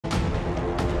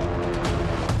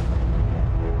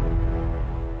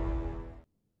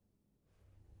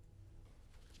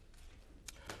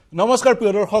নমস্কাৰ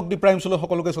প্ৰিয় দৰ্শক দি প্ৰাইম শ্ব'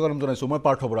 সকলোকে স্বাগতম জনাইছো মই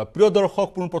পাৰ্থ বৰা প্ৰিয় দৰ্শক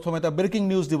প্ৰথমে এটা ব্ৰেকিং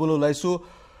নিউজ দিবলৈ ওলাইছো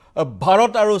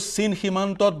ভাৰত আৰু চীন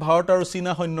সীমান্তত ভাৰত আৰু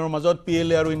চীনা সৈন্যৰ মাজত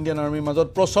পিএলএ আৰু ইণ্ডিয়ান আৰ্মিৰ মাজত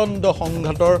প্ৰচণ্ড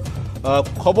সংঘাতৰ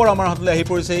খবৰ আমাৰ হাতলৈ আহি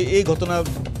পৰিছে এই ঘটনা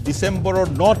ডিসেম্বৰৰ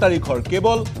 9 তাৰিখৰ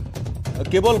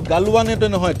কেৱল গালৱানেতে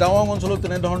নহয় টাৱাং অঞ্চলত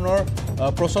তেনে ধৰণৰ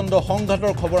প্ৰচণ্ড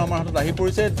সংঘাতৰ খবৰ আমাৰ হাতত আহি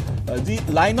পৰিছে যি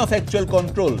লাইন অফ একচুৱেল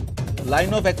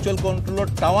কন্ট্ৰোলৰ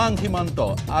টাৱাং সীমান্ত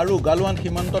আৰু গালৱান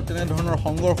সীমান্তত তেনে ধৰণৰ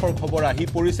সংঘৰ্ষৰ খবৰ আহি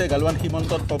পৰিছে গালৱান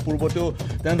সীমান্তত পূৰ্বতেও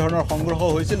তেনে ধৰণৰ সংঘৰ্ষ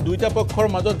হৈছিল দুইটা পক্ষৰ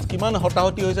মাজত কিমান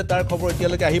হতাহতি হৈছে তাৰ খবৰ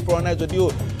এতিয়ালৈকে আহি পৰা নাই যদিও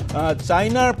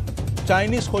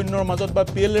চাইনিজ সৈন্যৰ মাজত বা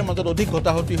পিএলএৰ মাজত অধিক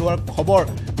হতাহতি হোৱাৰ খবৰ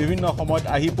বিভিন্ন সময়ত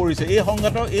আহি পৰিছে এই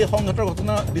সংঘাতৰ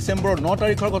ঘটনা ডিসেম্বৰৰ 9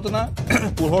 তাৰিখৰ ঘটনা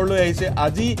পোহৰলৈ আহিছে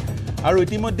আজি আৰু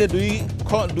ইতিমধ্যে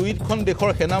দুইখন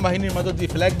দেশৰ সেনা বাহিনীৰ মাজত যি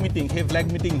ফ্ল্যাগ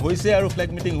মিটিং হৈছে আৰু ফ্ল্যাগ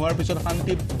মিটিং হোৱাৰ পিছত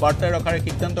শান্তি বাৰ্তা ৰখাৰ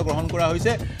সিদ্ধান্ত গ্ৰহণ কৰা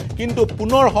হৈছে কিন্তু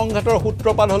পুনৰ সংঘাতৰ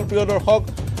সূত্ৰপাত হ'ল প্ৰিয় দৰ্শক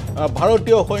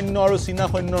ভাৰতীয় সৈন্য আৰু চীনা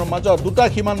সৈন্যৰ মাজত দুটা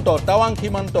সীমান্ত টাৱাং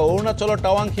সীমান্ত অৰুণাচলৰ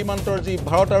টাৱাং সীমান্তৰ যি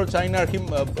ভাৰত আৰু চাইনাৰ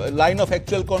লাইন অফ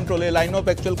একচুৱেল কন্ট্ৰোল এই লাইন অফ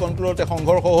একচুৱেল কন্ট্ৰোলতে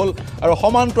সংঘৰ্ষ হ'ল আৰু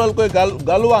সমান্তৰালকৈ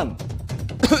গালৱান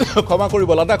ক্ষমা কৰিব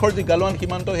লাডাখৰ যি গালৱান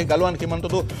সীমান্ত সেই গালৱান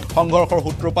সীমান্তটো সংঘৰ্ষৰ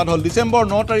সূত্ৰপাত হ'ল ডিসেম্বৰ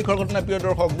 9 তাৰিখৰ ঘটনা প্ৰিয়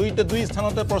দৰ্শক দুই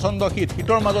স্থানতে প্ৰচণ্ড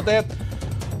শীতৰ মাজতে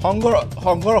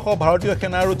সংঘৰ্ষ ভাৰতীয়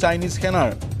সেনা আৰু চাইনিজ সেনাৰ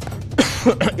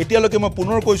এতিয়ালৈকে মই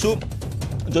পুনৰ কৈছো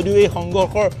যদিও এই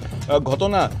সংঘৰ্ষৰ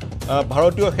ঘটনা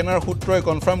ভাৰতীয় সেনাৰ সূত্ৰই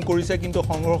কনফাৰ্ম কৰিছে কিন্তু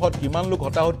সংঘৰ্ষত কিমান লোক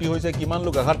হতাহতি হৈছে কিমান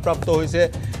লোক আঘাতপ্ৰাপ্ত হৈছে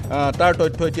তাৰ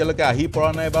তথ্য এতিয়ালৈকে আহি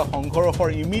পৰা নাই বা সংঘৰ্ষৰ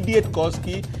ইমিডিয়েট কজ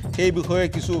কি সেই বিষয়ে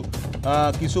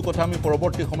কিছু কথা আমি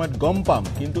পৰৱৰ্তী সময়ত গম পাম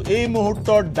কিন্তু এই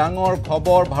মুহূৰ্তৰ ডাঙৰ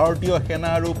খবৰ ভাৰতীয় সেনা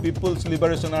আৰু পিপলছ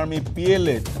লিবাৰেশ্যন আৰ্মি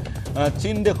পিএলএ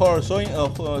চীন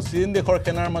দেশৰ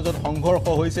সেনাৰ মাজত সংঘৰ্ষ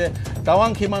হৈছে টাৱাং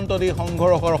সীমান্তত এই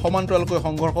সংঘৰ্ষৰ সমান্তৰালকৈ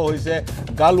সংঘৰ্ষ হৈছে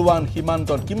গালৱান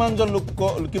সীমান্তত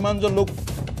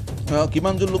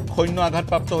কিমানজন লোক সৈন্য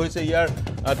আঘাতপ্ৰাপ্ত হৈছে ইয়াৰ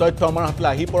তথ্য আমাৰ হাতলৈ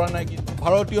আহি পৰা নাই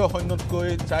ভাৰতীয় সৈন্যতকৈ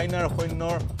চাইনাৰ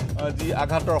সৈন্যৰ যি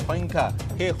আঘাতৰ সংখ্যা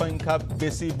সেই সংখ্যা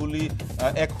বেছি বুলি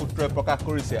এক সূত্ৰই প্ৰকাশ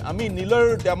কৰিছে আমি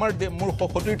মোৰ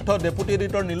সতীৰ্থ ডেপুটি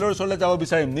এডিটৰ নীলৰ ওচৰলৈ যাব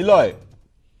বিচাৰিম নীলয়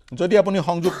যদি আপুনি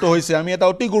সংযুক্ত হৈছে আমি এটা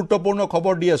অতি গুৰুত্বপূৰ্ণ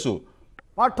খবৰ দি আছো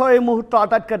পাৰ্থ এই মুহূৰ্ত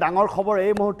আটাইতকৈ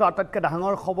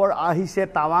ডাঙৰ খবৰ আহিছে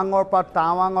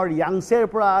টাৱাঙৰ ইয়াংছেৰ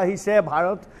পৰা আহিছে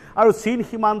ভাৰত আৰু চীন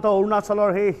সীমান্ত অৰুণাচলৰ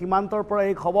সেই সীমান্তৰ পৰা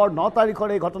এই খবৰ 9 তাৰিখৰ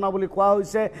এই ঘটনা বুলি কোৱা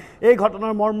হৈছে এই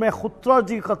ঘটনাৰ মৰ্মে সূত্ৰৰ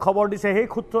যি খবৰ দিছে সেই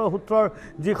সূত্ৰৰ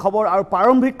যি খবৰ আৰু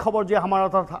প্ৰাৰম্ভিক খবৰ যি আমাৰ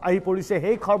হাতত আহি পৰিছে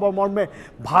সেই খবৰ মৰ্মে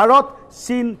ভাৰত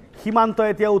চীন সীমান্ত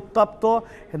এতিয়া উত্তপ্ত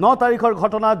 9 তাৰিখৰ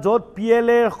ঘটনা য'ত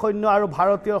পিএলএৰ সৈন্য আৰু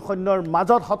ভাৰতীয় সৈন্যৰ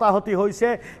মাজত হতাহতি হৈছে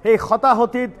এই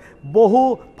হতাহতিত বহু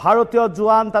ভাৰতীয়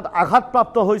জোৱান তাত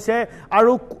আঘাতপ্ৰাপ্ত হৈছে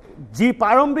আৰু যি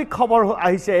প্ৰাৰম্ভিক খবৰ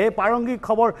আহিছে এই প্ৰাৰম্ভিক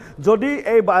খবৰ যদি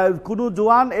এই কোনো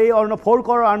জোৱান এই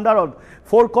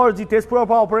ফ'ৰ ক'ৰ যি তেজপুৰৰ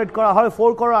পৰা অপাৰেট কৰা হয়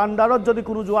 4 ক'ৰৰ আণ্ডাৰত যদি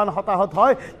কোনো জোৱান হতাহত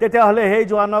হয় তেতিয়াহ'লে সেই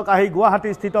জোৱানক আহি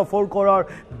গুৱাহাটীস্থিত 4 ক'ৰৰ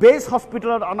বেছ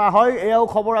হস্পিটেলত অনা হয় এয়াও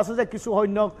খবৰ আছে যে কিছু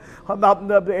সৈন্যক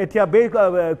এতিয়া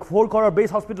 4 ক'ৰৰ বেছ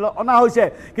হস্পিটেলত অনা হৈছে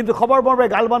কিন্তু খবৰ মৰ্মে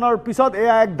গালৱানৰ পিছত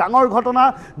এয়া এক ডাঙৰ ঘটনা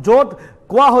য'ত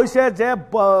কোৱা হৈছে যে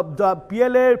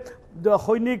পিএলএৰ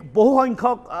সৈনিক বহু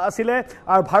সংখ্যক আছিলে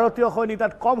আৰু ভাৰতীয় সৈনিক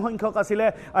তাত কম সংখ্যক আছিলে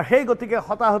আৰু সেই গতিকে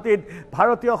হতাহতিত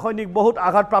ভাৰতীয় সৈনিক বহুত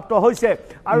আঘাতপ্ৰাপ্ত হৈছে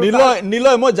আৰু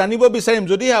নিলয় মই জানিব বিচাৰিম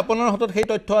যদি আপোনাৰ হাতত সেই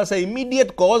তথ্য আছে ইমিডিয়েট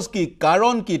কজ কি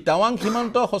কাৰণ কি টাৱাং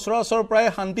সীমান্ত সচৰাচৰ প্ৰায়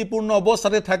শান্তিপূৰ্ণ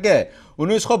অৱস্থাতে থাকে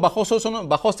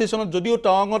 1962 চনত যদিও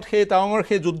টাৱাঙৰ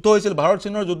সেই যুদ্ধ হৈছিল ভাৰত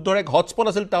চীনৰ যুদ্ধৰ এক হটস্পট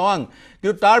আছিল টাৱাং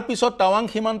কিন্তু তাৰ পিছত টাৱাং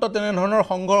সীমান্ত তেনে ধৰণৰ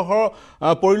সংঘৰ্ষ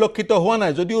পৰিলক্ষিত হোৱা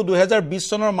নাই যদিও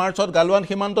 2020 চনৰ মাৰ্চত গালৱান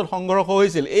সীমান্তত সংঘৰ্ষ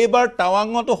হৈছিল এইবাৰ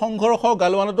টাৱাঙতো সংঘৰ্ষ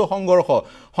গালৱানতো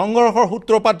সংঘৰ্ষৰ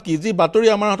সূত্ৰপাত কি যি বাতৰি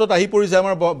আমাৰ হাতত আহি পৰিছে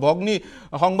আমাৰ ভগ্নী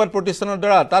সংবাদ প্ৰতিষ্ঠানৰ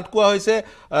দ্বাৰা তাত কোৱা হৈছে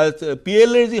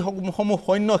পিএলএৰ যি সমূহ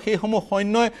সৈন্য সেই সমূহ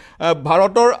সৈন্যই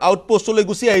ভাৰতৰ আউটপোষ্টলৈ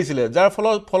গুচি আহিছিলে যাৰ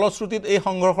ফলশ্ৰুতিত এই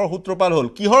সংঘৰ্ষৰ সূত্ৰপাত হ'ল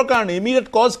কিহৰ কাৰণে ইমিডিয়েট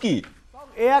কজ কি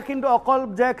এয়া কিন্তু অকল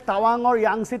যে টাৱাঙৰ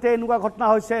ইয়াংছিতে এনেকুৱা ঘটনা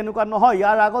হৈছে এনেকুৱা নহয়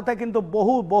ইয়াৰ আগতে কিন্তু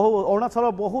বহু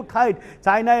অৰুণাচলৰ বহু ঠাইত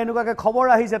চাইনাই এনেকুৱাকৈ খবৰ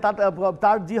আহিছে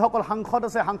তাৰ যিসকল সাংসদ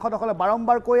আছে সাংসদসকলে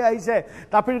বাৰম্বাৰ কৈ আহিছে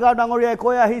তাপিৰ গাঁও ডাঙৰীয়াই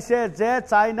কৈ আহিছে যে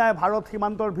চাইনাই ভাৰত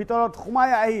সীমান্তৰ ভিতৰত সোমাই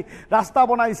আহি ৰাস্তা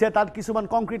বনাইছে তাত কিছুমান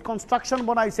কংক্ৰিট কনষ্ট্ৰাকশ্যন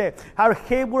বনাইছে আৰু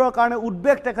সেইবোৰৰ কাৰণে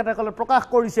উদ্বেগ তেখেতসকলে প্ৰকাশ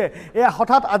কৰিছে এয়া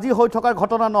হঠাৎ আজি হৈ থকা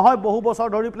ঘটনা নহয় বহু বছৰ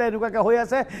ধৰি পেলাই এনেকুৱাকৈ হৈ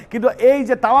আছে কিন্তু এই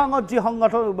যে টাৱাঙত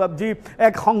যি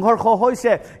এক সংঘৰ্ষ হৈছে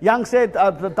কৈছে ইয়াংছে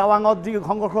টাৱাঙত যি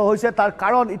সংঘৰ্ষ হৈছে তাৰ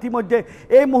কাৰণ ইতিমধ্যে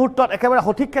এই মুহূৰ্তত একেবাৰে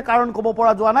সঠিককৈ কাৰণ ক'ব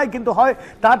পৰা যোৱা নাই কিন্তু হয়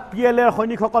তাত PLAৰ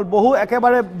সৈনিকসকল বহু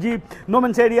একেবাৰে যি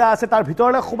নোমেন্স এৰিয়া আছে তাৰ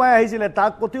ভিতৰলৈ সোমাই আহিছিলে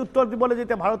তাক প্ৰতি উত্তৰ দিবলৈ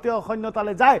যেতিয়া ভাৰতীয় সৈন্য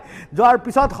তালৈ যায় যোৱাৰ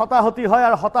পিছত হতাহতি হয়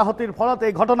আৰু হতাহতিৰ ফলত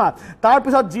এই ঘটনা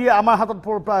তাৰপিছত যি আমাৰ হাতত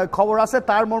খবৰ আছে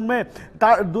তাৰ মৰ্মে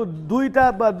তাৰ দুইটা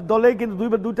দলেই কিন্তু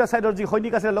দুইটা ছাইডৰ যি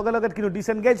সৈনিক আছে লগে লগে কিন্তু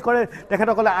ডিসএনগেজ কৰে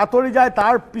তেখেতসকলে আঁতৰি যায়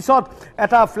তাৰ পিছত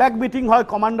এটা ফ্লেগ মিটিং হয়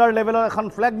কমান্ডাৰ লেভেলৰ এখন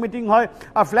ফ্লেগ মিটিং হয়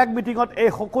আৰু ফ্লেগ মিটিঙত এই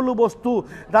সকলো বস্তু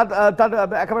তাত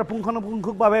একেবাৰে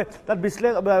পুংখানুপুংখভাৱে তাত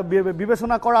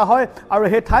বিবেচনা কৰা হয় আৰু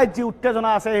সেই ঠাইত যি উত্তেজনা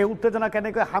আছে সেই উত্তেজনা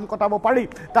কেনেকৈ হাম কটাব পাৰি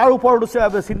তাৰ ওপৰতো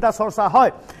চিন্তা চৰ্চা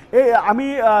হয় এই আমি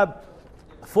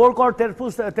 4 কৰ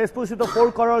তেজপুৰস্থিত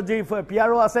 4 কৰৰ যি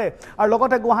PRO আছে আৰু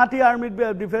লগতে গুৱাহাটী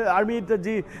আৰ্মিত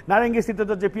যি নাৰেংগীস্থিত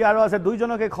যি PRO আছে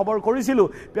দুইজনকে খবৰ কৰিছিলোঁ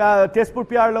তেজপুৰ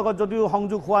PRৰ লগত যদিও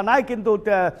সংযোগ হোৱা নাই কিন্তু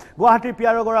গুৱাহাটীৰ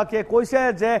PRO গৰাকীয়ে কৈছে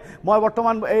যে মই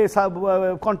বৰ্তমান এই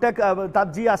কণ্টেক্ট তাত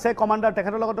যি আছে কমাণ্ডাৰ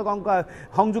তেখেতৰ লগত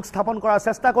সংযোগ স্থাপন কৰাৰ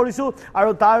চেষ্টা কৰিছোঁ আৰু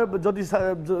তাৰ যদি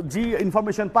যি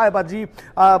ইনফৰমেশ্যন পায় বা যি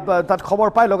তাত খবৰ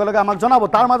পায় লগে লগে আমাক জনাব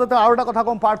তাৰ মাজতে আৰু এটা কথা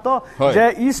ক'ম পাৰ্থ যে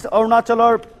ইষ্ট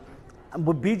অৰুণাচলৰ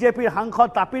বিজেপিৰ সাংসদ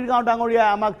তাপিৰ গাঁও ডাঙৰীয়াই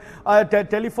আমাক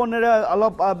টেলিফোনেৰে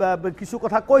অলপ কিছু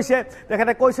কথা কৈছে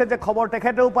তেখেতে কৈছে যে খবৰ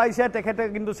তেখেতেও পাইছে তেখেতে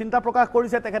কিন্তু চিন্তা প্ৰকাশ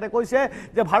কৰিছে তেখেতে কৈছে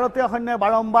যে ভাৰতীয় সৈন্যই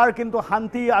বাৰম্বাৰ কিন্তু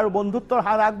শান্তি আৰু বন্ধুত্বৰ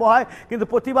হাত আগবঢ়ায় কিন্তু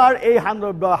প্ৰতিবাৰ এই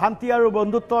শান্তি আৰু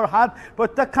বন্ধুত্বৰ হাত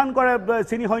প্ৰত্যাখ্যান কৰে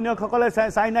চীনী সৈনিকসকলে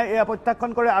চাইনাই এয়া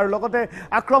প্ৰত্যাখ্যান কৰে আৰু লগতে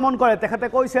আক্ৰমণ কৰে তেখেতে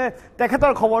কৈছে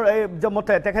তেখেতৰ খবৰ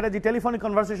মতে তেখেতে যি টেলিফোনিক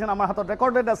কনভাৰচেশ্যন আমাৰ হাতত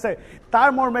ৰেকৰ্ডেড আছে তাৰ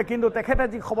মৰ্মে কিন্তু তেখেতে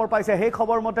যি খবৰ পাইছে সেই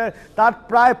খবৰ মতে তাত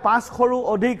প্ৰায় 500ৰো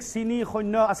অধিক চীনী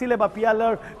সৈন্য আছিলে বা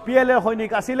PLAৰ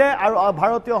সৈনিক আছিলে আৰু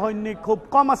ভাৰতীয় সৈনিক খুব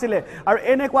কম আছিলে আৰু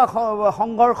এনেকুৱা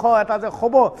সংঘৰ্ষ এটা যে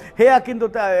হ'ব সেয়া কিন্তু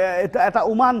এটা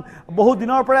উমান বহু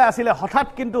দিনৰ পৰাই আছিলে হঠাৎ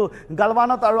কিন্তু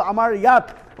গালৱানত আৰু আমাৰ ইয়াত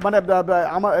মানে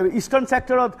আমাৰ ইষ্টাৰ্ণ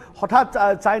ছেক্টৰত হঠাৎ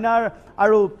চাইনাৰ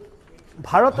আৰু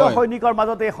ভাৰতীয় সৈনিকৰ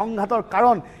মাজত এই সংঘাতৰ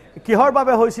কাৰণ কিহৰ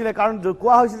বাবে হৈছিল কাৰণ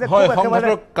কোৱা হৈছে যে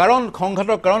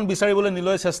সংঘাতৰ কাৰণ বিচাৰিবলৈ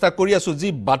নিলৈ চেষ্টা কৰি আছো যি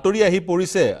বাতৰি আহি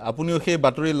পৰিছে আপুনিও সেই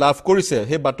বাতৰি লাভ কৰিছে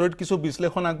সেই বাতৰিত কিছু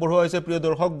বিশ্লেষণ আগবঢ়োৱা হৈছে প্ৰিয়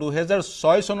দৰ্শক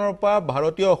 2006 চনৰ পৰা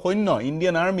ভাৰতীয় সৈন্য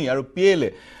ইণ্ডিয়ান আৰ্মি আৰু PLA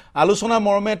আলোচনা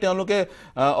মৰ্মে তেওঁলোকে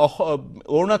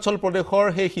অৰুণাচল প্ৰদেশৰ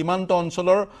সেই সীমান্ত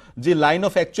অঞ্চলৰ যি লাইন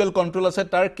অফ একচুৱেল কণ্ট্ৰল আছে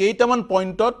তাৰ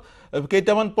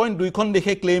কেইটামান পইণ্ট দুইখন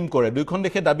দেশে ক্লেইম কৰে দুইখন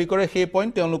দেশে দাবী কৰে সেই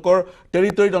পইণ্ট তেওঁলোকৰ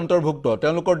টেৰিটৰীত অন্তৰ্ভুক্ত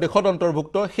তেওঁলোকৰ দেশত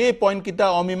অন্তৰ্ভুক্ত সেই পইণ্টকেইটা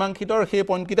অমীমাংসিত আৰু সেই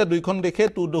পইণ্টকেইটা দুইখন দেশে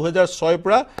 2006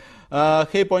 পৰা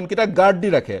সেই পইণ্টকেইটা গাৰ্ড দি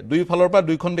ৰাখে দুইফালৰ পৰা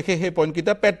দুইখন দেশে সেই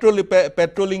পইণ্টকেইটা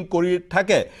পেট্ৰলিং কৰি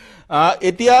থাকে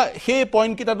এতিয়া সেই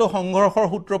পইণ্টকেইটাটো সংঘৰ্ষৰ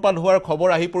সূত্ৰপাত হোৱাৰ খবৰ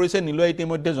আহি পৰিছে নিলয়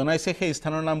ইতিমধ্যে জনাইছে সেই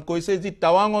স্থানৰ নাম কৈছে যি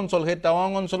টাৱাং অঞ্চল সেই টাৱাং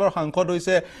অঞ্চলৰ সাংসদ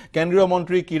হৈছে কেন্দ্ৰীয়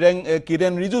মন্ত্ৰী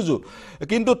কিৰেণ ৰিজিজু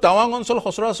কিন্তু টাৱাং অঞ্চল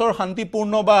সচৰাচৰ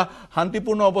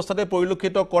শান্তিপূৰ্ণ অৱস্থাতে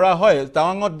পৰিলক্ষিত কৰা হয়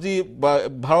টাৱাঙত যি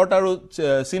ভাৰত আৰু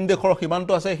চীন দেশৰ সীমান্ত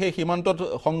আছে সেই সীমান্তত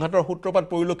সংঘাতৰ সূত্ৰপাত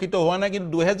পৰিলক্ষিত হোৱা নাই কিন্তু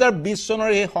 2020 চনৰ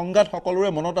এই সংঘাত সকলোৰে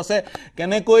মনত আছে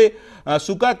কেনেকৈ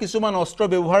চুকা কিছুমান অস্ত্ৰ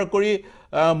ব্যৱহাৰ কৰি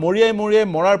মৰিয়াই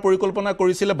মৰাৰ পৰিকল্পনা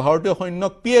কৰিছিলে ভাৰতীয় সৈন্য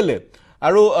PLA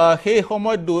আৰু সেই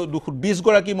সময়ত 20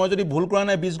 গৰাকী মই যদি ভুল কৰা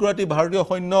নাই 20 গৰাকী ভাৰতীয়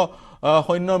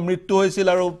সৈন্য মৃত্যু হৈছিল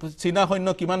আৰু চীনা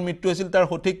সৈন্য কিমান মৃত্যু হৈছিল তাৰ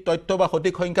সঠিক তথ্য বা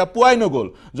সঠিক সংখ্যা পোৱাই নগল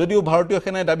যদিও ভাৰতীয়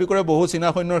সেনাই দাবী কৰে বহু চীনা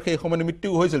সৈন্যৰ সেই সময়ত মৃত্যু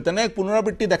হৈছিল তেনে এক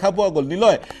পুনৰাবৃত্তি দেখা পোৱা গ'ল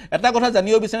নিলয় এটা কথা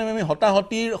জানিব বিচাৰিম আমি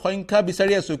হতাহতিৰ সংখ্যা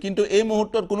বিচাৰি আছো কিন্তু এই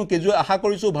মুহূৰ্তত কোনো আশা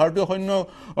কৰিছো ভাৰতীয়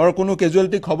সৈন্যৰ কোনো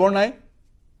কেজুৱেলিটি খবৰ নাই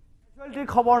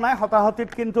খবৰ নাই হতাহতিত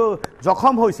কিন্তু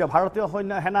জখম হৈছে ভাৰতীয়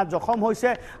সেনা জখম হৈছে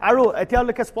আৰু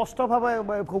এতিয়ালৈকে স্পষ্টভাৱে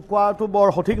কোৱাটো বৰ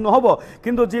সঠিক নহ'ব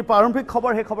কিন্তু যি প্ৰাৰম্ভিক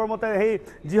খবৰ সেই খবৰ মতে সেই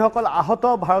যিসকল আহত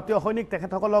ভাৰতীয় সৈনিক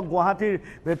তেখেতসকলক গুৱাহাটীৰ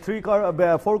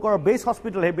 4 কৰ বেছ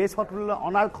হস্পিটেল সেই বেছ হস্পিটেললৈ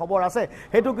অনাৰ খবৰ আছে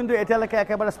সেইটো কিন্তু এতিয়ালৈকে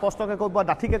একেবাৰে স্পষ্টকৈ কৈ বা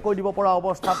ডাঠিকৈ কৈ দিব পৰা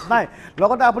অৱস্থাত নাই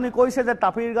লগতে আপুনি কৈছে যে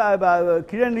তাপিৰ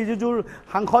কিৰেণ ৰিজিজুৰ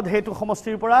সাংসদ সেইটো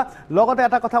সমষ্টিৰ পৰা লগতে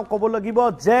এটা কথা ক'ব লাগিব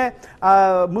যে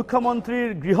মুখ্যমন্ত্ৰীৰ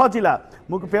গৃহ জিলা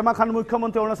পেমা খাণ্ডু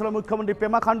মুখ্যমন্ত্ৰী অৰুণাচলৰ মুখ্যমন্ত্ৰী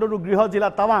পেমা খাণ্ডুৰ গৃহ জিলা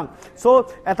টাৱাং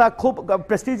এটা খুব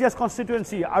প্ৰেষ্টিজিয়াছ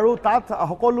কনষ্টিটুৱেঞ্চি আৰু তাত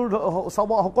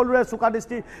সকলোৰে চোকা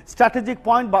দৃষ্টি ষ্ট্ৰেটেজিক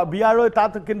পইণ্ট বা BROই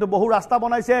তাত কিন্তু বহু ৰাস্তা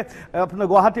বনাইছে আপোনাৰ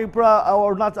গুৱাহাটীৰ পৰা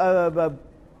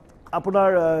আপোনাৰ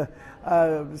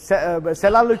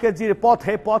চেলালৈকে যি পথ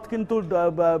সেই পথ কিন্তু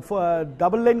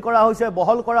ডাবল লেন কৰা হৈছে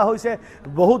বহল কৰা হৈছে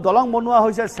বহু দলং বনোৱা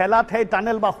হৈছে চেলাত সেই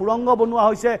টানেল বা সুৰংগ বনোৱা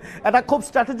হৈছে এটা খুব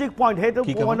ষ্ট্ৰেটেজিক পইণ্ট সেইটো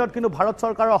পইণ্টত কিন্তু ভাৰত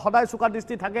চৰকাৰৰ সদায় চোকা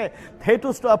দৃষ্টি থাকে সেইটো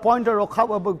পইণ্ট ৰখা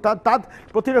তাত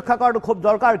প্ৰতিৰক্ষা কৰাটো খুব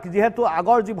দৰকাৰ যিহেতু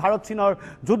আগৰ যি ভাৰত চীনৰ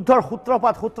যুদ্ধৰ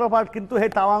সূত্ৰপাত কিন্তু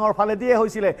সেই টাৱাঙৰ ফালে দিয়ে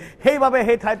হৈছিলে সেইবাবে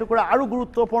সেই ঠাইটুকুৰা আৰু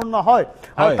গুৰুত্বপূৰ্ণ হয়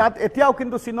আৰু তাত এতিয়াও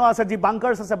কিন্তু চীনৰ আছে যি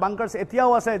বাংকাৰ্ছ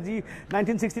এতিয়াও আছে যি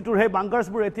 1962 সেই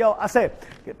বাংকাৰ্ছবোৰ এতিয়াও আছে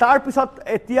তাৰ পিছত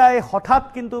এতিয়াই হঠাৎ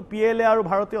কিন্তু PLA আৰু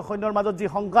ভাৰতীয় সৈন্যৰ মাজত যি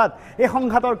সংঘাত এই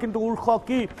সংঘাতৰ কিন্তু উৎস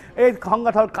কি এই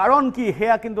সংঘাতৰ কাৰণ কি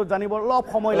হেয়া কিন্তু জানিব অলপ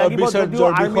সময় লাগিব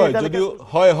যদিও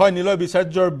হয় নিলয়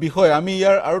বিচাৰ্যৰ বিষয় আমি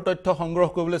ইয়াৰ আৰু তথ্য সংগ্ৰহ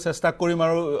কৰিবলৈ চেষ্টা কৰিম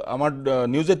আৰু আমাৰ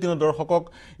নিউজ 18 দৰ্শকক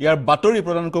ইয়াৰ বাতৰি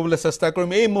প্ৰদান কৰিবলৈ চেষ্টা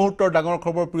কৰিম এই মুহূৰ্তৰ ডাঙৰ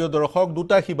খবৰ প্ৰিয় দৰ্শক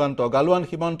দুটা সীমান্ত গালৱান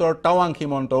সীমান্তৰ টাৱাং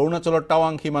সীমান্ত অৰুণাচলৰ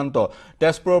টাৱাং সীমান্ত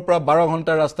তেজপুৰৰ পৰা 12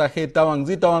 ঘণ্টাৰ ৰাস্তা সেই টাৱাং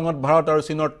যি টাৱাঙত ভাৰত আৰু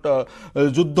চীনৰ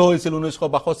যুদ্ধ হৈছিল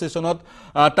 1962 চনত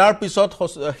তাৰ পিছত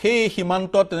সেই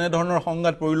সীমান্তত তেনে ধৰণৰ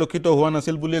সংঘাত পৰিলক্ষিত হোৱা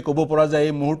নাছিল বুলি ক'ব পৰা যায়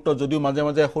এই মুহূৰ্তত যদিও মাজে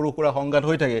মাজে সৰু সুৰা সংঘাত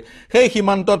হৈ থাকে সেই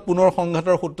সীমান্তত পুনৰ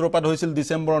সংঘাতৰ সূত্ৰপাত হৈছিল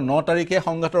ডিসেম্বৰৰ 9 তাৰিখে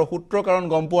সংঘাতৰ সূত্ৰ কাৰণ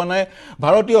গম পোৱা নাই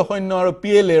ভাৰতীয় সৈন্য আৰু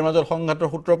PLA ৰ মাজত সংঘাতৰ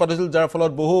সূত্ৰপাত হৈছিল যাৰ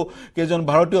ফলত বহু কেইজন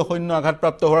ভাৰতীয় সৈন্য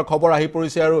আঘাতপ্ৰাপ্ত হোৱাৰ খবৰ আহি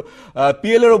পৰিছে আৰু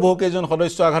PLA ৰ বহু কেইজন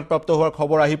সদস্য আঘাতপ্ৰাপ্ত হোৱাৰ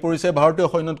খবৰ আহি পৰিছে ভাৰতীয়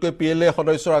সৈন্যতকৈ PLA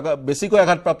সদস্যৰ বেছিকৈ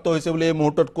আঘাতপ্ৰাপ্ত হৈছে বুলি এই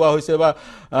মুহূৰ্তত কোৱা হৈছে বা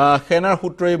সেনাৰ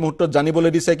সূত্ৰই এই মুহূৰ্তত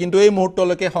জানিবলৈ দিছে কিন্তু এই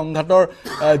মুহূৰ্তলৈকে সংঘাতৰ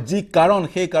যি কাৰণ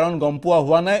সেই কাৰণ গম পোৱা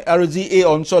হোৱা নাই আৰু যি এই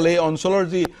অঞ্চলৰ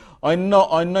যি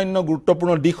অন্যান্য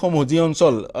গুৰুত্বপূৰ্ণ দিশসমূহ যি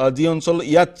অঞ্চল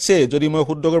ইয়াতছে যদি মই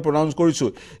শুদ্ধকৈ প্ৰনাউন্স কৰিছো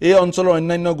এই অঞ্চলৰ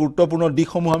অন্যান্য গুৰুত্বপূৰ্ণ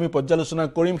দিশসমূহ আমি পৰ্যালোচনা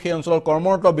কৰিম সেই অঞ্চলৰ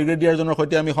কৰ্মৰত ব্ৰিগেডিয়াৰজনৰ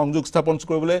সৈতে আমি সংযোগ স্থাপন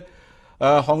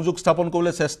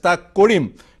কৰিবলৈ চেষ্টা কৰিম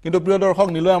কিন্তু প্ৰিয় দৰ্শক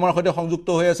নিলয় আমাৰ সৈতে সংযুক্ত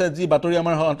হৈ আছে যি বাতৰি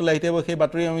আমাৰ হাতলৈ আহিব সেই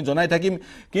বাতৰি আমি জনাই থাকিম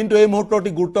কিন্তু এই মুহূৰ্তত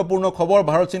অতি গুৰুত্বপূৰ্ণ খবৰ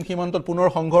ভাৰত চীন সীমান্তত পুনৰ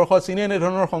সংঘৰ্ষ চীনে এনে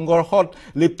ধৰণৰ সংঘৰ্ষত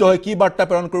লিপ্ত হৈ কি বাৰ্তা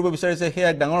প্ৰেৰণ কৰিব বিচাৰিছে সেই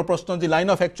এক ডাঙৰ প্ৰশ্ন যি লাইন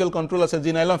অফ একচুৱেল কণ্ট্ৰোল আছে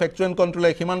যি লাইন অফ একচুৱেল কণ্ট্ৰোলে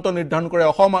সীমান্ত নিৰ্ধাৰণ কৰে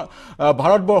অসম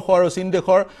ভাৰতবৰ্ষ আৰু চীন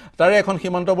দেশৰ তাৰে এখন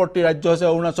সীমান্তৱৰ্তী ৰাজ্য আছে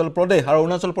অৰুণাচল প্ৰদেশ আৰু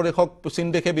অৰুণাচল প্ৰদেশক চীন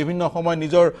দেশে বিভিন্ন সময়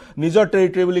নিজৰ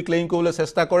টেৰিটৰি বুলি ক্লেইম কৰিবলৈ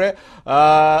চেষ্টা কৰে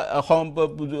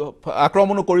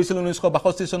আক্ৰমণো কৰিছিল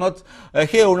 1962 চনত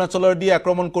সেই অৰুণাচলৰ দি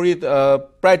আক্ৰমণ কৰি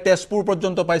প্ৰায় তেজপুৰ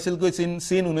পৰ্যন্ত পাইছিলকৈ চীন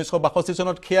 1962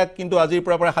 চনত খেয়া কিন্তু আজিৰ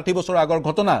পৰা প্ৰায় 60 বছৰ আগৰ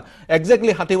ঘটনা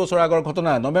এক্স্যাক্টলি 60 বছৰ আগৰ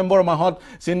ঘটনা নৱেম্বৰ মাহত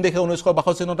চীন দেশে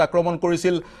 1962 চনত আক্ৰমণ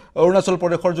কৰিছিল অৰুণাচল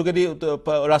প্ৰদেশৰ যোগেদি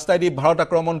ৰাস্তাইদি ভাৰত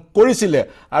আক্ৰমণ কৰিছিল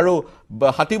আৰু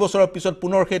 60 বছৰৰ পিছত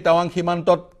পুনৰ সেই টাৱাং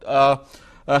সীমান্তত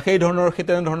সেই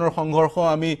তেনে ধৰণৰ সংঘৰ্ষ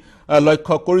আমি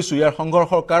লক্ষ্য কৰিছো ইয়াৰ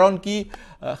সংঘৰ্ষৰ কাৰণ কি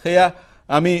সেয়া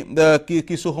আমি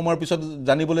কিছু সময়ৰ পিছত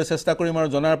জানিবলৈ চেষ্টা কৰিম আৰু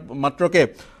জনাৰ মাত্ৰকে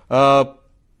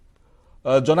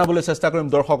জনাবলৈ চেষ্টা কৰিম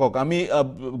দৰ্শকক আমি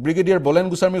ব্ৰিগেডিয়াৰ বলেন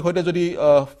গোস্বামীৰ সৈতে যদি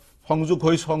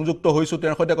সংযুক্ত হৈছো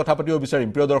তেওঁৰ সৈতে কথা পাতিব বিচাৰিম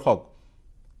প্ৰিয় দৰ্শক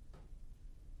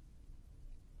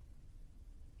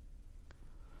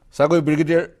সাগৈ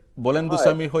ব্ৰিগেডিয়াৰ বলেন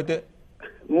গোস্বামীৰ সৈতে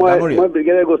মই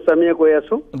ব্ৰিগেডিয়াৰ গোস্বামীয়ে কৈ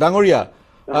আছো ডাঙৰীয়া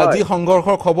আজি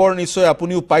সংঘৰ্ষৰ খবৰ নিশ্চয়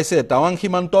আপুনিও পাইছে টাৱাং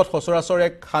সীমান্তত সচৰাচৰ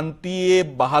এক শান্তিয়ে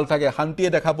বাহাল থাকে শান্তিয়ে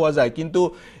দেখা পোৱা যায় কিন্তু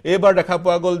এবাৰ দেখা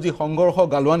পোৱা গ'ল যি সংঘৰ্ষ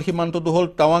গালৱান সীমান্তটো হ'ল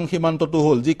টাৱাং সীমান্তটো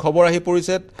হ'ল যি খবৰ আহি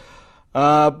পৰিছে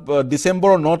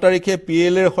ডিসেম্বৰৰ 9 তাৰিখে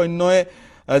PLA ৰ সৈন্যই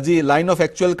যি লাইন অফ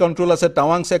একচুৱেল কণ্ট্ৰোল আছে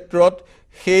টাৱাং সেক্টৰত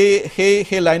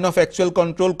সেই line of actual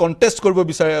control contest কৰিব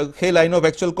বিচাৰে সেই line of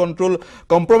actual control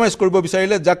compromise কৰিব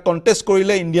বিচাৰিলে যাক কণ্টেষ্ট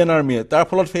কৰিলে ইণ্ডিয়ান আৰ্মিয়ে তাৰ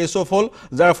ফলত ফেচ অফ হ'ল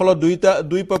যাৰ ফলত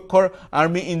দুই পক্ষৰ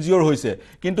আৰ্মি ইনজিঅৰ হৈছে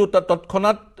কিন্তু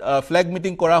তৎক্ষণাত ফ্লেগ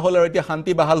মিটিং কৰা হ'ল আৰু এতিয়া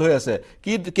শান্তি বাহাল হৈ আছে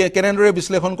কি কেনেদৰে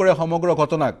বিশ্লেষণ কৰে সমগ্ৰ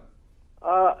ঘটনাক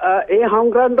এই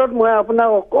সংক্ৰান্তত মই আপোনাক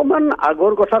অকমান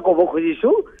আগৰ কথা ক'ব খুজিছো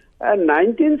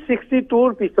 1962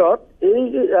 ৰ পিছত এই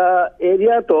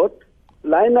এৰিয়াটোত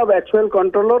লাইন অফ একচুৱেল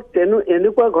কণ্ট্ৰোলত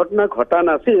এনেকুৱা ঘটনা ঘটা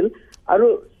নাছিল আৰু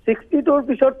 62 ৰ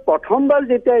পিছত প্ৰথমবাৰ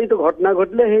যেতিয়া এইটো ঘটনা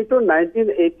ঘটিলে সেইটো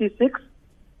 1986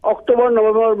 অক্টোবৰ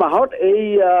নৱেম্বৰ মাহত এই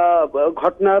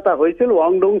ঘটনা এটা হৈছিল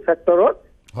ৱাংডং সেক্টৰত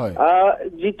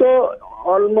যিটো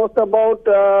অলমোষ্ট এবাউট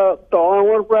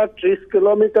টাৱাঙৰ পৰা 30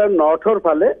 কিলোমিটাৰ নৰ্থৰ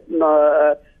ফালে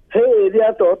সেই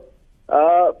এৰিয়াটোত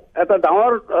এটা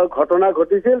ডাঙৰ ঘটনা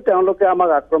ঘটিছিল তেওঁলোকে আমাক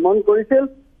আক্ৰমণ কৰিছিল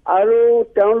আৰু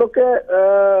তেওঁলোকে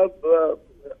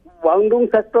ৱাংডং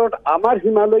সেক্টৰত আমাৰ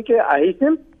সীমালৈকে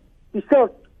আহিছিল পিছত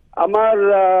আমাৰ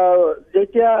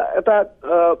যেতিয়া এটা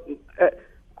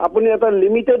আপুনি এটা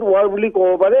লিমিটেড ৱাৰ বুলি ক'ব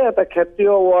পাৰে এটা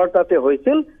ক্ষেত্ৰীয় ৱাৰ তাতে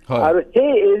হৈছিল আৰু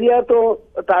সেই এৰিয়াটো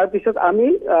তাৰ পিছত আমি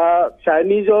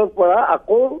চাইনিজৰ পৰা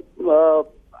আকৌ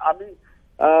আমি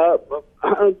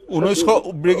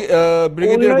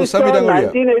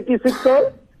 1986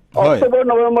 অক্টোবৰ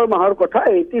নৱেম্বৰ মাহৰ কথা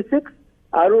 86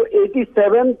 আৰু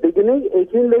 87 বিগিনিং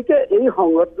এইখিনিলৈকে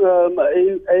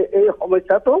এই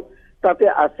সমস্যাটো তাতে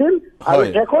আছিল আৰু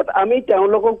শেষত আমি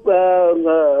তেওঁলোকক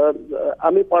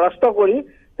আমি পৰাস্ত কৰি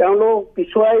তেওঁলোকক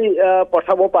পিছুৱাই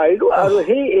পঠাব পাৰিলো আৰু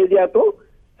সেই এৰিয়াটো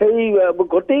সেই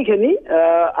গোটেইখিনি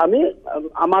আমি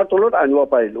আমাৰ তলত আনিব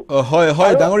পাৰিলো হয়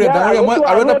হয় ডাঙৰীয়া মই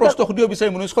আৰু এটা প্ৰশ্ন সুধিব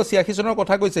বিচাৰিম 1986 চনৰ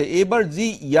কথা কৈছে এইবাৰ যি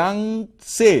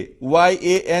ইয়াংছে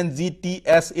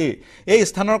YANGTSA এই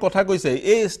স্থানৰ কথা কৈছে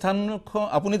এই স্থানখন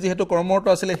আপুনি যেহেতু কৰ্মৰত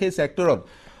আছিলে সেই সেক্টৰত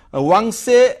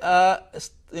ৱাংছে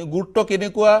গুৰুত্ব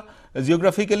কেনেকুৱা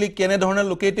জিওগ্ৰাফিক্যালি কেনে ধৰণে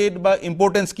লোকেটেড বা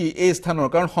ইম্পৰ্টেন্স কি এই স্থানৰ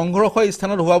কাৰণ সংঘৰ্ষ এই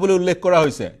স্থানত হোৱা বুলি উল্লেখ কৰা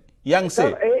হৈছে ইয়াংছে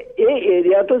এই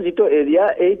এৰিয়াটো যেটো এৰিয়া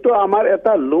এইটো আমাৰ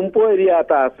এটা লুম্পো এৰিয়া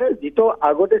এটা আছে যেটো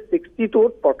আগতে 62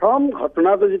 প্ৰথম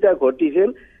ঘটনাটো যেতিয়া ঘটিছিল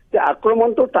যে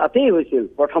আক্ৰমণটো তাতেই হৈছিল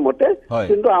প্ৰথমতে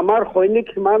কিন্তু আমাৰ সৈনিক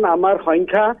সিমান আমাৰ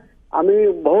সংখ্যা আমি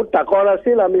বহুত তাকৰ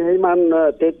আছিল আমি সিমান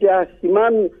তেতিয়া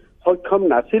সিমান সক্ষম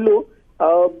নাছিলো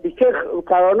বিশেষ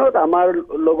কাৰণত আমাৰ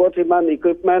লগত সিমান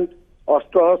ইকুইপমেন্ট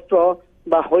অস্ত্ৰ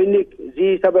বা সৈনিক যি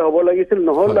হিচাপে হ'ব লাগিছিল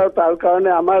নহল আৰু তাৰ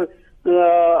কাৰণে আমাৰ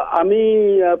আমি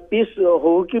পিছ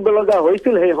হুকিব লগা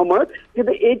হৈছিল সেই সময়ত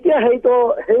কিন্তু এতিয়া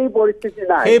সেই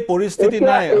পৰিস্থিতি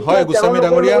নাই হয় গোস্বামী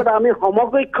ডাঙৰীয়া আমি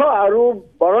সমকক্ষ আৰু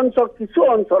বৰঞ্চ কিছু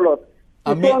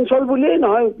অঞ্চল বুলিয়েই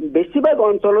নহয় বেছিভাগ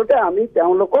অঞ্চলতে আমি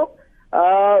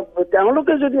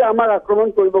তেওঁলোকে যদি আমাৰ আক্ৰমণ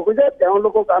কৰিব খোজে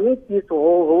তেওঁলোকক আমি পিছ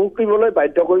হুকিবলৈ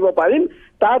বাধ্য কৰিব পাৰিম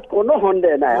তাত কোনো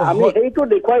সন্দেহ নাই আমি সেইটো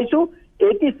দেখুৱাইছো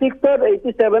 86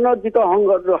 87 যেটো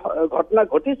ঘটনা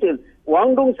ঘটিছিল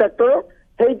ওয়াংডুং সেক্টৰ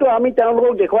সেইটো আমি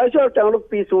তেওঁলোকক দেখুৱাইছো আৰু তেওঁলোক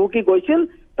পিছ হুকি গৈছিল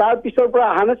তাৰ পিছৰ পৰা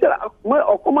আহা নাছিল মই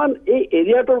অকমান এই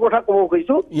এৰিয়াটোৰ কথা ক'ব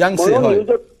খুজিছো মই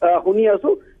নিউজত শুনি আছো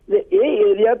যে এই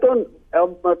এৰিয়াটো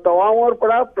টাৱাঙৰ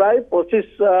পৰা প্ৰায়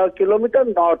 25 কিলোমিটাৰ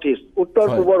নৰ্থ ইষ্ট উত্তৰ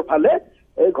পূবৰ ফালে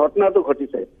এই ঘটনাটো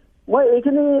ঘটিছে মই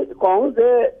এইখিনি কওঁ যে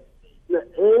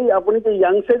এই আপুনি যে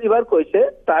ইয়াংছে ৰিভাৰ কৈছে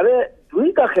তাৰে দুই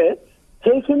কাষে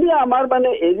সেইখিনি আমাৰ মানে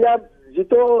এৰিয়া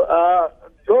যেটো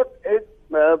য'ত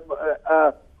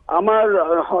আমাৰ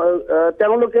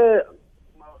তেওঁলোকে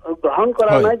গ্ৰহণ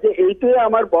কৰা নাই যে এইটোৱে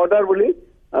আমাৰ বৰ্ডাৰ বুলি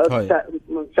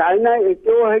চাইনা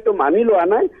এতিয়াও হয়তো মানি লোৱা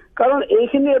নাই কাৰণ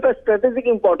এইখিনি এটা ষ্ট্ৰেটেজিক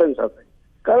ইম্পৰ্টেন্স আছে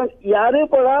কাৰণ ইয়াৰে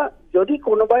পৰা যদি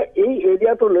কোনোবাই এই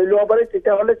এৰিয়াটো লৈ ল'ব পাৰে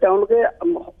তেতিয়াহ'লে তেওঁলোকে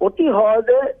অতি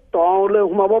সহজে টাৱাংলৈ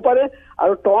সোমাব পাৰে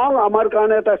আৰু টাৱাং আমাৰ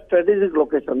কাৰণে এটা ষ্ট্ৰেটেজিক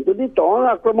লোকেশ্যন যদি টাৱাং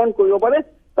আক্ৰমণ কৰিব পাৰে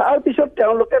তাৰ পিছত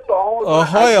তেওঁলোকে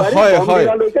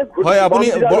আপুনি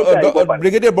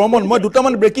ব্ৰিগেডিয়াৰ বৰ্মন মই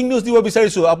দুটামান ব্ৰেকিং নিউজ দিব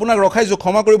বিচাৰিছো আপোনাক ৰখাইছো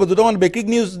ক্ষমা কৰিব দুটামান ব্ৰেকিং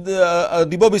নিউজ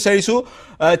দিব বিচাৰিছো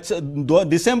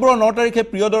ডিসেম্বৰৰ 9 তাৰিখে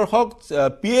প্ৰিয় দৰ্শক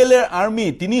PLA আৰ্মি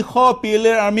 300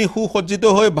 PLA আৰ্মি সুসজ্জিত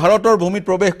হৈ ভাৰতৰ ভূমিত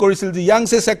প্ৰৱেশ কৰিছিল যি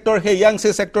ইয়াংছে সেক্টৰ হে ইয়াংছে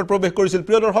সেক্টৰ প্ৰৱেশ কৰিছিল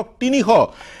প্ৰিয় দৰ্শক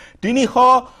 300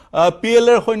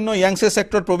 PLA সৈন্য ইয়াংছে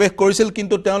সেক্টৰত প্ৰৱেশ কৰিছিল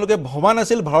কিন্তু তেওঁলোকে ভবা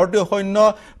নাছিল ভাৰতীয় সৈন্য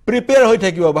প্ৰিপেয়াৰ হৈ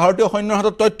থাকিব ভাৰতীয় সৈন্যৰ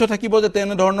হাতত তথ্য থাকিব যে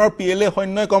তেনে ধৰণৰ PLA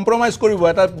সৈন্যই কম্প্ৰমাইজ কৰিব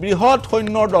এটা বৃহৎ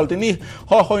সৈন্যৰ দল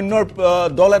 300 সৈন্যৰ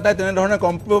দল এটাই তেনে ধৰণে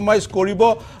কম্প্ৰমাইজ কৰিব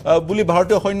বুলি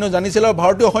ভাৰতীয় সৈন্য জানিছিল আৰু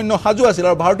ভাৰতীয় সৈন্য সাজু আছিল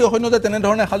আৰু ভাৰতীয় সৈন্য যে তেনে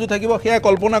ধৰণে সাজু থাকিব সেয়া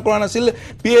কল্পনা কৰা নাছিল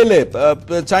PLA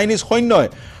চাইনিজ সৈন্যই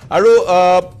আৰু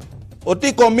অতি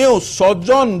কমেও 6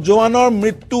 জন জোৱানৰ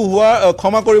মৃত্যু হোৱা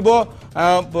ক্ষমা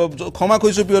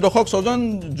কৈছো প্ৰিয় দৰ্শক 6 জন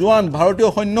জোৱান ভাৰতীয়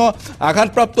সৈন্য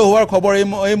আঘাতপ্ৰাপ্ত হোৱাৰ খবৰ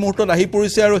এই মুহূৰ্তত আহি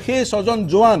পৰিছে আৰু সেই 6 জন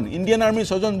জোৱান ইণ্ডিয়ান আৰ্মি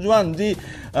 6 জন জোৱান যি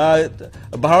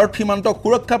ভাৰত সীমান্তক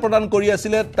সুৰক্ষা প্ৰদান কৰি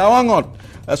আছিল টাৱাঙত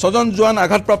 6 জন জোৱান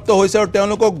আঘাতপ্ৰাপ্ত হৈছে আৰু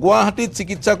তেওঁলোকক গুৱাহাটীত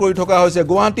চিকিৎসা কৰি থকা হৈছে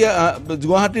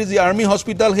গুৱাহাটীৰ যি আৰ্মি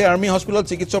হস্পিটাল সেই আৰ্মি হস্পিটালত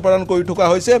চিকিৎসা প্ৰদান কৰি থকা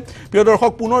হৈছে প্ৰিয়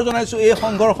দৰ্শক পুনৰ জনাইছো এই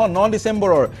সংঘৰ্ষ 9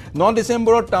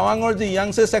 ডিসেম্বৰৰ টাৱাঙৰ যি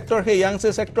ইয়াংছে সেক্টৰ সেই ইয়াংছে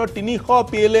সেক্টৰ 300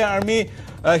 PLA আৰ্মি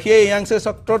সেই ইয়াংছে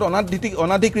সেক্টৰত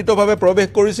অনাধিকৃতভাৱে প্ৰৱেশ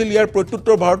কৰিছিল ইয়াৰ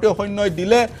প্ৰত্যুত্তৰ ভাৰতীয় সৈন্যই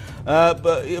দিলে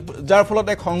যাৰ ফলত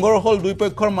এক সংঘৰ্ষ হ'ল দুই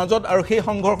পক্ষৰ মাজত আৰু সেই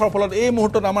সংঘৰ্ষৰ ফলত এই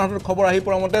মুহূৰ্তত আমাৰ হাতত খবৰ আহি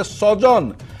পৰা মতে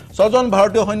 6 জন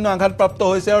ভাৰতীয় সৈন্য আঘাতপ্ৰাপ্ত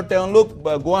হৈছে আৰু তেওঁলোক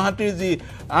গুৱাহাটীৰ যি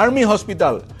আৰ্মি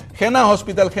হস্পিটাল সেনা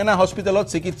হস্পিটালত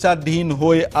চিকিৎসাধীন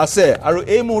হৈ আছে আৰু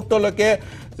এই মুহূৰ্তলৈকে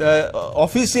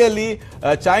অফিচিয়ালি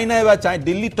চাইনাই বা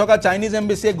দিল্লীত থকা চাইনিজ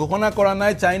এম্বেচিয়ে ঘোষণা কৰা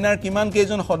নাই চাইনাৰ কিমান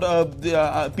কেইজন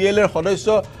PLA সদস্য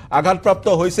আঘাতপ্ৰাপ্ত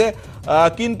হৈছে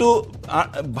কিন্তু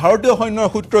ভাৰতীয়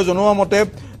সৈন্যৰ সূত্ৰ জনোৱা মতে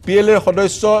PLA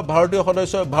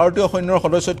ভাৰতীয় সৈন্যৰ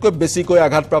সদস্যতকৈ বেছিকৈ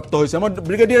আঘাতপ্ৰাপ্ত হৈছে মই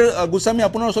ব্ৰিগেডিয়াৰ গোস্বামী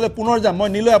আপোনাৰ ওচৰলৈ পুনৰ যাম মই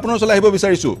নিলৈ আপোনাৰ ওচৰলৈ আহিব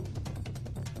বিচাৰিছো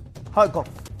হয় কওক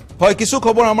হয় কিছু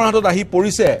খবৰ আমাৰ হাতত আহি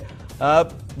পৰিছে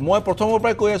মই প্ৰথমৰ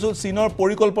পৰাই কৈ আছো চীনৰ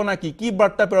পৰিকল্পনা কি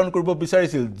বাৰ্তা প্ৰেৰণ কৰিব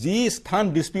বিচাৰিছিল যি স্থান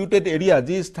ডিসপিউটেড এৰিয়া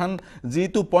যি স্থান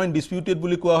যিটো পইণ্ট ডিসপিউটেড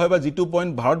বুলি কোৱা হয় বা যিটো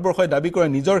পইণ্ট ভাৰতবৰ্ষই দাবী কৰে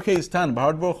নিজৰ সেই স্থান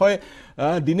ভাৰতবৰ্ষই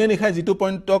দিনে নিশাই যিটো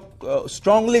পইণ্টক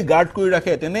ষ্ট্ৰংলি গাৰ্ড কৰি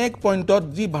ৰাখে তেনে এক পইণ্টত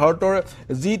যি ভাৰতৰ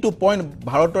যিটো পইণ্ট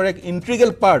ভাৰতৰ এক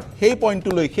ইন্ট্ৰিগেল পাৰ্ট সেই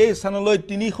পইণ্টলৈ সেই স্থানলৈ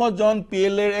 300 জন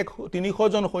পিএলএৰ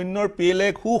 300 জন সৈন্যৰ পিএলএ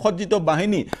সুসজ্জিত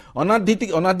বাহিনী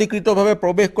অনাধিকৃতভাৱে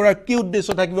প্ৰৱেশ কৰাৰ কি উদ্দেশ্য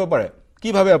থাকিব পাৰে কি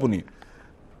ভাবে আপুনি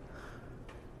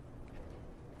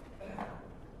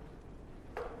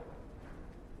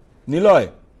নিলয়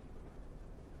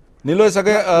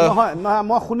সাগে নহয়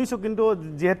মই শুনিছো কিন্তু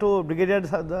যেহেতু ব্ৰিগেডিয়াৰ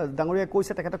ডাঙৰীয়া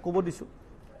কৈছে তেখেতে ক'ব দিছো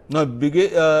নহয়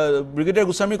ব্ৰিগেডিয়াৰ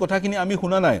গোস্বামীৰ কথাখিনি আমি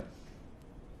শুনা নাই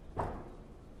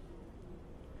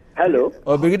হেল্ল'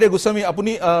 ব্ৰিগেডিয়াৰ গোস্বামী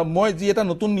আপুনি মই যি এটা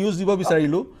নতুন নিউজ দিব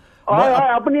বিচাৰিলো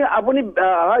আপুনি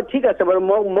ঠিক আছে বাৰু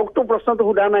মোকতো প্ৰশ্নটো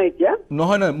সোধা নাই এতিয়া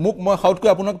নহয় মই হাউটকৈ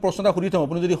আপোনাক প্ৰশ্ন এটা সুধি থওঁ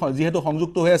আপুনি যদি যিহেতু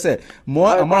সংযুক্ত হৈ আছে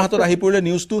মই আমাৰ হাতত আহি পৰিলে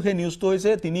নিউজটো সেই নিউজটো হৈছে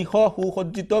 300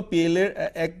 সুসজ্জিত পিএলএৰ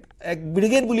এক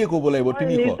ব্ৰিগেড বুলি ক'ব লাগিব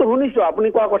 300 শুনিছো আপুনি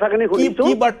কোৱা কথাখিনি শুনিছো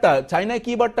কি বাৰ্তা চাইনাই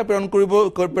কি বাৰ্তা প্ৰেৰণ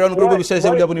কৰিব বিচাৰিছে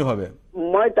বুলি আপুনি ভাবে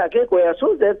মই তাকে কৈ আছো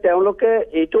যে তেওঁলোকে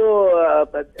এইটো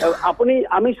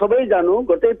আমি সবেই জানো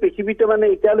গোটেই পৃথিৱীতে মানে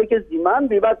এতিয়ালৈকে যিমান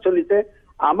বিবাদ চলিছে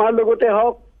আমাৰ লগতে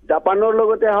হওক জাপানৰ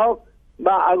লগতে হওক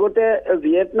বা আগতে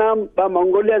ভিয়েটনাম বা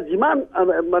মংগোলিয়া যিমান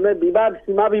মানে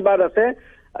সীমা বিবাদ আছে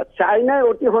চাইনাই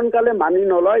অতি সোনকালে মানি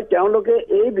নলয় তেওঁলোকে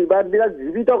এই বিবাদবিলাক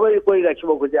জীৱিত কৰি ৰাখিব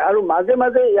খোজে আৰু মাজে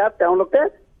মাজে ইয়াত তেওঁলোকে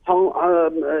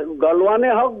গলৱানে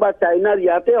হওক বা চাইনাৰ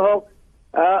ইয়াতে হওক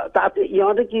তাতে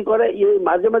ইহঁতে কি কৰে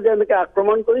মাজে মাজে এনেকে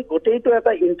আক্ৰমণ কৰি গোটেইটো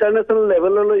এটা ইণ্টাৰনেশ্যনেল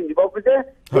লেভেললৈ নিব খোজে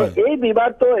এই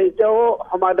বিবাদটো এতিয়াও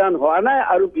সমাধান হোৱা নাই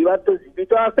আৰু বিবাদটো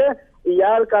জীৱিত আছে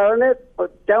ইয়াৰ কাৰণে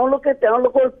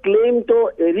তেওঁলোকৰ ক্লেইমটো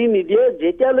এৰি নিদিয়ে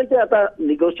যেতিয়ালৈকে এটা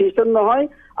নেগোচিয়েশ্যন নহয়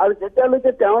আৰু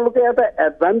যেতিয়ালৈকে তেওঁলোকে এটা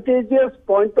এডভান্টেজিয়াছ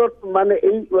পইণ্টত মানে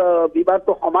এই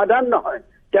বিবাদটো সমাধান নহয়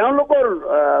তেওঁলোকৰ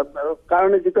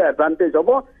কাৰণে যিটো এডভান্টেজ হ'ব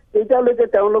তেতিয়ালৈকে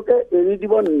তেওঁলোকে এৰি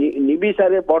দিব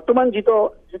নিবিচাৰে বৰ্তমান যিটো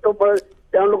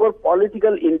তেওঁলোকৰ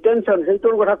পলিটিকেল ইণ্টেনশ্যন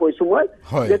সেইটোৰ কথা কৈছো মই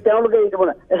যে তেওঁলোকে এৰি দিব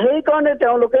সেইকাৰণে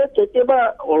তেওঁলোকে কেতিয়াবা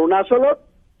অৰুণাচলত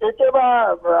কেতিয়াবা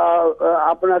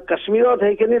আপোনাৰ কাশ্মীৰত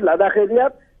সেইখিনি লাডাখ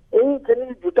এৰিয়াত এইখিনি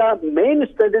দুটা মেইন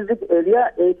ষ্ট্ৰেটেজিক এৰিয়া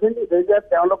এইখিনি এৰিয়াত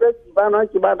তেওঁলোকে কিবা নহয়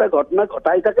কিবা এটা ঘটনা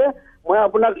ঘটাই থাকে মই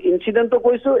আপোনাক ইনচিডেণ্টটো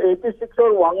কৈছো 86ৰ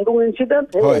ৱাংডুং ইনচিডেণ্ট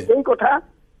সেই কথা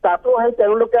তাতো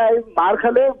তেওঁলোকে মাৰ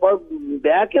খালে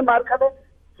বেয়াকে মাৰ খালে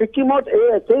ছিকিমত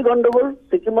একেই গণ্ডগোল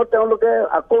ছিকিমত তেওঁলোকে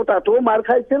আকৌ তাতো মাৰ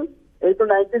খাইছিল এইটো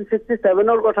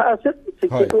 1967ৰ কথা আছিল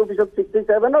 62 পিছত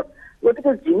 67ত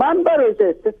গতিকে যিমানবাৰ হৈছে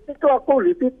 62 আকৌ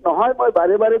ৰিপিট নহয় মই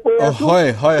বাৰে বাৰে কৈ আছো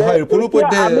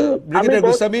ব্ৰিগেডিয়াৰ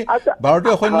গোস্বামী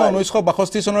ভাৰতীয় সৈন্য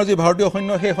 1962 চনৰ যি ভাৰতীয়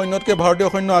সৈন্য সেই সৈন্যতকে ভাৰতীয়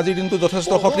সৈন্য আজিৰ দিনটো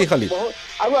যথেষ্ট শক্তিশালী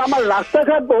আৰু আমাৰ ৰাস্তা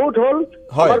ঘাট বহুত হ'ল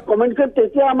আমাৰ কমিউনিকেট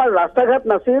তেতিয়া আমাৰ ৰাস্তা ঘাট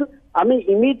নাছিল আমি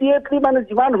ইমিডিয়েটলি মানে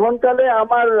যিমান সোনকালে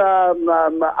আমাৰ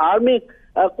আৰ্মিক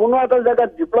কোনো এটা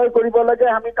জেগাত ডিপ্লয় কৰিব লাগে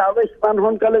আমি তালৈ সিমান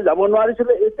সোনকালে যাব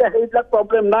নোৱাৰিছিলো এতিয়া সেইবিলাক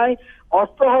প্ৰব্লেম নাই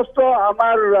অস্ত্ৰ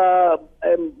আমাৰ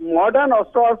মডাৰ্ণ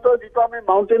অস্ত্ৰ যিটো আমি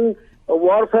মাউণ্টেইন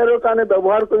ৱাৰফেয়াৰৰ কাৰণে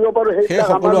ব্যৱহাৰ কৰিব পাৰো সেই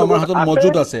সকলো আমাৰ হাতত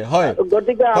মজুত আছে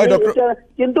গতিকে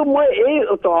কিন্তু মই এই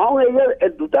টৱাং এৰিয়াৰ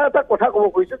দুটা এটা কথা ক'ব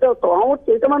খুজিছো যে টৱাঙত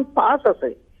কেইটামান পাছ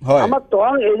আছে আমাৰ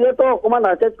টৱাং এৰিয়াটো অকণমান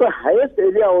আটাইতকৈ হাইয়েষ্ট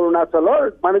এৰিয়া অৰুণাচলৰ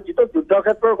মানে যিটো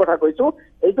যুদ্ধক্ষেত্ৰৰ কথা কৈছো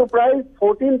এইটো প্ৰায়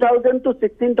 14,000 to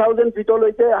 16,000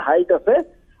 ফিটলৈকে হাইট আছে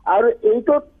আৰু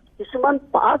এইটোত কিছুমান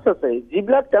পাছ আছে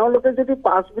যিবিলাক তেওঁলোকে যদি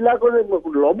পাছবিলাক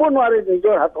ল'ব নোৱাৰে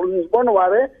নিজৰ হাতত নিব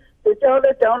নোৱাৰে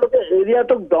তেতিয়াহ'লে তেওঁলোকে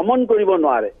এৰিয়াটোক দমন কৰিব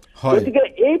নোৱাৰে গতিকে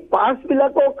এই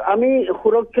পাছবিলাকক আমি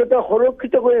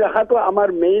সুৰক্ষিত কৰি ৰখাটো আমাৰ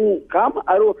মেইন কাম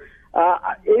আৰু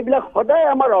এইবিলাক সদায়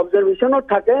আমাৰ অবজাৰভেশ্যনত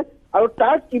থাকে আৰু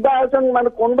তাত কিবা এজন মানে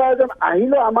কোনোবা এজন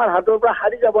আহিলেও আমাৰ হাতৰ পৰা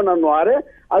সাৰি যাব নোৱাৰে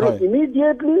আৰু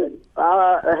ইমিডিয়েটলি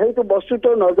সেইটো বস্তুটো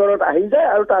নজৰত আহি যায়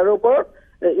আৰু তাৰ ওপৰত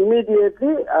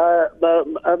ইমিডিয়েটলি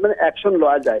মানে একশন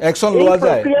লোৱা যায়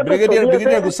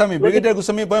ব্ৰিগেডিয়াৰ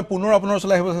গোস্বামী মই পুনৰ আপোনাৰ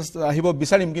ওচৰলৈ আহিব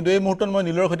বিচাৰিম কিন্তু এই মুহূৰ্তত মই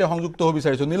নীলৰ সৈতে সংযুক্ত হ'ব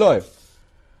বিচাৰিছো নিলয়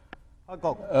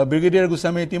ব্ৰিগেডিয়াৰ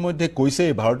গোস্বামী ইতিমধ্যে কৈছে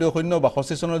ভাৰতীয় সৈন্য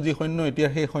 62 চনৰ যি সৈন্য এতিয়া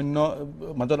সেই সৈন্য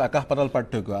মাজত আকাশ পাতাল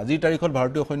পাৰ্থক্য আজিৰ তাৰিখত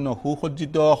ভাৰতীয় সৈন্য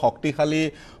সুসজ্জিত শক্তিশালী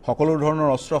সকলো ধৰণৰ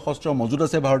অস্ত্ৰ শস্ত্ৰ মজুত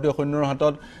আছে ভাৰতীয় সৈন্যৰ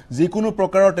হাতত যিকোনো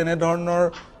প্ৰকাৰৰ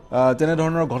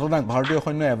তেনেধৰণৰ ঘটনাক ভাৰতীয়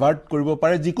সৈন্য এভাৰ্ট কৰিব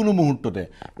পাৰে যিকোনো মুহূৰ্ততে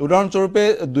উদাহৰণস্বৰূপে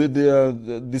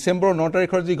ডিচেম্বৰৰ 9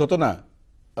 তাৰিখৰ যি ঘটনা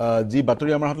যি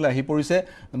বাতৰি আমাৰ হাতলৈ আহি পৰিছে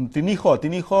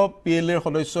 300 PLAৰ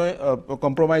সদস্যই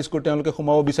কম্প্ৰমাইজ কৰি তেওঁলোকে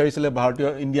সোমাব বিচাৰিছিলে ভাৰতীয়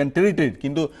ইণ্ডিয়ান টেৰিটৰীত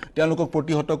কিন্তু তেওঁলোকক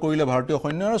প্ৰতিহত কৰিলে ভাৰতীয়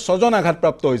সৈন্য আৰু 6 জন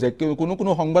আঘাতপ্ৰাপ্ত হৈছে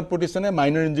কোনো সংবাদ প্ৰতিষ্ঠানে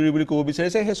মাইনৰ ইঞ্জুৰি বুলি ক'ব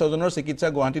বিচাৰিছে সেই 6 জনৰ চিকিৎসা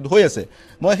গুৱাহাটীত হৈ আছে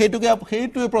মই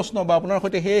সেইটোৱে প্ৰশ্ন বা আপোনাৰ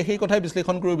সৈতে সেই কথাই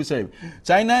বিশ্লেষণ কৰিব বিচাৰিম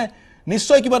চাইনাই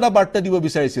নিশ্চয় কিবা এটা বাৰ্তা দিব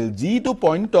বিচাৰিছিল যিটো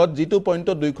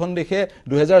পইণ্টত দুইখন দেশে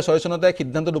 2006 চনতে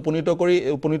সিদ্ধান্তত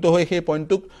উপনীত হৈ সেই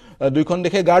পইণ্টটোক দুইখন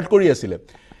দেশে গাৰ্ড কৰি আছিল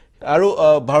আৰু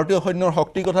ভাৰতীয় সৈন্যৰ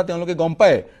শক্তিৰ কথা তেওঁলোকে গম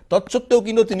পায় তৎসত্ত্বেও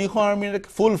কিন্তু 300 আৰ্মিৰ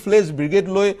ফুল ফ্লেজ ব্ৰিগেড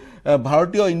লৈ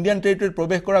ভাৰতীয় ইণ্ডিয়ান টেৰিটৰীত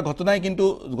প্ৰৱেশ কৰা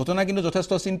ঘটনা কিন্তু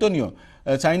যথেষ্ট চিন্তনীয়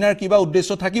চাইনাৰ কিবা উদ্দেশ্য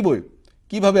থাকিবই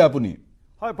কি ভাবে আপুনি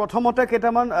হয় প্ৰথমতে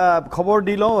কেইটামান খবৰ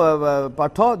দিলো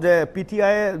পাৰ্থ যে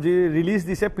পিটিআই যি ৰিলিজ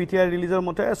দিছে পিটিআই ৰিলিজৰ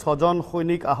মতে 6 জন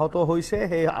সৈনিক আহত হৈছে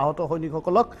সেই আহত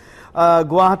সৈনিকসকলক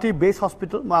গুৱাহাটী বেছ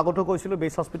হস্পিটেল মই আগতে কৈছিলো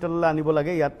বেছ হস্পিটেললৈ আনিব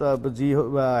লাগে ইয়াত যি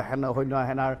সৈন্য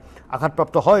হেনাৰ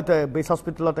আঘাতপ্ৰাপ্ত হয় বেছ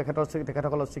হস্পিটেলত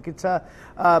তেখেতসকলৰ চিকিৎসা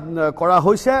কৰা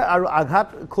হৈছে আৰু আঘাত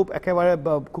খুব একেবাৰে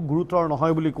খুব গুৰুতৰ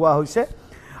নহয় বুলি কোৱা হৈছে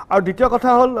আৰু দ্বিতীয়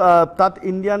কথা হল তাত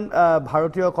ইণ্ডিয়ান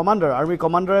ভাৰতীয় কমান্ডাৰ আৰ্মি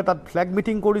কমান্ডাৰে তাত ফ্ল্যাগ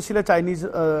মিটিং কৰিছিলে চাইনিজ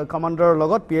কমান্ডাৰৰ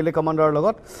লগত PLA কমান্ডাৰৰ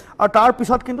লগত আৰু তাৰ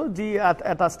পিছত কিন্তু যি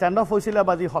এটা ষ্টেণ্ড অফ হৈছিলে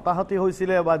বা যি হতাহতি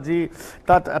হৈছিলে বা যি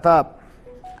তাত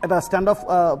এটা ষ্টেণ্ড অফ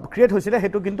ক্ৰিয়েট হৈছিলে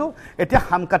হেতু কিন্তু এতিয়া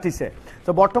হাম কাটিছে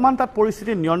তো বৰ্তমান তাত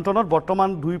পৰিস্থিতি নিয়ন্ত্ৰণত বৰ্তমান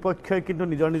দুই পক্ষই কিন্তু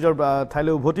নিজৰ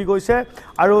ঠাইলৈ উভতি গৈছে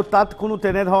আৰু তাত কোনো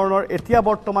তেনে ধৰণৰ এতিয়া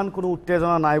বৰ্তমান কোনো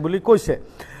উত্তেজনা নাই বুলি কৈছে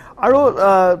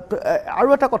আৰু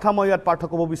এটা কথা মই ইয়াত পাৰ্থ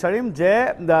ক'ব বিচাৰিম যে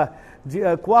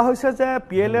কোৱা হৈছে যে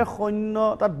PLAৰ সৈন্য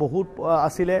তাত বহুত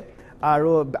আছিলে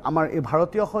আৰু আমাৰ এই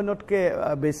ভাৰতীয় সৈন্যতকে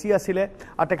বেছি আছিলে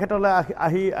আৰু তেখেতলৈ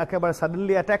আহি একেবাৰে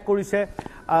সাডেনলি এটেক কৰিছে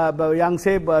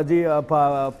ইয়াংছে যি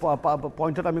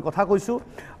পইণ্টত আমি কথা কৈছোঁ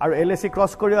আৰু LAC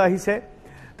ক্ৰছ কৰি আহিছে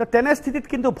তো তেনে স্থিতিত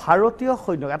কিন্তু ভাৰতীয়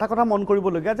সৈন্য এটা কথা মন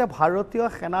কৰিবলগীয়া যে ভাৰতীয়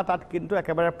সেনা তাত কিন্তু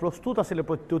একেবাৰে প্ৰস্তুত আছিলে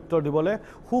প্ৰত্যুত্তৰ দিবলৈ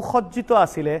সুসজ্জিত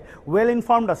আছিলে ৱেল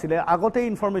ইনফৰ্মড আছিলে আগতে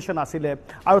ইনফৰমেশ্যন আছিলে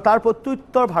আৰু তাৰ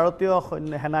প্ৰত্যুত্তৰ ভাৰতীয়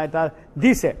সেনাই এটা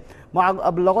দিছে মই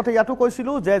লগতে ইয়াতো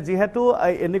কৈছিলোঁ যে যিহেতু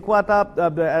এনেকুৱা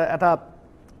এটা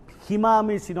সীমা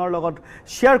আমি চীনৰ লগত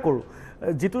শ্বেয়াৰ কৰোঁ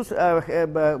যিটো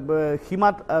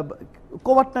সীমাত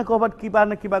ক'ৰবাত কিবা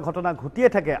না কিবা ঘটনা ঘটিয়ে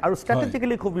থাকে আৰু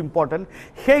ষ্ট্ৰেটেজিকেলি খুব ইম্পৰ্টেণ্ট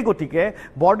সেই গতিকে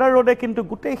বৰ্ডাৰ ৰোডে কিন্তু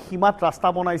গোটেই সীমাত ৰাস্তা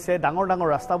বনাইছে ডাঙৰ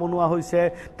ৰাস্তা বনোৱা হৈছে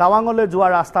টাৱাঙলৈ যোৱা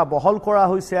ৰাস্তা বহল কৰা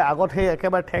হৈছে আগত সেই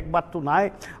একেবাৰে ঠেক বাটটো নাই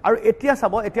আৰু এতিয়া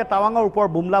চাব এতিয়া টাৱাঙৰ ওপৰ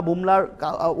বুমলাৰ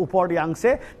ওপৰত ইয়াংছে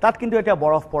তাত কিন্তু এতিয়া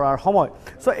বৰফ পৰাৰ সময়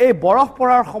চ' এই বৰফ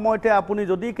পৰাৰ সময়তে আপুনি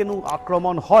যদি কোনো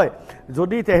আক্ৰমণ হয়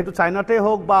যদি সেইটো চাইনাতে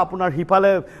হওক বা আপোনাৰ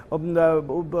সিফালে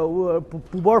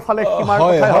পূবৰ ফালে সীমাৰ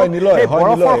এই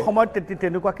বৰফৰ সময়ত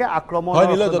তেনেকুৱাকে আক্ৰমণ হয়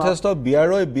নিল যথেষ্ট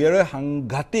বিয়াৰৈ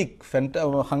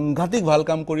সাংঘাতিক ভাল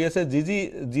কাম কৰি আছে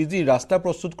যি ৰাস্তা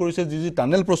প্ৰস্তুত কৰিছে যি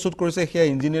টানেল প্ৰস্তুত কৰিছে সেয়া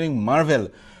ইঞ্জিনিয়াৰিং মাৰ্ভেল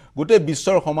গোটেই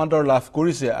বিশ্বৰ সমাদৰ লাভ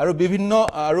কৰিছে আৰু বিভিন্ন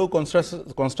আৰু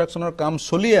কনষ্ট্ৰাকশ্যনৰ কাম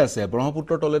চলি আছে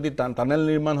ব্ৰহ্মপুত্ৰৰ তলেদি টানেল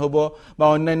নিৰ্মাণ হ'ব বা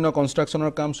অন্যান্য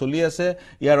কনষ্ট্ৰাকশ্যনৰ কাম চলি আছে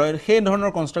ইয়াৰ সেই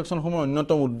ধৰণৰ কনষ্ট্ৰাকশ্যনসমূহৰ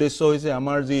অন্যতম উদ্দেশ্য হৈছে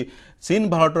আমাৰ যি চীন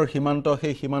ভাৰতৰ সীমান্ত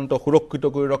সেই সীমান্ত সুৰক্ষিত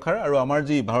কৰি ৰখাৰ আৰু আমাৰ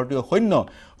যি ভাৰতীয়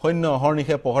সৈন্য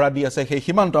অহৰ্নিশে পহৰা দি আছে সেই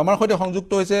সীমান্ত আমাৰ সৈতে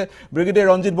সংযুক্ত হৈছে ব্ৰিগেডিয়াৰ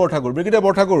ৰঞ্জিত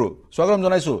বৰঠাকুৰ স্বাগতম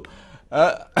জনাইছোঁ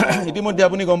ইতিমধ্যে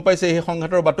আপুনি গম পাইছে এই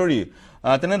সংঘাতৰ বাতৰি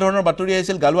তেনেধৰণৰ বাতৰি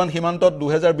আহিছিল গালৱান সীমান্তত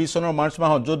 2020 চনৰ মাৰ্চ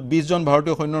মাহত য'ত 20 জন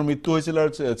ভাৰতীয় সৈন্যৰ মৃত্যু হৈছিল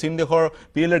আৰু চীন দেশৰ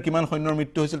PLAৰ কিমান সৈন্যৰ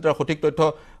মৃত্যু হৈছিল তাৰ সঠিক তথ্য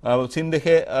চীন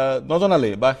দেশে নজনালে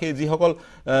বা সেই যিসকল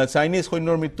চাইনিজ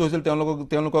সৈন্যৰ মৃত্যু হৈছিল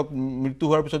তেওঁলোকক মৃত্যু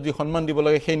হোৱাৰ পিছত যি সন্মান দিব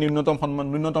লাগে সেই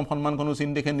ন্যূনতম সন্মানখনো চীন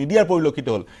দেশে নিদিয়াৰ পৰিলক্ষিত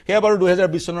হ'ল সেয়া বাৰু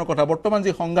 2020 চনৰ কথা বৰ্তমান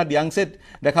যি সংঘাত ইয়াংছেত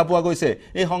দেখা পোৱা গৈছে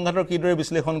এই সংঘাতৰ কিদৰে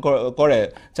বিশ্লেষণ কৰে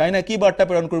চাইনাই কি বাৰ্তা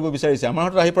প্ৰেৰণ কৰিব বিচাৰিছে আমাৰ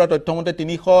হাতত আহি পৰা তথ্যমতে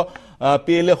 300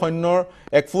 PLA সৈন্যৰ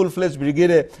এক ফুল ফ্লেজ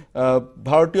ব্ৰিগেডে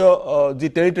ভাৰতীয় যি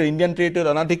টেৰিটৰী ইণ্ডিয়ান টেৰিটৰীত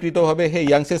অনাধিকৃতভাৱে সেই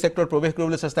ইয়াংছে ছেক্টৰত প্ৰৱেশ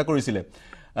কৰিবলৈ চেষ্টা কৰিছিলে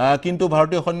কিন্তু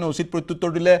ভাৰতীয় সৈন্য উচিত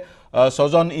প্ৰত্যুত্তৰ দিলে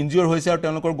 6 জন ইনজিউৰ হৈছে আৰু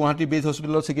তেওঁলোকৰ গুৱাহাটী বেছ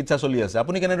হস্পিটেলত চিকিৎসা চলি আছে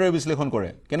আপুনি কেনেদৰে বিশ্লেষণ কৰে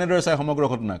কেনেদৰে চাই সমগ্ৰ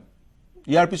ঘটনাক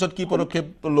ইয়াৰ পিছত কি পদক্ষেপ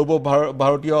ল'ব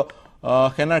ভাৰতীয়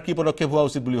সেনাৰ কি পদক্ষেপ হোৱা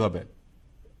উচিত বুলি ভাবে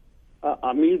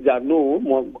আমি জানো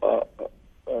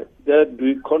যে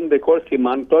দুইখন দেশৰ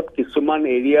সীমান্তত কিছুমান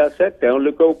এৰিয়া আছে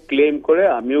তেওঁলোকেও ক্লেইম কৰে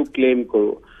আমিও ক্লেইম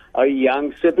কৰোঁ আৰু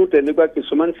ইয়াংছেতো তেনেকুৱা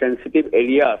কিছুমান সেনচিটিভ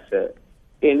এৰিয়া আছে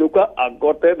এনেকুৱা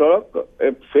আগতে ধৰক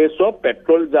ফেচ অফ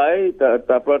পেট্ৰল যায়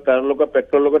তাৰপৰা তেওঁলোকৰ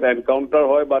পেট্ৰলৰ লগত এনকাউণ্টাৰ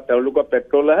হয় বা তেওঁলোকৰ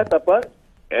পেট্ৰল আহে তাৰপৰা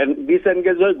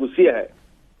ডিসএনগেজ হৈ গুচি আহে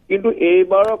কিন্তু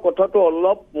এইবাৰৰ কথাটো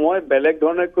অলপ মই বেলেগ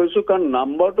ধৰণে কৈছোঁ কাৰণ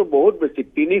নাম্বাৰটো বহুত বেছি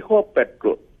 300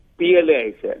 পেট্ৰল PLA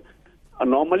আহিছে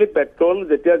নৰ্মালি পেট্ৰল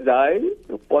যেতিয়া যায়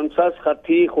 50,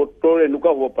 60, 70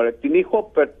 এনেকুৱা হ'ব পাৰে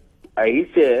 300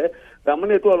 আহিছে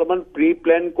তাৰমানে এইটো অলপমান প্ৰি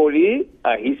প্লেন কৰি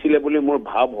আহিছিলে বুলি মোৰ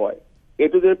ভাৱ হয়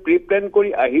এইটো যে প্ৰি প্লেন কৰি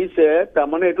আহিছে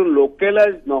তাৰমানে এইটো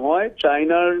লোকেলাইজ নহয়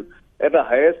চাইনাৰ এটা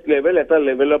হাইয়েষ্ট লেভেল এটা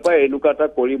লেভেলৰ পৰা এনেকুৱা এটা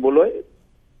কৰিবলৈ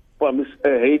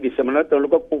হেৰি দিছে মানে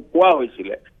তেওঁলোকক কোৱা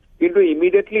হৈছিলে কিন্তু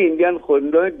ইমিডিয়েটলি ইণ্ডিয়ান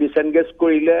সৈন্যই ডিসএনগেজ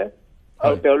কৰিলে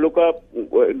আৰু তেওঁলোকৰ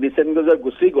ডিসএনগেজৰ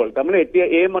গুচি গ'ল তাৰমানে এতিয়া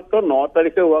এই মাত্ৰ 9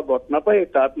 তাৰিখে হোৱা ঘটনা পাই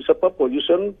তাৰপিছৰ পৰা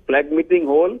পজিশ্যন ফ্লেগ মিটিং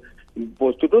হ'ল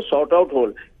বস্তুটো শৰ্ট আউট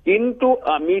হ'ল কিন্তু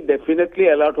আমি ডেফিনেটলি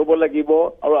এলাৰ্ট হ'ব লাগিব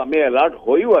আৰু আমি এলাৰ্ট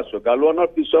হৈও আছো গালৱানৰ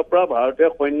পিছৰ পৰা ভাৰতীয়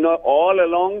সৈন্য all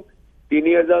along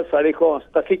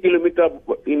 3488 kilometre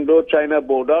Indo China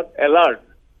বৰ্ডাৰত alert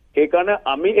সেইকাৰণে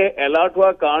আমি এই এলাৰ্ট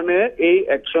হোৱাৰ কাৰণে এই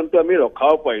একশ্যনটো আমি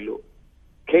ৰখাব পাৰিলো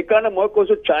সেইকাৰণে মই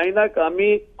কৈছো চাইনাক আমি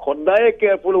সদায়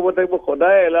কেয়াৰফুল হ'ব লাগিব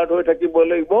সদায় এলাৰ্ট হৈ থাকিব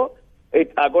লাগিব এই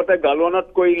আগতে গালৱানত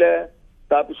কৰিলে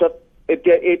তাৰপিছত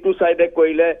এতিয়া এইটো চাইডে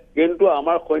কৰিলে কিন্তু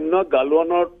আমাৰ সৈন্য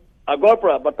গালৱানৰ আগৰ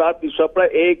পৰা বা তাৰ পিছৰ পৰা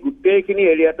এই গোটেইখিনি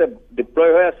এৰিয়াতে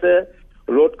ডিপ্লয় হৈ আছে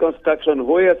ৰোড কনষ্ট্ৰাকশ্যন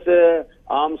হৈ আছে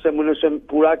আৰ্মছ এমুনেশ্যন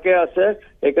পুৰাকে আছে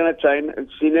সেইকাৰণে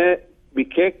চীনে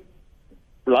বিশেষ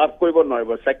লাভ কৰিব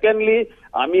নোৱাৰিব ছেকেণ্ডলি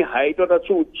আমি হাইটত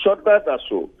আছো উচ্চতাত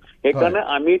আছো সেইকাৰণে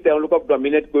আমি তেওঁলোকক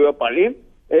ডমিনেট কৰিব পাৰিম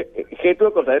সেইটো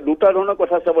কথা দুটা ধৰণৰ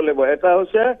কথা চাব লাগিব এটা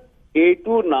হৈছে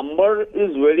এইটো নাম্বাৰ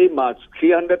ইজ ভেৰি মাছ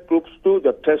 300 ট্ৰুপছটো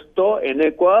যথেষ্ট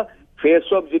এনেকুৱা ফেচ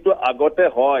অফ যিটো আগতে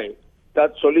হয়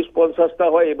তাত 40-50টা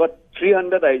হয় এবাৰ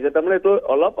 300 আহিছে তাৰমানে এইটো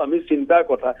অলপ আমি চিন্তাৰ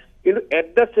কথা কিন্তু এট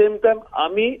দ্য চেম টাইম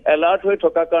আমি এলাৰ্ট হৈ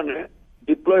থকাৰ কাৰণে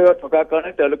ডিপ্লয় হৈ থকাৰ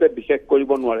কাৰণে তেওঁলোকে বিশেষ কৰিব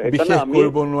নোৱাৰে সেইকাৰণে আমি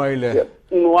কৰিব নোৱাৰিলে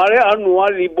নোৱাৰে আৰু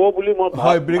নোৱাৰিব বুলি মই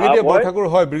হয়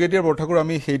ব্ৰিগেডিয়াৰ বৰঠাকুৰ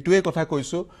আমি সেইটোৱে কথা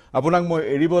কৈছো আপোনাক মই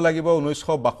এৰিব লাগিব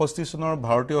 1962 চনৰ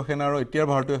ভাৰতীয় সেনা আৰু এতিয়াৰ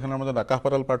ভাৰতীয় সেনাৰ মাজত আকাশ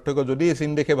পাতাল পাৰ্থক্য যদি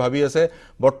চীন দেশে ভাবি আছে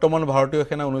বৰ্তমান ভাৰতীয়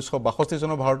সেনা 1962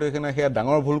 চনৰ ভাৰতীয় সেনা সেয়া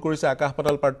ডাঙৰ ভুল কৰিছে আকাশ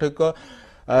পাতাল পাৰ্থক্য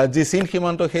যি চীন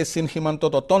সীমান্ত সেই চীন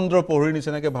সীমান্তত অতন্দ্ৰ প্ৰহৰীৰ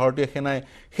নিচিনাকে ভাৰতীয় সেনাই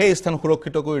সেই স্থান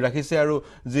সুৰক্ষিত কৰি ৰাখিছে আৰু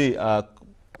যি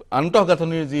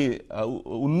আন্তঃগাঁথনিৰ যি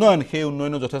উন্নয়ন সেই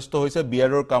উন্নয়নো যথেষ্ট হৈছে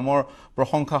বিয়াৰৰ কামৰ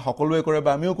প্ৰশংসা সকলোৱে কৰে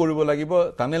বা আমিও কৰিব লাগিব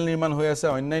টানেল নিৰ্মাণ হৈ আছে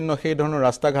অন্যান্য সেই ধৰণৰ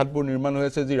ৰাস্তা ঘাটবোৰ নিৰ্মাণ হৈ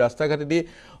আছে যি ৰাস্তা ঘাটেদি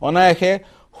অনায়াসে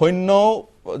সৈন্য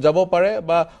যাব পাৰে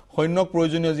বা সৈন্যক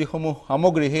প্ৰয়োজনীয় যিসমূহ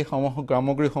সামগ্ৰী সেই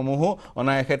সামগ্ৰীসমূহো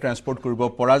অনায়াসে ট্ৰান্সপৰ্ট কৰিব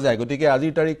পৰা যায় গতিকে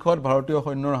আজিৰ তাৰিখত ভাৰতীয়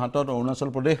সৈন্যৰ হাতত অৰুণাচল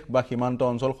প্ৰদেশ বা সীমান্ত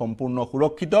অঞ্চল সম্পূৰ্ণ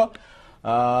সুৰক্ষিত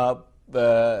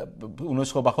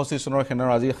 1962 চনৰ সেনাৰ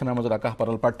আজিৰ সেনাৰ মাজত আকাশ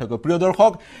পাতাল পাৰ্থক্য প্ৰিয়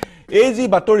দৰ্শক এই যি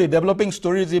বাতৰি ডেভেলপিং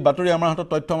ষ্টৰী যি বাতৰি আমাৰ হাতত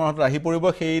তথ্য আমাৰ হাতত আহি পৰিব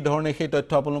সেই ধৰণে সেই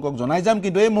তথ্য আপোনালোকক জনাই যাম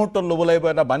কিন্তু এই মুহূৰ্তত ল'ব লাগিব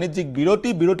এটা বাণিজ্যিক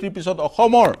বিৰতিৰ পিছত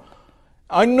অসমৰ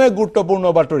অন্য এক গুৰুত্বপূৰ্ণ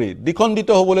বাতৰি দ্বিখণ্ডিত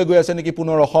হ'বলৈ গৈ আছে নেকি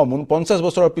পুনৰ অসম 50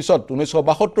 বছৰৰ পিছত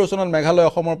 1972 চনত মেঘালয়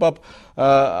অসমৰ পৰা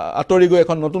আঁতৰি গৈ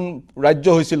এখন নতুন ৰাজ্য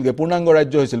হৈছিলগে পূৰ্ণাংগ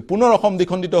ৰাজ্য হৈছিল পুনৰ অসম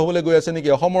দ্বিখণ্ডিত হ'বলৈ গৈ আছে নেকি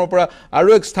অসমৰ পৰা আৰু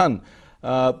এক স্থান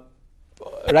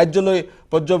ৰাজ্যলৈ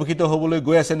পৰ্যবেক্ষিত হ'বলৈ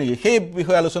গৈ আছে নেকি সেই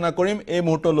বিষয়ে আলোচনা কৰিম এই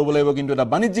মুহূৰ্তত ল'ব লাগিব কিন্তু এটা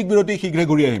বাণিজ্যিক বিৰতি শীঘ্ৰে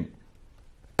ঘূৰি আহিম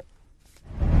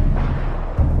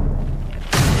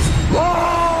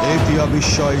এতিয়া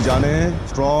বিশ্বই জানে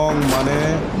ষ্ট্ৰং মানে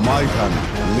মাইথান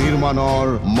নিৰ্মাণৰ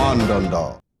মানদণ্ড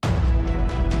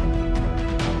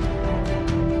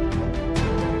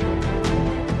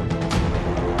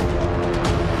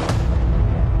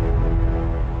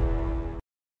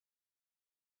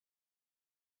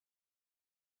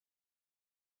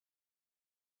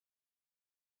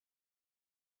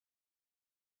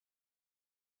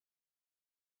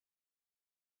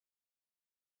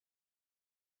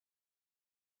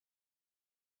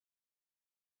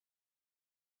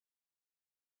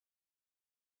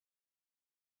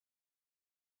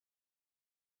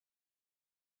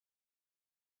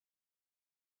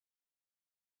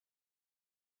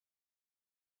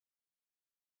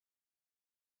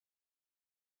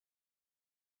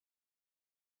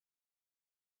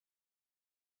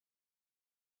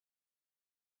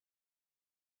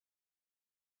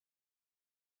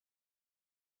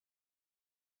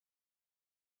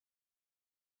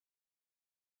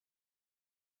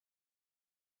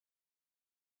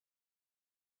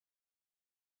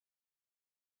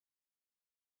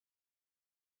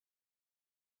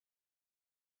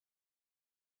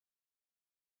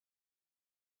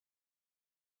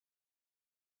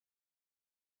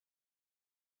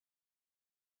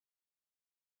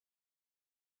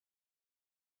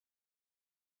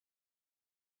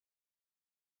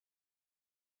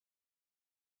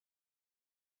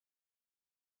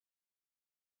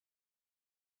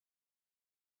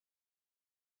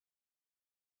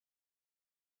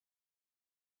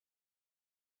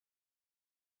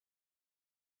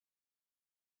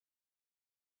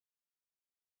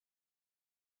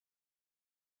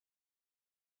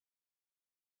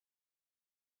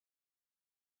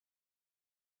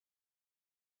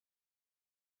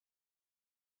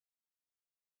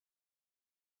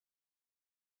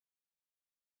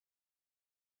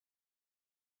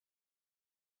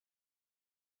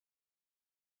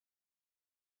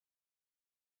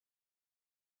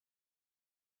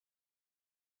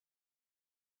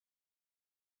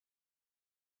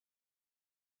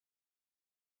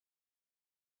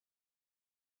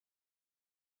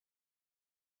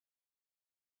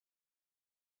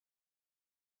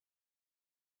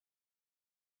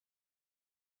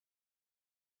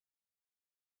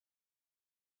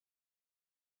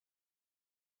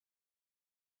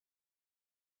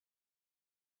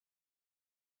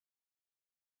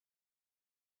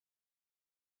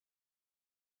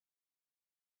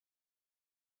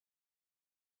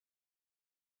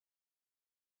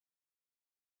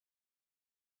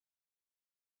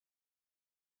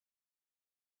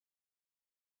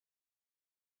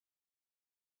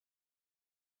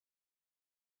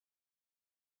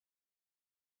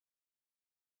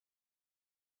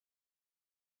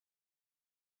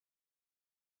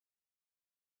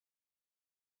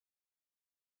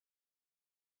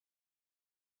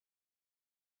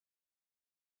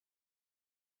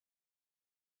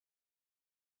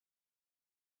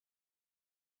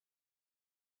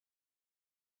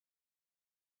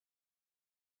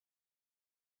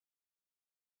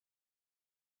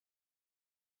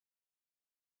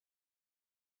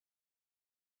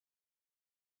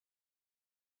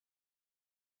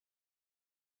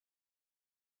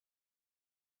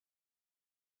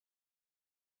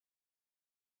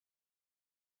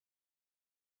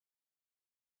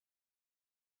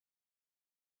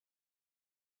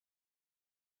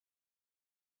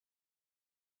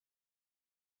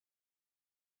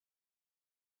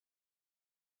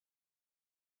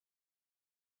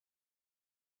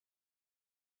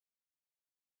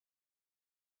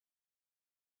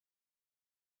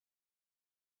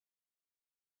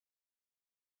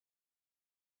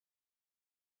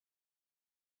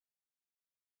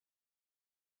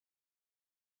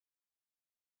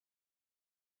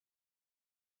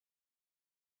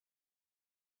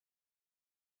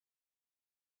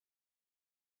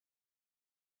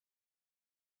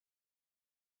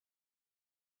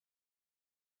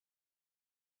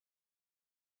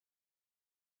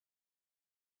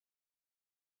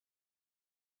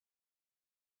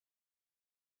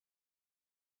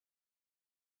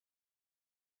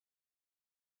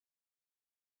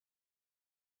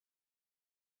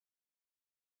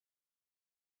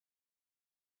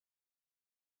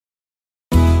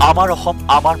আমাৰ অসম,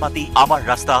 আমাৰ মাটি, আমাৰ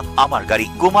ৰাস্তা, আমাৰ গাড়ী।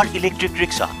 কুমাৰ ইলেক্ট্ৰিক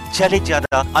ৰিক্সা, চলে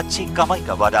জ্যাদা, अच्छी कमाई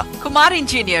का वादा। Kumar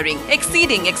Engineering,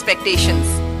 exceeding expectations.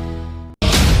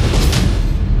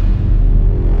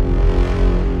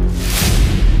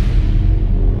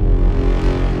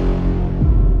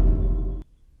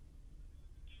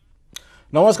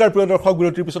 নমস্কাৰ প্ৰিয় দৰ্শক,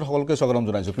 বিৰতিৰ পিছত সকলোকে স্বাগতম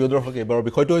জনাইছোঁ। প্ৰিয় দৰ্শক, এইবাৰৰ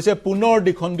বিষয়টো হৈছে পুনৰ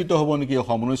দ্বিখণ্ডিত হ'ব নেকি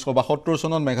অসম। 1972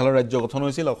 চনত মেঘালয় ৰাজ্য গঠন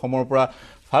হৈছিল। অসমৰ পৰা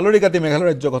ফালৰি কাটি মেঘালয়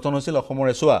ৰাজ্য গঠন হৈছিল। অসমৰ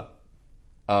এছোৱা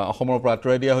অসমৰ পৰা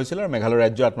আঁতৰাই দিয়া হৈছিল আৰু মেঘালয়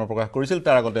ৰাজ্য আত্মপ্ৰকাশ কৰিছিল।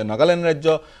 তাৰ আগতে নাগালেণ্ড ৰাজ্য,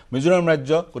 মিজোৰাম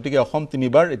ৰাজ্য, গতিকে অসম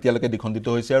তিনিবাৰ এতিয়ালৈকে দ্বিখণ্ডিত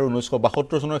হৈছে আৰু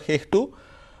 1972 চনৰ শেষটো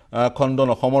খণ্ডন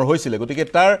অসমৰ হৈছিলে। গতিকে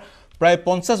তাৰ প্ৰায়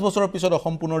 50 বছৰৰ পিছত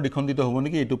অসম পুনৰ দ্বিখণ্ডিত হ'ব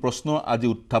নেকি, এইটো প্ৰশ্ন আজি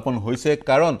উত্থাপন হৈছে।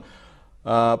 কাৰণ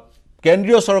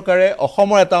কেন্দ্ৰীয় চৰকাৰে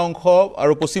অসমৰ এটা অংশ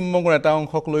আৰু পশ্চিমবংগৰ এটা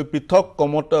অংশক লৈ পৃথক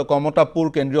কমতাপুৰ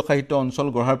কেন্দ্ৰীয় সাহিত্য অঞ্চল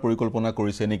গঢ়াৰ পৰিকল্পনা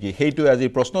কৰিছে নেকি, সেইটোৱে আজি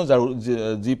প্ৰশ্ন।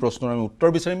 যি প্ৰশ্নৰ আমি উত্তৰ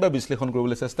বিচাৰিম বা বিশ্লেষণ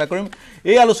কৰিবলৈ চেষ্টা কৰিম।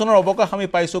 এই আলোচনাৰ অৱকাশ আমি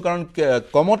পাইছোঁ কাৰণ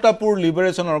কমতাপুৰ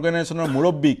লিবাৰেশ্যন অৰ্গেনাইজেশ্যনৰ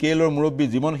মুৰব্বী কেএলৰ মুৰব্বী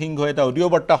জীৱন সিংহই এটা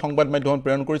অডিঅ' বাৰ্তা সংবাদ মাধ্যমত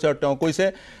প্ৰেৰণ কৰিছে আৰু তেওঁ কৈছে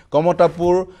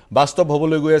কমতাপুৰ বাস্তৱ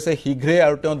হ'বলৈ গৈ আছে শীঘ্ৰে,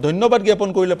 আৰু তেওঁ ধন্যবাদ জ্ঞাপন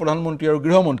কৰিলে প্ৰধানমন্ত্ৰী আৰু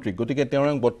গৃহমন্ত্ৰীক। গতিকে তেওঁৰ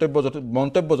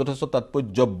মন্তব্য যথেষ্ট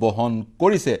তাৎপৰ্য বহন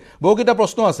কৰিছে। বহুকেইটা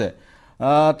প্ৰশ্ন আছে।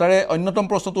 তাৰে অন্যতম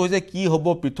প্ৰশ্নটো হৈছে কি হ'ব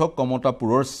পৃথক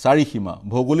কমতাপুৰৰ চাৰিসীমা।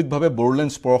 ভৌগোলিকভাৱে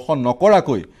বড়োলেণ্ড স্পৰ্শ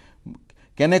নকৰাকৈ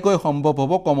কেনেকৈ সম্ভৱ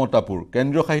হ'ব কমতাপুৰ?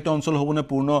 কেন্দ্ৰীয় সাহিত্য অঞ্চল হ'বনে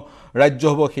পূৰ্ণ ৰাজ্য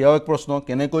হ'ব, সেয়াও এক প্ৰশ্ন।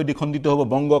 কেনেকৈ দ্বিখণ্ডিত হ'ব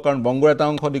বংগ, কাৰণ বংগৰ এটা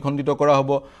অংশ দ্বিখণ্ডিত কৰা হ'ব।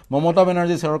 মমতা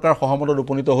বেনাৰ্জী চৰকাৰ সহমতত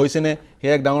উপনীত হৈছেনে,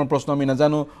 সেয়া এক ডাঙৰ প্ৰশ্ন, আমি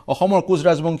নাজানো। অসমৰ কোচ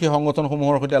ৰাজবংশী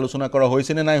সংগঠনসমূহৰ সৈতে আলোচনা কৰা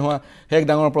হৈছেনে নাই হোৱা, সেয়া এক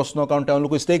ডাঙৰ প্ৰশ্ন, কাৰণ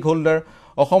তেওঁলোকে ষ্টেক হোল্ডাৰ।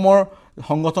 অসমৰ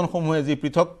সংগঠনসমূহে যি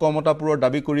পৃথক কমতাপুৰৰ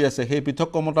দাবী কৰি আছে, সেই পৃথক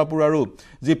কমতাপুৰ আৰু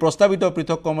যি প্ৰস্তাৱিত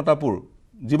পৃথক কমতাপুৰ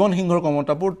জীৱন সিংহৰ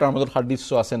কমতাপুৰ, তাৰ মাজত সাদৃশ্য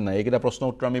আছে নাই, এইকেইটা প্ৰশ্নৰ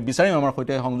উত্তৰ আমি বিচাৰিম। আমাৰ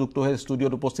সৈতে সংযুক্ত হৈ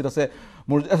ষ্টুডিঅ'ত উপস্থিত আছে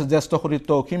মোৰ জ্যেষ্ঠ সতীৰ্থ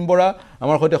অসীম বৰা।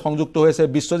 আমাৰ সৈতে সংযুক্ত হৈছে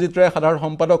বিশ্বজিৎ ৰায়, সাধাৰণ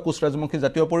সম্পাদক কোচ ৰাজবংশী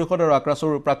জাতীয় পৰিষদ আৰু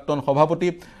আক্ৰাছৰ প্ৰাক্তন সভাপতি।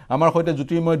 আমাৰ সৈতে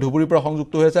জ্যোতিৰ্ময় ধুবুৰীৰ পৰা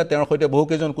সংযুক্ত হৈ আছে, তেওঁৰ সৈতে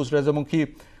বহুকেইজন কোচ ৰাজবংশী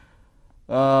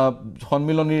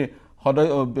সন্মিলনীৰ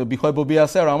বিষয়ববী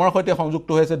আছে। আৰু আমাৰ সৈতে সংযুক্ত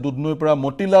হৈ আছে দুধনৈৰ পৰা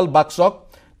মতিলাল বাক্সক,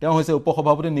 তেওঁ হৈছে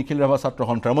উপসভাপতি নিখিল ৰাভা ছাত্ৰ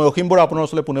সন্থাৰ। মই অসীম বৰা আপোনাৰ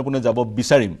ওচৰলৈ পোনে পোনে যাব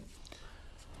বিচাৰিম।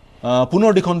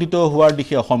 পুনৰ দ্বিখণ্ডিত হোৱাৰ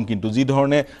দিশে অসম কিন্তু যি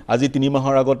ধৰণে আজি 3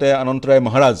 মাহৰ আগতে অনন্তৰায়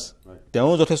মহাৰাজ,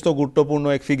 তেওঁ যথেষ্ট গুৰুত্বপূৰ্ণ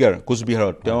এক ফিগাৰ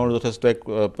কোচবিহাৰত, তেওঁৰ যথেষ্ট এক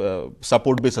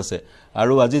ছাপোৰ্ট বেছ আছে।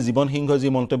 আৰু আজি জীৱন সিংহই যি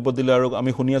মন্তব্য দিলে, আৰু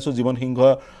আমি শুনি আছোঁ জীৱন সিংহ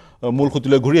মূল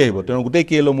খুঁটিলৈ ঘূৰি আহিব, তেওঁৰ গোটেই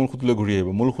কেএলৰ মূল খুঁটিলৈ ঘূৰি আহিব।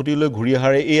 মূল খুঁটিলৈ ঘূৰি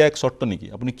অহাৰ এই এক চৰ্ত নেকি?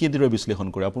 আপুনি কি দৰে বিশ্লেষণ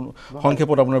কৰে?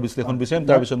 সংক্ষেপত আপোনাৰ বিশ্লেষণ বিচাৰিম,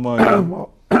 তাৰপিছত মই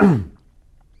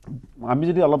আমি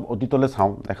যদি অলপ অতীতলৈ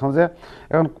চাওঁ, দেখাওঁ যে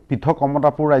এখন পৃথক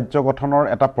কমতাপুৰ ৰাজ্য গঠনৰ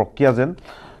এটা প্ৰক্ৰিয়া যেন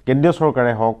কেন্দ্ৰীয়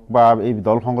চৰকাৰে হওক বা এই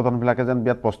দল সংগঠনবিলাকে যেন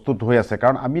বিৰাট প্ৰস্তুত হৈ আছে।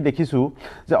 কাৰণ আমি দেখিছোঁ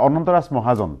যে অনন্তৰাজ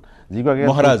মহাজন যিগৰাকী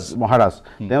মহাৰাজ,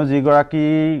 তেওঁ যিগৰাকী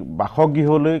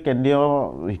বাসগৃহলৈ কেন্দ্ৰীয়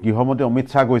গৃহমন্ত্ৰী অমিত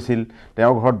শ্বাহ গৈছিল,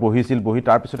 তেওঁৰ ঘৰত বহিছিল, বহি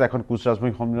তাৰপিছতে এখন কোচ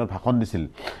ৰাজবংশী সন্মিলনত ভাষণ দিছিল।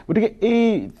 গতিকে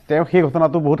তেওঁ সেই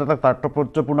ঘটনাটো বহুত এটা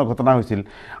তাৎপৰ্যপূৰ্ণ ঘটনা হৈছিল।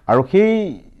 আৰু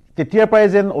তেতিয়াৰ পৰাই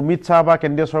যেন অমিত শ্বাহ বা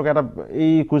কেন্দ্ৰীয় চৰকাৰে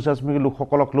এই কোচ ৰাজবংশী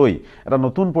লোকসকলক লৈ এটা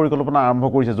নতুন পৰিকল্পনা আৰম্ভ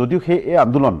কৰিছে। যদিও এই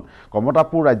আন্দোলন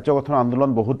কমতাপুৰ ৰাজ্য গঠনৰ আন্দোলন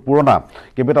বহুত পুৰণা,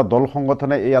 কেইবাটা দল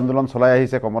সংগঠনে এই আন্দোলন চলাই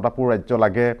আহিছে, কমতাপুৰ ৰাজ্য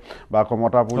লাগে বা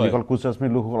কমতাপুৰ যিসকল কোচ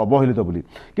ৰাজবংশী লোকসকল অৱহেলিত বুলি।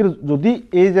 কিন্তু যদি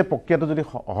এই যে প্ৰক্ৰিয়াটো যদি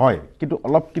হয়, কিন্তু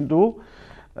অলপ কিন্তু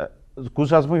কোচ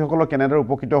ৰাজবংশীসকলৰ কেনেদৰে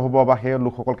উপকৃত হ'ব বা সেই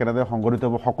লোকসকল কেনেদৰে সংগঠিত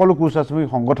হ'ব, সকলো কোচ ৰাজবংশী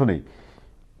সংগঠনেই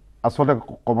আচলতে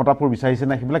কমতাপুৰ বিচাৰিছে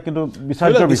নাই সেইবিলাক কিন্তু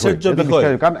বিচাৰ্য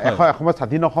বিষয়। কাৰণ এসময়ত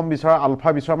স্বাধীন অসম বিচৰা আলফা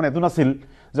বিচৰা মানে এইটো নাছিল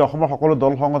যে অসমৰ সকলো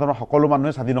দল সংগঠনৰ সকলো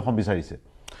মানুহে স্বাধীন অসম বিচাৰিছে।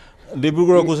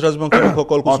 ডিব্ৰুগড়ৰ কোচ ৰাজবংশী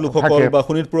লোকসকল, কোচ লোকসকল বা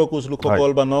শোণিতপুৰৰ কোচ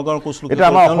লোকসকল বা নগাঁৱৰ কোচ লোকসকল, এটা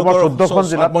আমাৰ অসমৰ 14খন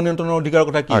জিলাত আত্মনিয়ন্ত্ৰণৰ অধিকাৰৰ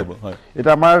কথা কি হ'ব?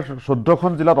 এটা আমাৰ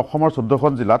 14খন জিলাত, অসমৰ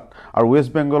 14খন জিলাত আৰু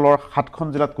ৱেষ্ট বেংগলৰ 7খন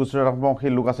জিলাত কোচ ৰাজবংশী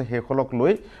লোক আছে, সেইসকলক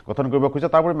লৈ গঠন কৰিব খুজিছে।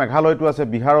 তাৰপৰি মেঘালয়তো আছে,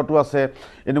 বিহাৰতো আছে,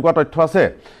 এনেকুৱা তথ্য আছে।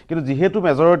 কিন্তু যিহেতু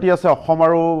মেজৰিটি আছে অসম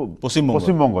আৰু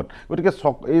পশ্চিমবংগত, গতিকে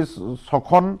এই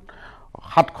 7খন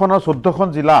আৰু 14খন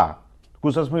জিলা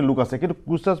কোচ ৰাজবংশী লোক আছে। কিন্তু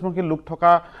কোচ ৰাজবংশী লোক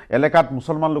থকা এলেকাত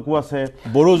মুছলমান লোকো আছে,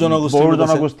 বড়ো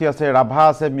জনগোষ্ঠী আছে, ৰাভা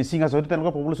আছে, মিচিং আছে, হয়তো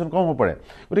তেওঁলোকৰ পপুলেশ্যন কম হ'ব পাৰে।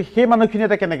 গতিকে সেই মানুহখিনি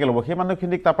এটা কেনেকৈ ল'ব? সেই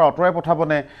মানুহখিনিক তাৰপৰা আঁতৰাই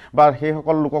পঠাবনে বা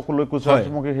সেইসকল লোকক লৈ কোচ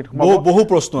ৰাজবংশী বহু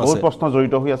প্ৰশ্ন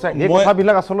জড়িত হৈ আছে। এই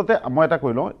কথাবিলাক আচলতে মই এটা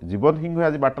কৈ লওঁ, জীৱন সিংহই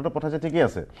আজি বাৰ্তাটো পঠাইছে ঠিকেই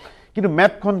আছে, কিন্তু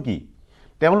মেপখন কি,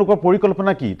 তেওঁলোকৰ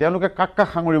পৰিকল্পনা কি, তেওঁলোকে কাক কাক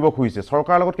সাঙুৰিব খুজিছে,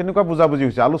 চৰকাৰৰ লগত কেনেকুৱা বুজাবুজি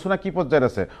হৈছে, আলোচনা কি পৰ্যায়ত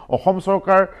আছে, অসম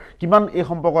চৰকাৰ কিমান এই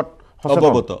সম্পৰ্কত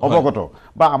অৱগত,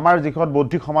 বা আমাৰ যিখন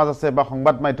বৌদ্ধিক সমাজ আছে বা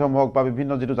সংবাদ মাধ্যম হওক বা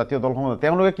বিভিন্ন যিটো জাতীয় দলসমূহ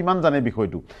তেওঁলোকে কিমান জানে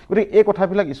বিষয়টো। গতিকে এই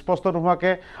কথাবিলাক স্পষ্ট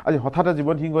নোহোৱাকৈ আজি হঠাতে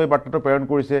জীৱন সিংহই বাৰ্তাটো প্ৰেৰণ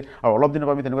কৰিছে। আৰু অলপ দিনৰ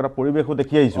পৰা আমি তেনেকুৱা এটা পৰিৱেশো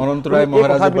দেখি আহিছোঁ। এই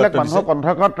কথাবিলাক মানুহক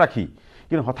অন্ধকাৰত ৰাখি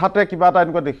কিন্তু হঠাতে কিবা এটা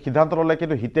এনেকুৱা সিদ্ধান্ত ল'লে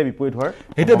কিন্তু হিতে বিপৰীত হয়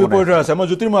আছে মই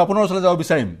জ্যোতিৰ মই আপোনাৰ ওচৰলৈ যাব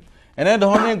বিচাৰিম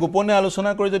এনেধৰণে গোপনে আলোচনা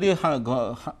কৰি যদি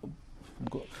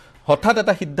হঠাৎ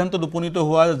এটা সিদ্ধান্তত উপনীত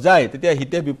হোৱা যায় তেতিয়া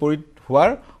হিতে বিপৰীত হোৱাৰ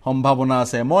সম্ভাৱনা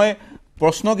আছে মই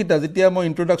প্ৰশ্নকিটা যেতিয়া মই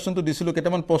ইন্ট্ৰোডাকশ্যনটো দিছিলোঁ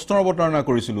কেইটামান প্ৰশ্নৰ অৱতাৰণা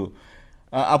কৰিছিলোঁ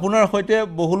আপোনাৰ সৈতে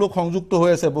বহু লোক সংযুক্ত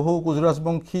হৈ আছে বহু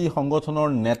কুজৰাজবংশী সংগঠনৰ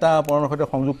নেতা আপোনাৰ সৈতে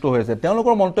সংযুক্ত হৈ আছে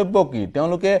তেওঁলোকৰ মন্তব্য কি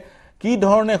তেওঁলোকে কি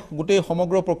ধৰণে গোটেই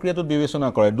সমগ্ৰ প্ৰক্ৰিয়াটোত বিবেচনা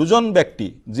কৰে দুজন ব্যক্তি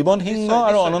জীৱন সিংহ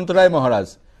আৰু অনন্ত ৰায় মহাৰাজ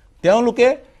তেওঁলোকে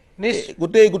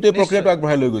গোটেই প্ৰক্ৰিয়াটো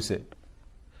আগবঢ়াই লৈ গৈছে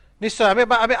নিশ্চয়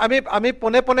আমি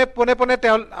পোনে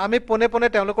পোনে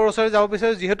তেওঁলোকৰ ওচৰলৈ যাব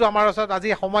বিচাৰোঁ যিহেতু আমাৰ ওচৰত আজি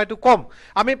সময়টো কম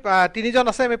আমি তিনিজন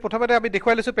আছে আমি প্ৰথমতে আমি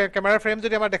দেখুৱাই লৈছোঁ কেমেৰাৰ ফ্ৰেম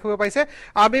যদি আমাৰ দেখিব পাইছে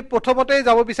আমি প্ৰথমতেই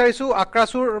যাব বিচাৰিছোঁ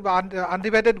আক্ৰাচুৰ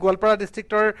আনডিভাইডেড গোৱালপাৰা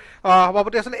ডিষ্ট্ৰিক্টৰ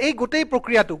সভাপতি আছিলে এই গোটেই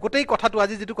প্ৰক্ৰিয়াটো গোটেই কথাটো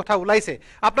আজি যিটো কথা ওলাইছে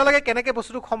আপোনালোকে কেনেকৈ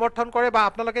বস্তুটোক সমৰ্থন কৰে বা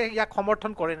আপোনালোকে ইয়াক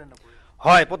সমৰ্থন কৰে নে নকৰে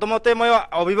হয় প্ৰথমতে মই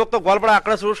অবিভক্ত গোৱালপাৰা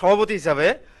আক্ৰাচুৰ সভাপতি হিচাপে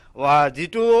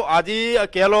যিটো আজি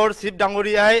কেৰলৰ চিফ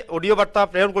ডাঙৰীয়াই অডিঅ' বাৰ্তা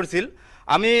প্ৰেৰণ কৰিছিল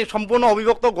আমি সম্পূৰ্ণ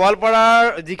অবিভক্ত গোৱালপাৰাৰ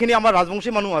যিখিনি আমাৰ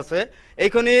ৰাজবংশী মানুহ আছে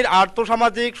এইখিনিৰ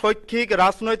আৰ্থসামাজিক শৈক্ষিক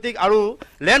ৰাজনৈতিক আৰু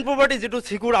লেণ্ড প্ৰপাৰ্টি যিটো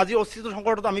চিকুৰ আজি অস্তিত্ব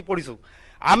সংকটত আমি পৰিছোঁ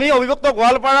আমি অবিভক্ত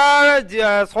গোৱালপাৰাৰ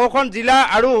 6খন জিলা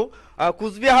আৰু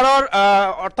কোচবিহাৰৰ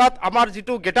অৰ্থাৎ আমাৰ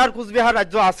যিটো গ্ৰেটাৰ কোচবিহাৰ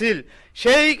ৰাজ্য আছিল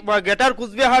সেই গ্ৰেটাৰ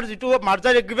কোচবিহাৰ যিটো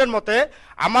মাৰ্জাৰ এগ্ৰিমেণ্ট মতে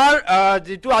আমাৰ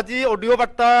যিটো আজি অডিঅ'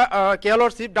 বাৰ্তা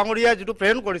কেৰলৰ চিফ ডাঙৰীয়াই যিটো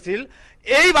প্ৰেৰণ কৰিছিল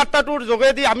এই বাৰ্তাটোৰ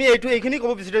যোগেদি আমি এইখিনি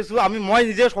ক'ব বিচাৰিছোঁ মই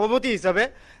নিজে সভাপতি হিচাপে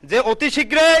যে অতি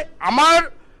শীঘ্ৰে আমাৰ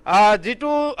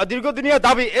যিটো দীৰ্ঘদিনীয়া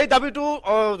দাবী এই দাবীটো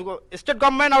ষ্টেট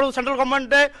গভৰ্ণমেণ্ট আৰু চেণ্ট্ৰেল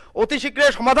গভৰ্ণমেণ্টে অতি শীঘ্ৰে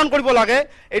সমাধান কৰিব লাগে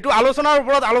এইটো আলোচনাৰ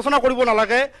ওপৰত আলোচনা কৰিব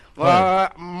নালাগে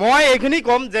মই এইখিনি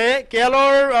ক'ম যে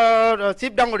কেৰলৰ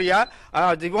চিফ ডাঙৰীয়া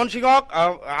জীৱন সিঙক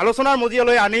আলোচনাৰ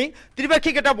মজিয়ালৈ আনি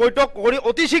ত্ৰিপাক্ষিক এটা বৈঠক কৰি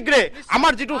অতি শীঘ্ৰে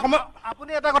আমাৰ যিটো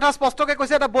আপুনি এটা কথা স্পষ্টকৈ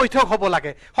কৈছে এটা বৈঠক হ'ব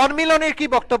লাগে সন্মিলনীৰ কি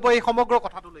বক্তব্য এই সমগ্ৰ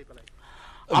কথাটো লৈ পেলাই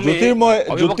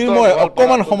জ্যোতিৰ্ময়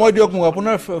অকমান সময় দিয়ক মোক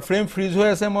আপোনাৰ ফ্ৰেম ফ্ৰিজ হৈ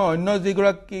আছে মই অন্য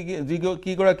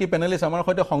যিগৰাকী পেনেলিষ্ট আমাৰ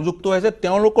সৈতে সংযুক্ত হৈছে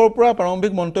তেওঁলোকৰ পৰা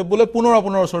প্ৰাৰম্ভিক মন্তব্যলৈ পুনৰ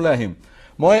আপোনাৰ ওচৰলৈ আহিম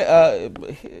মই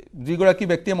যিগৰাকী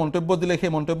ব্যক্তিয়ে মন্তব্য দিলে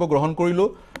সেই মন্তব্য গ্ৰহণ কৰিলোঁ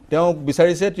তেওঁক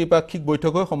বিচাৰিছে ত্ৰিপাক্ষিক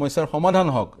বৈঠক হৈ সমস্যাৰ সমাধান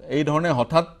হওক এই ধৰণে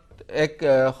হঠাৎ এক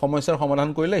সমস্যাৰ সমাধান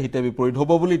কৰিলে হিতে বিপৰীত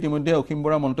হ'ব বুলি ইতিমধ্যে অসীম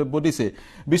বৰা মন্তব্য দিছে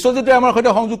বিশ্বজিৎ ৰায় আমাৰ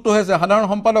সৈতে সংযুক্ত হৈ আছে সাধাৰণ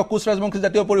সম্পাদক কোচ ৰাজবংশী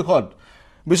জাতীয় পৰিষদ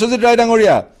বিশ্বজিৎ ৰায়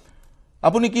ডাঙৰীয়া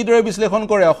আপুনি কিদৰে বিশ্লেষণ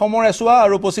কৰে অসমৰ এছুৱা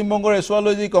আৰু পশ্চিমবংগৰ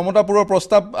এছুৱালৈ যি কমতাপুৰৰ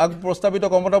প্ৰস্তাৱিত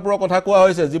কমতাপুৰৰ কথা কোৱা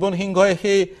হৈছে জীৱন সিংহই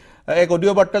সেই এক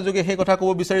অডিঅ' বাৰ্তাৰ যোগে সেই কথা ক'ব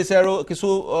বিচাৰিছে আৰু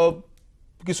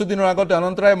কিছুদিনৰ আগতে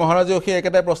অনন্ত ৰায় মহাৰাজেও সেই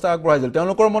একেটাই প্ৰস্তাৱ আগবঢ়াইছিল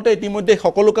তেওঁলোকৰ মতে ইতিমধ্যে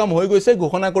সকলো কাম হৈ গৈছে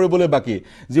ঘোষণা কৰিবলৈ বাকী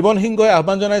জীৱন সিংহই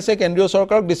আহ্বান জনাইছে কেন্দ্ৰীয়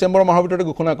চৰকাৰক ডিচেম্বৰ মাহৰ ভিতৰতে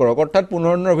ঘোষণা কৰক অৰ্থাৎ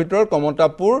 15 দিনৰ ভিতৰত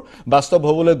কমতাপুৰ বাস্তৱ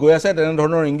হ'বলৈ গৈ আছে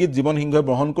তেনেধৰণৰ ইংগিত জীৱন সিংহই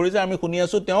গ্ৰহণ কৰিছে আমি শুনি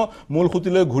আছোঁ তেওঁ মূল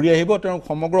খুঁটিলৈ ঘূৰি আহিব তেওঁ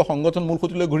সমগ্ৰ সংগঠন মূল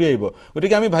খুঁটিলৈ ঘূৰি আহিব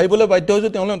গতিকে আমি ভাবিবলৈ বাধ্য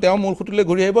হৈছোঁ তেওঁ মূল খুঁটিলৈ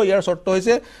ঘূৰি আহিব ইয়াৰ চৰ্ত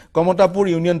হৈছে কমতাপুৰ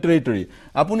ইউনিয়ন টেৰিটৰী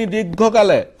আপুনি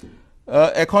দীৰ্ঘকালে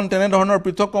এখন তেনেধৰণৰ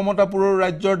পৃথক কমতাপুৰৰ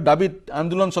ৰাজ্যৰ দাবীত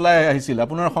আন্দোলন চলাই আহিছিল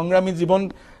আপোনাৰ সংগ্ৰামী জীৱন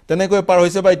তেনেকৈ পাৰ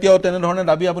হৈছে বা এতিয়াও তেনেধৰণৰ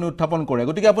দাবী আপুনি উত্থাপন কৰে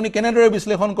গতিকে আপুনি কেনেদৰে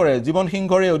বিশ্লেষণ কৰে জীৱন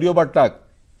সিংহৰ এই অডিঅ' বাৰ্তাক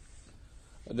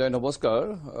নমস্কাৰ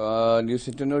নিউজ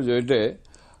 18ৰ জৰিয়তে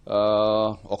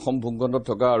অসম ভূখণ্ডত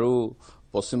থকা আৰু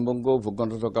পশ্চিমবংগ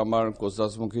ভূখণ্ডত থকা আমাৰ কোচ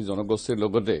ৰাজবংশী জনগোষ্ঠীৰ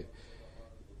লগতে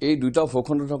এই দুটা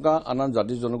ভূখণ্ডত থকা আন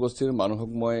জাতি জনগোষ্ঠীৰ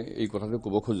মানুহক মই এই কথাটো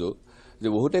ক'ব খোজোঁ যে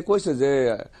বহুতে কৈছে যে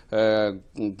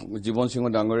জীৱন সিংহ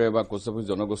ডাঙৰীয়া বা কোচ ৰাজবংশী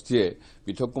জনগোষ্ঠীয়ে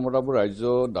পৃথক কমতাপুৰ ৰাজ্য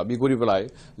দাবী কৰি পেলাই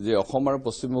যে অসম আৰু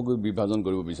পশ্চিমবংগক বিভাজন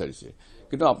কৰিব বিচাৰিছে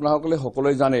কিন্তু আপোনাসকলে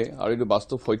সকলোৱে জানে আৰু এইটো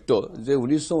বাস্তৱ সত্য যে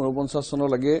 1949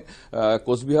 চনলৈকে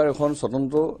কোচবিহাৰ এখন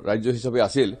স্বতন্ত্ৰ ৰাজ্য হিচাপে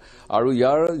আছিল আৰু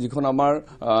ইয়াৰ যিখন আমাৰ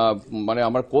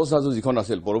আমাৰ কোচ ৰাজু যিখন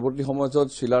আছিল পৰৱৰ্তী সময়ত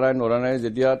শিলাৰায় নৰায়ণে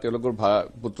যেতিয়া তেওঁলোকৰ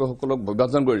পুত্ৰসকলক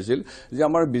বিভাজন কৰিছিল যে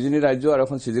আমাৰ বিজনী ৰাজ্য আৰু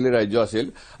এখন চিজিলি ৰাজ্য আছিল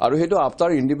আৰু সেইটো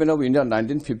আফটাৰ ইণ্ডিপেণ্ডেন্স অফ ইণ্ডিয়া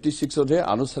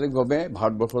 1956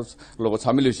 ভাৰতবৰ্ষৰ লগত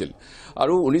চামিল হৈছিল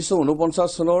আৰু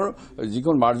 1949 চনৰ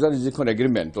যিখন মাৰ্জাৰ যিখন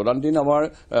এগ্ৰিমেণ্ট তদানীন্তন আমাৰ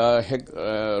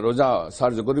ৰজা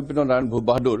ছাৰ জগদীপ্ৰ নাৰায়ণ ভূপ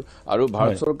বাহাদুৰ আৰু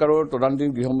ভাৰত চৰকাৰৰ তদানীন্তন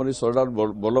গৃহমন্ত্ৰী চৰ্দাৰ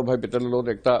বল্লভভাই পেটেলৰ লগত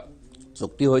একটা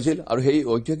চুক্তি হৈছিল আৰু সেই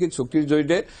ঐতিহাসিক চুক্তিৰ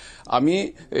জৰিয়তে আমি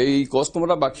এই কোচ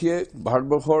কমতাবাসীয়ে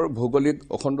ভাৰতবৰ্ষৰ ভৌগোলিক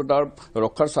অখণ্ডতাৰ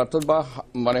ৰক্ষাৰ স্বাৰ্থত বা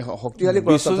শক্তিশালী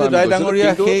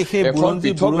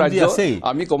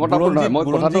আমি কমতাপুৰ নহয় মই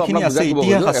কথাটো আপোনাক বুজাব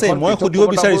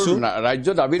বিচাৰিছোঁ ৰাজ্য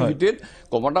দাবীৰ ভিত্তিত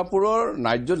কমতাপুৰৰ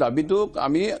ৰাজ্য দাবীটোক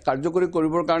আমি কাৰ্যকৰী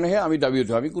কৰিবৰ কাৰণেহে আমি দাবী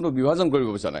উঠাওঁ আমি কোনো বিভাজন কৰিব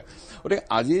বিচৰা নাই গতিকে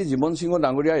আজি জীৱন সিংহ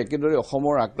ডাঙৰীয়া একেদৰে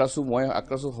অসমৰ মই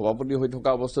আক্ৰাচু সভাপতি হৈ থকা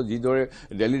অৱস্থাত যিদৰে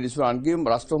দিল্লী দিছোঁ আনকি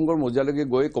ৰাষ্ট্ৰসংঘৰ মজিয়া পৰ্যায়লৈকে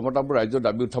গৈ কমতাপুৰ ৰাজ্যৰ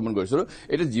দাবী উত্থাপন কৰিছিলোঁ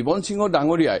এতিয়া জীৱন সিংহ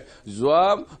ডাঙৰীয়াই যোৱা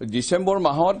ডিচেম্বৰ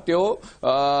মাহত তেওঁ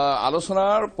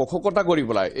আলোচনাৰ পোষকতা কৰি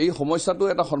পেলাই এই সমস্যাটো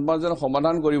এটা সন্মানজনক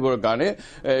সমাধান কৰিবৰ কাৰণে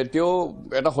তেওঁ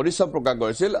এটা সদিচ্ছা প্ৰকাশ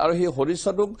কৰিছিল আৰু সেই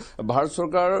সদিচ্ছাটোক ভাৰত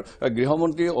চৰকাৰৰ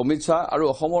গৃহমন্ত্ৰী অমিত শ্বাহ আৰু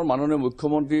অসমৰ মাননীয়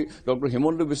মুখ্যমন্ত্ৰী ডক্টৰ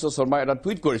হিমন্ত বিশ্ব শৰ্মাই এটা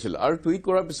টুইট কৰিছিল আৰু টুইট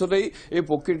কৰাৰ পিছতেই এই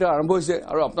প্ৰক্ৰিয়া আৰম্ভ হৈছে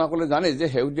আৰু আপোনালোকে জানে যে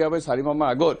শেহতীয়াভাৱে 4 মাহ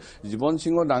আগত জীৱন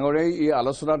সিংহ ডাঙৰীয়াই এই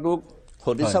আলোচনাটোক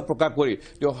সদিচ্ছা প্ৰকাশ কৰি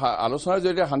তেওঁ আলোচনাৰ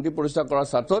জৰিয়তে শান্তি প্ৰতিষ্ঠা কৰাৰ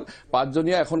স্বাৰ্থত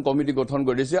 5জনীয়া এখন কমিটি গঠন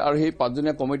কৰিছে আৰু সেই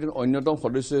 5জনীয়া কমিটিৰ অন্যতম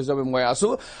সদস্য হিচাপে মই আছো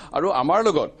আৰু আমাৰ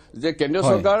লগত যে কেন্দ্ৰীয়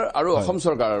চৰকাৰ আৰু অসম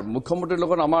চৰকাৰ মুখ্যমন্ত্ৰীৰ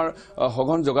লগত আমাৰ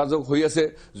সঘন যোগাযোগ হৈ আছে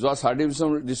যোৱা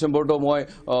 4 ডিচেম্বৰতো মই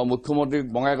মুখ্যমন্ত্ৰী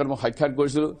বঙাইগাঁৱত সাক্ষাৎ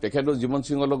কৰিছিলোঁ তেখেতৰ জীৱন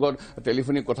সিংহৰ লগত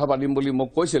টেলিফোনিক কথা পাতিম বুলি মোক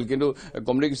কৈছিল কিন্তু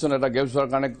কমিউনিকেশ্যন এটা গেপ হোৱাৰ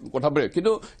কাৰণে কথা পাতিলে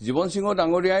কিন্তু জীৱন সিংহ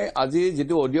ডাঙৰীয়াই আজি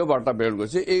যেটো অডিঅ' বাৰ্তা প্ৰেৰণ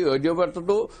কৰিছে এই অডিঅ'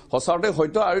 বাৰ্তাটো সঁচাতে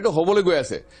হয়তো আৰু এটা হ'বলৈ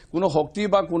আছে কোনো শক্তি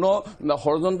বা কোনো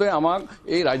ষড়যন্ত্ৰই আমাক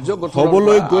এই ৰাজ্য গঠন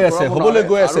হ'বলৈ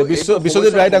গৈ আছে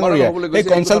বিশ্বজিৎ ৰায় ডাঙৰীয়া এই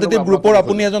কনসালটেটিভ গ্ৰুপৰ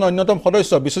আপুনি এজন অন্যতম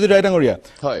সদস্য বিশ্বজিৎ ৰায় ডাঙৰীয়া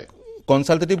হয়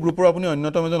কনসালটেটিভ গ্ৰুপৰ আপুনি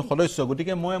অন্যতম এজন সদস্য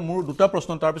গতিকে মই মোৰ দুটা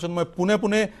প্ৰশ্ন তাৰ পিছত মই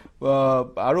পুনে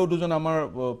আৰু দুজন আমাৰ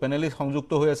পেনেলিষ্ট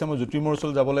সংযুক্ত হৈ আছে মই জ্যোতিৰ্ময়ৰ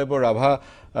ওচৰলৈ যাব লাগিব ৰাভা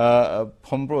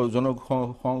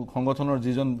সংগঠনৰ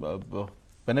যিজন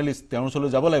পেনেলিষ্ট তেওঁৰ ওচৰলৈ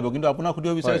যাব লাগিব কিন্তু আপোনাক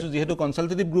সুধিব বিচাৰিছো যেহেতু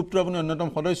কনসালটেটিভ গ্ৰুপটোৰ আপুনি অন্যতম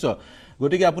সদস্য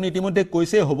গতিকে আপুনি ইতিমধ্যে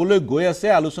কৈছে হ'বলৈ গৈ আছে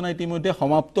আলোচনা ইতিমধ্যে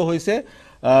সমাপ্ত হৈছে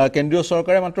কেন্দ্ৰীয়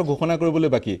চৰকাৰে মাত্ৰ ঘোষণা কৰিবলৈ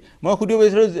বাকি মই সুধিব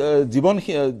বিচাৰিছো জীৱন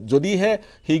যদিহে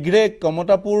শীঘ্ৰে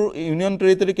কমতাপুৰ ইউনিয়ন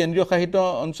টেৰিটৰি কেন্দ্ৰীয় শাসিত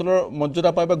অঞ্চলৰ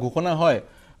মৰ্যাদা পায় বা ঘোষণা হয়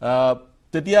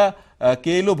তেতিয়া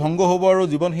কেইলো ভংগ হ'ব আৰু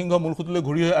জীৱন সিংহ মূলসুঁতিলৈ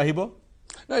ঘূৰি আহিব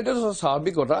না এটা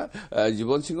স্বাভাৱিক কথা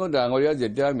জীৱন সিংহ ডাঙৰীয়া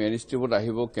যেতিয়া মেইন ষ্ট্ৰীমত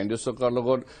আহিব কেন্দ্ৰীয় চৰকাৰৰ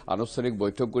লগত আনুষ্ঠানিক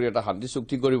বৈঠক কৰি এটা শান্তি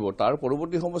চুক্তি কৰিব তাৰ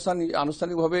পৰৱৰ্তী সমস্যা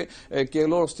আনুষ্ঠানিকভাৱে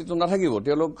কেৱলৰ অস্তিত্ব নাথাকিব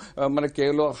তেওঁলোক মানে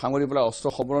কেৱল সাঙুৰি পেলাই অস্ত্ৰ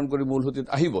সমৰণ কৰি মূলসুঁতিত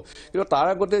আহিব কিন্তু তাৰ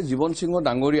আগতে জীৱন সিংহ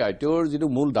ডাঙৰীয়াই তেওঁৰ যিটো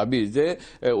মূল দাবী যে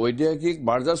ঐতিহাসিক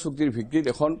মাৰ্জাৰ চুক্তিৰ ভিত্তিত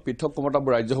এখন পৃথক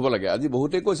কমতাপুৰ ৰাজ্য হ'ব লাগে আজি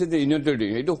বহুতেই কৈছে যে ইউনিয়ন টেৰিটৰি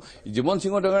এইটো জীৱন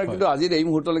সিংহ ডাঙৰীয়াই কিন্তু আজিৰ এই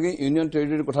মুহূৰ্তলৈকে ইউনিয়ন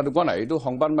টেৰিটৰিৰ কথাটো কোৱা নাই এইটো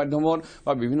সংবাদ মাধ্যমত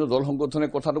বা বিভিন্ন দল সংগঠনে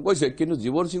কথাটো কৈছে কিন্তু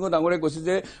জীৱন সিংহ ডাঙৰীয়াই কৈছে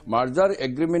যে মাৰ্জাৰ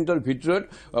এগ্ৰিমেণ্টৰ ভিতৰত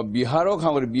বিহাৰক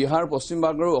সাঙুৰি বিহাৰ পশ্চিম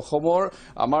বংগ আৰু অসমৰ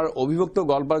আমাৰ অবিভক্ত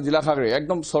গোৱালপাৰা জিলা সাঙুৰি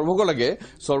একদম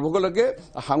সৰ্বগলৈকে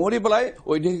সাঙুৰি পেলাই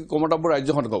ঐতিহাসিক কমতাপুৰ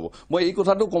ৰাজ্যখন ক'ব মই এই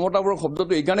কথাটো কমতাপুৰৰ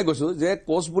শব্দটো এইকাৰণে কৈছো যে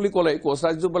কোচ বুলি ক'লে কোচ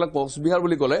ৰাজ্য বোলে কোচ বিহাৰ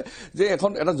বুলি ক'লে যে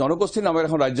এখন এটা জনগোষ্ঠীৰ নামেৰে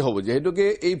এখন ৰাজ্য হ'ব যেহেতুকে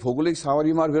এই ভৌগোলিক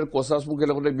চাৱৰীমাৰ ভিতৰত কোচ ৰাজবংশীৰ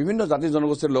লগতে বিভিন্ন জাতি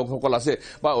জনগোষ্ঠীৰ লোকসকল আছে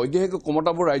বা ঐতিহাসিক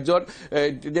কমতাপুৰ ৰাজ্যত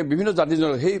তেতিয়া বিভিন্ন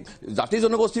সেই জাতি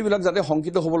জনগোষ্ঠীবিলাক যাতে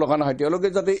শংকিত হ'ব লগা নহয় তেওঁলোকে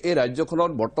যাতে এই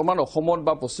ৰাজ্যখনত বৰ্তমান অসমত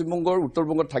বা পশ্চিমবংগৰ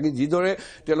উত্তৰবংগত থাকি যিদৰে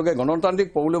তেওঁলোকে গণতান্ত্ৰিক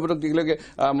প্ৰবলবোধক তেওঁলোকে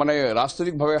মানে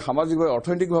ৰাজনৈতিকভাৱে সামাজিকভাৱে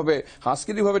অৰ্থনৈতিকভাৱে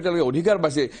সাংস্কৃতিকভাৱে তেওঁলোকে অধিকাৰ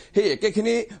পাইছে সেই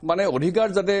একেখিনি মানে অধিকাৰ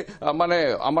যাতে মানে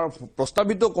আমাৰ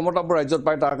প্ৰস্তাৱিত কমতাপুৰ ৰাজ্যত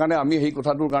পায় তাৰ কাৰণে আমি সেই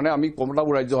কথাটোৰ কাৰণে আমি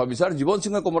কমতাপুৰ ৰাজ্য হোৱা বিচাৰ জীৱন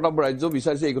সিংহে কমতাপুৰ ৰাজ্য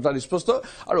বিচাৰিছে এই কথা স্পষ্ট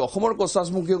আৰু অসমৰ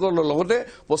কোচাজমুখীসকলৰ লগতে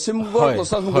পশ্চিমবংগৰ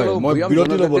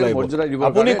কোচাজমুখীসকলক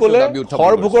আপুনি ক'লে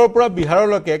সৰভোগৰ পৰা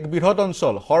বিহাৰলৈকে এক বৃহৎ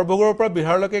অঞ্চল সৰভোগৰ পৰা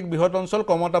বিহাৰলৈকে এক বৃহৎ অঞ্চল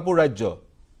কমতাপুৰ ৰাজ্য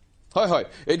হয় হয়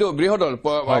এইটো বৃহৎ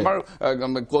আমাৰ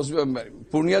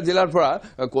পূৰ্ণিয়া জিলাৰ পৰা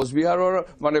কোচবিহাৰৰ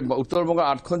মানে উত্তৰবংগৰ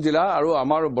 8খন জিলা আৰু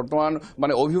আমাৰ বৰ্তমান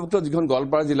মানে অভিভুক্ত যিখন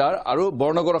গোৱালপাৰা জিলাৰ আৰু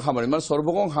বৰনগৰৰ সামৰি মানে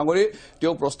সৰ্বগং সাঙুৰি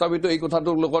তেওঁ প্ৰস্তাৱিত এই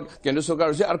কথাটোৰ লগত কেন্দ্ৰীয় চৰকাৰ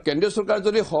হৈছে আৰু কেন্দ্ৰীয় চৰকাৰ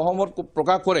যদি সহমত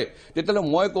প্ৰকাশ কৰে তেতিয়াহ'লে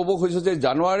মই ক'ব খুজিছোঁ যে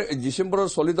ডিচেম্বৰৰ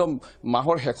চলিত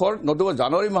মাহৰ শেষৰ নতুবা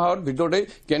জানুৱাৰী মাহৰ ভিতৰতেই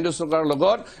কেন্দ্ৰীয় চৰকাৰৰ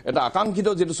লগত এটা আকাংক্ষিত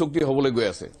যিটো চুক্তি হ'বলৈ গৈ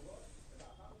আছে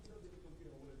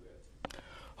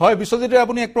হয় বিশ্বজিৎ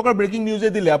আপুনি এক প্ৰকাৰ ব্ৰেকিং নিউজে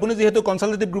দিলে আপুনি যেহেতু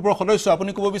কনসালটেটিভ গ্ৰুপৰ সদস্য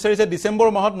আপুনি ক'ব বিচাৰিছে ডিসেম্বৰ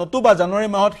মাহত নতুবা জানুৱাৰী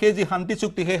মাহত সেই যি শান্তি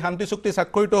চুক্তি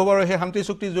স্বাক্ষৰিত হ'ব আৰু সেই শান্তি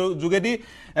চুক্তি যোগেদি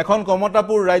এখন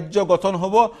কমতাপুৰ ৰাজ্য গঠন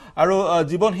হ'ব আৰু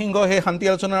জীৱন সিংহ সেই শান্তি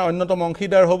আলোচনাৰ অন্যতম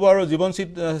অংশীদাৰ হ'ব আৰু জীৱন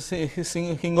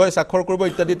সিংহই স্বাক্ষৰ কৰিব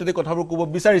ইত্যাদি কথাবোৰ ক'ব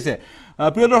বিচাৰিছে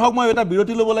প্ৰিয় দৰ্শক মই এটা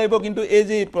বিৰতি ল'ব লাগিব কিন্তু এই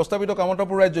যি প্ৰস্তাৱিত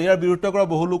কমতাপুৰ ৰাজ্য ইয়াৰ বিৰোধিতা কৰা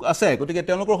বহু লোক আছে গতিকে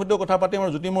তেওঁলোকৰ সৈতে কথা পাতি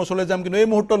আমাৰ জ্যোতিৰ্ময়ৰ ওচৰলৈ যাম কিন্তু এই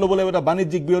মুহূৰ্তত ল'ব লাগিব এটা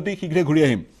বাণিজ্যিক বিৰতি শীঘ্ৰে ঘূৰি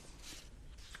আহিম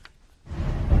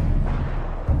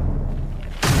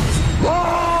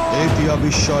এতিয়া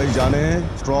বিশ্বই জানে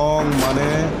ষ্ট্ৰং মানে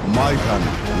মাইথান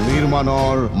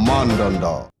নিৰ্মাণৰ মানদণ্ড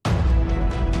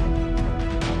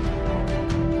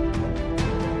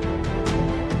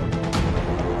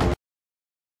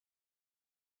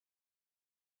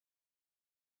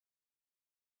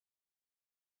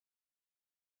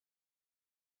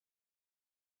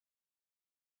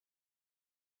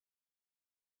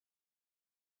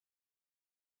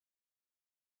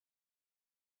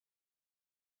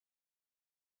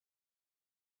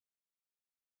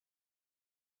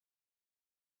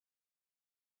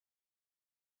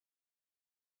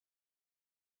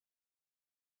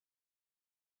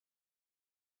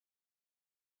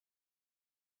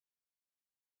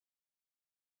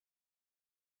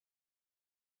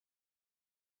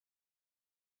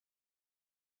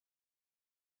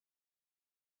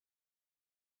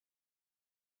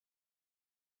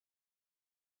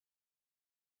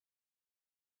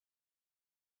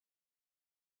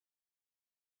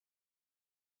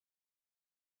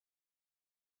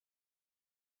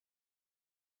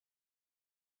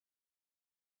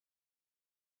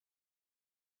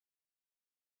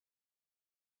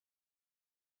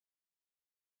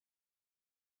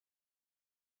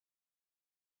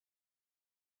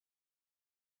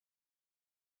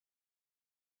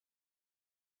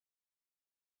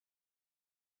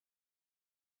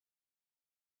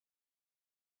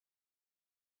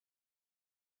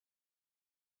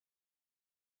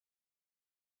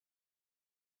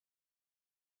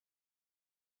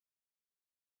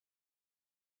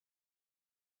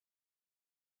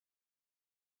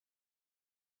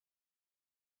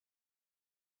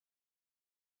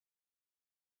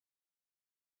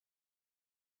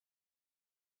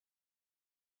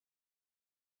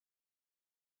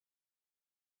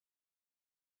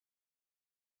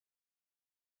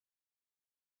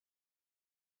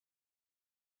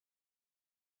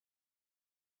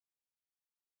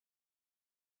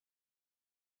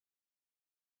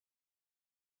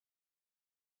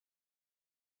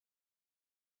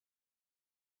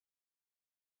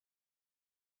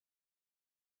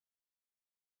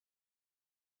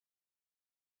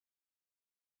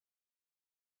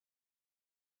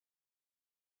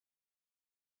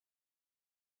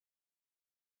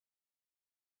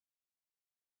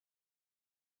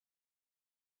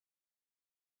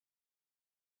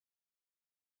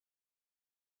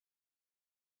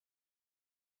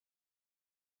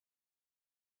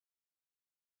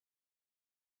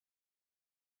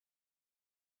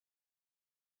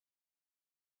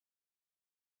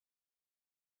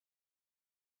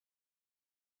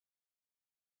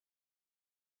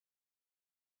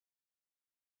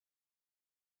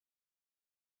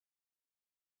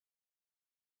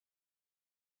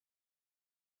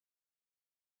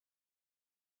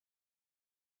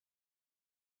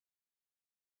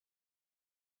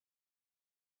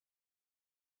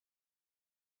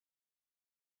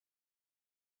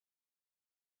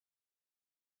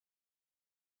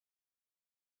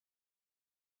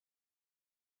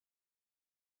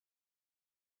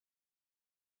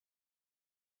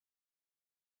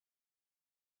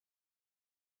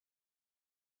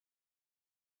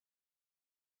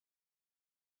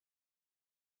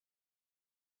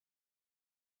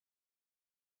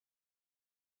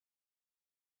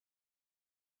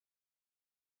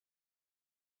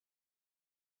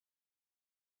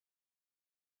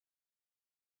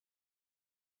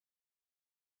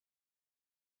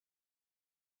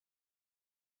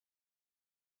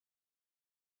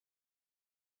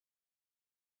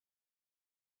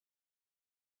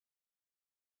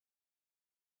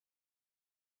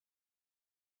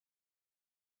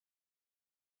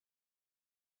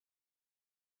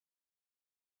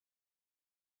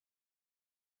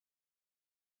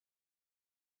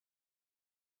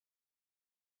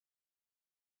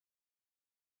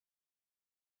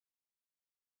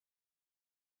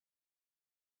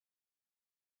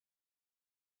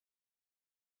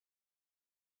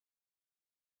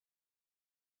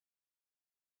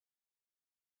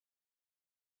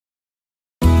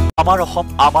আমার অসম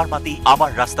আমার মাটি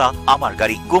আমার রাস্তা আমার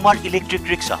গাড়ি কুমার ইলেকট্রিক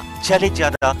রিক্সা चैलेंज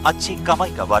ज्यादा अच्छी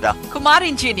कमाई का वादा Kumar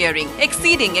Engineering,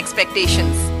 exceeding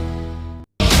expectations.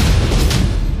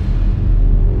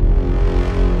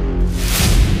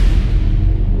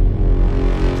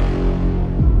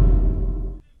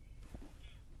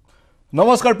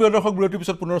 নমস্কাৰ প্ৰিয় দৰ্শক বিৰতিৰ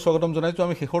পিছত পুনৰ স্বাগতম জনাইছো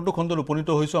আমি শেষৰটো খণ্ডত উপনীত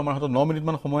হৈছো আমাৰ হাতত 9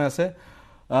 মিনিটমান সময় আছে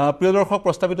প্ৰিয় দৰ্শক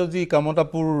প্ৰস্তাৱিত যি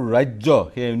কামতাপুৰ ৰাজ্য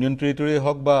হে ইউনিয়ন টেৰিটৰি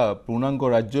হওক বা পূৰ্ণাংগ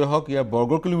ৰাজ্যই হওক ইয়াৰ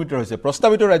বৰ্গ কিলোমিটাৰ হৈছে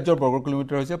প্ৰস্তাৱিত ৰাজ্যৰ বৰ্গ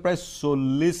কিলোমিটাৰ হৈছে প্ৰায়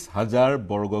 40000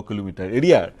 বৰ্গ কিলোমিটাৰ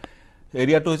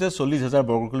এৰিয়াটো হৈছে 40000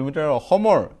 বৰ্গ কিলোমিটাৰ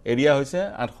অসমৰ এৰিয়া হৈছে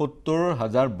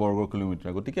 78000 বৰ্গ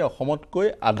কিলোমিটাৰ গতিকে অসমতকৈ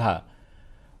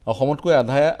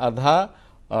আধা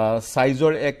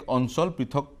সাইজৰ এক অঞ্চল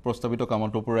পৃথক প্ৰস্তাৱিত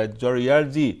কামতাপুৰ ৰাজ্যৰ ইয়াৰ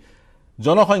যি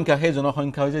জনসংখ্যা সেই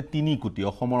জনসংখ্যা হৈছে 3 কোটি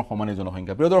অসমৰ সমানে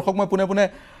জনসংখ্যা প্ৰিয় দৰ্শক মই পুনে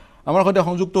আমাৰ সৈতে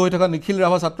সংযুক্ত হৈ থকা নিখিল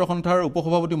ৰাভা ছাত্ৰ সন্থাৰ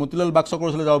উপসভাপতি মতিলাল বাক্সকৰ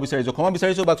ওচৰলৈ যাব বিচাৰিছো ক্ষমা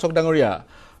বিচাৰিছো বাক্সক ডাঙৰীয়া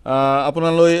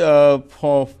আপোনালৈ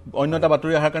অন্যটা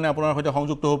বাতৰি অহাৰ কাৰণে আপোনাৰ সৈতে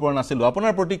সংযুক্ত হ'ব পৰা নাছিলো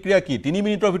আপোনাৰ প্ৰতিক্ৰিয়া কি 3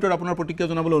 মিনিটৰ ভিতৰত আপোনাৰ প্ৰতিক্ৰিয়া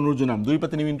জনাবলৈ অনুৰোধ জনাম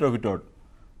 2-3 মিনিটৰ ভিতৰত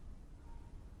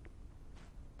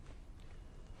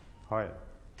হয়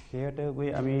সেহেতে গৈ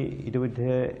আমি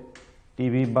ইতিমধ্যে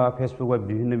টিভি বা ফেসবুক বা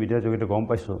বিভিন্ন মিডিয়াৰ জৰিয়তে গম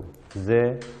পাইছো যে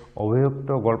অভিযুক্ত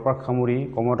গোৱালপাৰা খামুৰি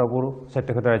কমতাপুৰ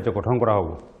স্বায়ত্তশাসিত ৰাজ্য গঠন কৰা হ'ব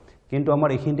কিন্তু আমাৰ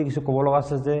এইখিনিতে কিছু ক'ব লগা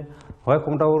আছে যে হয়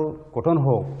কমতাপুৰ গঠন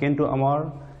হোক কিন্তু আমাৰ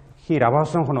সেই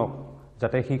ৰাভাসনখনক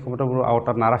যাতে সেই কমতাপুৰ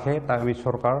আওতাত নাৰাখে তাক আমি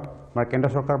চৰকাৰ মানে কেন্দ্ৰ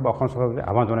চৰকাৰ বা অসম চৰকাৰক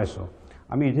আহ্বান জনাইছো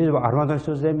আমি এই আহ্বান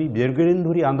জনাইছো যে আমি দীৰ্ঘদিন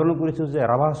ধৰি আন্দোলন কৰিছো যে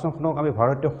ৰাভাসনখনক আমি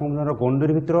ভাৰতীয় সংবিধানৰ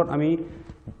গণ্ডীৰ ভিতৰত আমি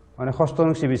মানে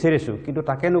হস্তক্ষেপ বিচাৰিছো কিন্তু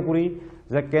তাকে নকৰি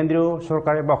যে কেন্দ্ৰীয়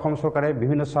চৰকাৰে বা অসম চৰকাৰে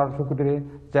বিভিন্ন স্বাৰ্থকুটিৰে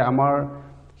যে আমাৰ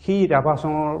সেই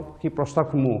ৰাভাসনৰ কি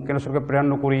প্ৰস্তাৱসমূহ কেন্দ্ৰ চৰকাৰে প্ৰেৰণ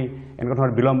নকৰি এনেকুৱা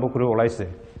ধৰণৰ বিলম্ব কৰি ওলাইছে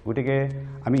গতিকে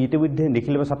আমি ইতিমধ্যে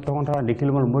নিখিল ছাত্ৰ সন্থা নিখিল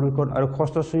মূলবিষদ আৰু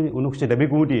ষষ্ঠ শ্ৰেণী অনুসূচী দাবী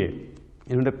কমিটিয়ে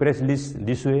ইতিমধ্যে প্ৰেছ ৰিলিজ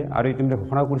দিছোৱে আৰু ইতিমধ্যে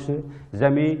ঘোষণা কৰিছে যে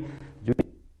আমি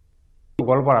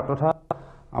গোৱালপাৰা তথা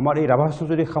আমাৰ এই ৰাভাসন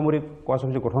যদি সামৰিক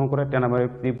কাৰ্যসূচী গঠন কৰে তেনে আমাৰ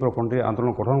তীব্ৰপন্থী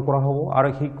আন্দোলন গঠন কৰা হ'ব আৰু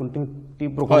সেই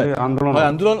তীব্ৰপন্থী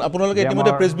আন্দোলন আপোনালোকে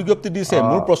ইতিমধ্যে প্ৰেছ বিজ্ঞপ্তি দিছে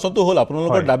মোৰ প্ৰশ্নটো হ'ল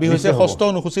আপোনালোকৰ দাবী হৈছে ষষ্ঠ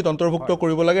অনুসূচীত অন্তৰ্ভুক্ত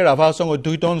কৰিব লাগে ৰাভাসন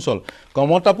অধ্যুষিত অঞ্চল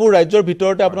কমতাপুৰ ৰাজ্যৰ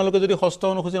ভিতৰতে আপোনালোকে যদি ষষ্ঠ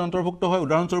অনুসূচীত অন্তৰ্ভুক্ত হয়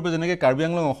উদাহৰণস্বৰূপে যেনেকৈ কাৰ্বি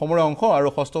আংলং অসমৰ অংশ আৰু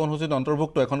ষষ্ঠ অনুসূচীত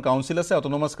অন্তৰ্ভুক্ত এখন কাউন্সিল আছে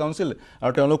অট'নমাছ কাউন্সিল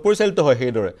আৰু তেওঁলোক পৰিচালিত হয়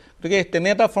সেইদৰে গতিকে তেনে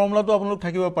এটা ফৰ্মুলাটো আপোনালোক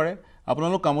থাকিব পাৰে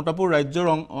আপোনালোক কামতাপুৰ ৰাজ্যৰ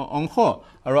অংশ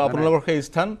আৰু আপোনালোকৰ সেই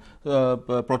স্থান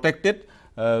প্ৰটেক্টেড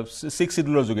 6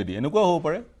 শিডিউলৰ যোগেদি এনেকুৱা হ'ব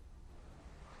পাৰে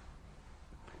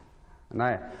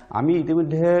নাই আমি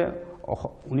ইতিমধ্যে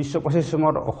 1925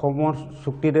 চনত অসমৰ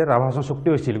চুক্তিৰে ৰাভাসন চুক্তি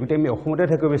হৈছিল গতিকে আমি অসমতে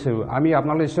থাকিব বিচাৰোঁ আমি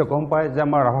আপোনালোকে নিশ্চয় গম পায় যে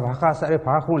আমাৰ ৰাভা ভাষা আছে আৰু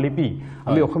ভাষাসমূহ লিপি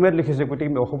আমি অসমীয়াত লিখিছোঁ গতিকে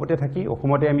আমি অসমতে থাকি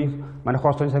অসমতে আমি মানে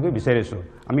ষষ্ঠ হিচাপে বিচাৰিছোঁ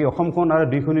আমি অসমখন আৰু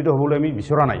দ্বিখণ্ডিত হ'বলৈ আমি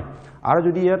বিচৰা নাই আৰু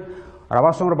যদি ইয়াত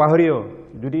ৰাভাসনৰ বাহিৰেও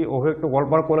যদি অভিযুক্ত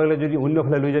গোৱালপাৰা কলেজলৈ যদি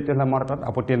অন্যফালে লৈ যায় তেতিয়াহ'লে আমাৰ তাত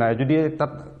আপত্তি নাই যদি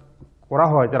তাত কৰা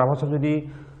হয় যে ৰাভাসন যদি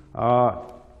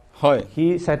হয় সি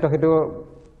স্বায়ত্তশাসিত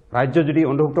ৰাজ্য যদি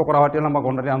অন্তৰ্ভুক্ত কৰা হয় তেতিয়াহ'লে আমাৰ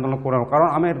গণতান্ত্ৰিক আন্দোলন কৰা কাৰণ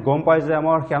আমি গম পাই যে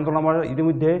আমাৰ সেই আন্দোলন আমাৰ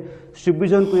ইতিমধ্যে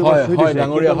 24 জন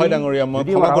ডাঙৰীয়া মই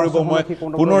ক্ষমা কৰিব মই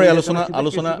পুনৰ আলোচনা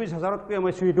 20000তকৈ আমি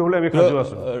শ্বহীদ হ'বলৈ আমি সাজু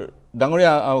আছোঁ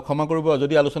ডাঙৰীয়া ক্ষমা কৰিব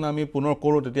যদি আলোচনা আমি পুনৰ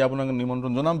কৰোঁ তেতিয়া আপোনাক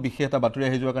নিমন্ত্ৰণ জনাম বিশেষ এটা বাতৰি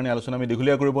আহি যোৱাৰ কাৰণে আলোচনা আমি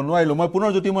দীঘলীয়া কৰিব নোৱাৰিলোঁ মই পুনৰ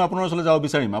যদি মই আপোনাৰ ওচৰলৈ যাব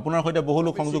বিচাৰিম আপোনাৰ সৈতে বহু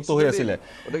লোক সংযুক্ত হৈ আছিলে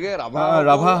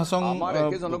ৰাভা হাছং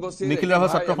নিখিল ৰাভা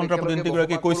ছাত্ৰ সন্থাৰ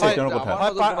প্ৰতিনিধিগৰাকীয়ে কৈছে তেওঁৰ কথা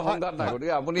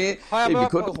গতিকে আপুনি এই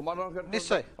বিষয়টো সমাধানৰ ক্ষেত্ৰত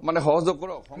নিশ্চয় মানে সহযোগ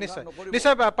কৰক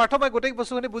নিশ্চয় পাৰ্থ মই গোটেই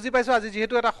বস্তুখিনি বুজি পাইছোঁ আজি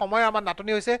যিহেতু এটা সময় আমাৰ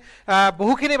নাটনি হৈছে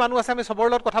বহুখিনি মানুহ আছে আমি চবৰ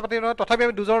লগত কথা পাতি নহয় তথাপি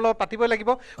আমি দুজনৰ লগত পাতিবই লাগিব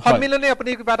সন্মিলনে আপুনি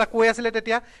কিবা এটা কৈ আছিলে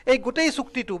তেতিয়া এই গোটেই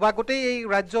চুক্তিটো বা গোটেই এই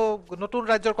ৰাজ্য নতুন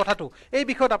ৰাজ্যৰ কথাটো এই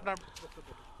বিষয়ত আপোনাৰ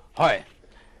হয়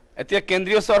এতিয়া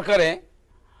কেন্দ্ৰীয় চৰকাৰে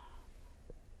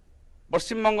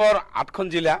পশ্চিমবংগৰ 8খন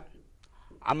জিলা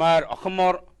আমাৰ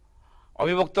অসমৰ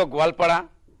অবিভক্ত গোৱালপাৰা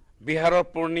বিহাৰৰ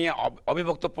পূৰ্ণিয়া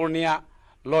অবিভক্ত পূৰ্ণিয়া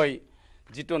লৈ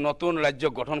যিটো নতুন ৰাজ্য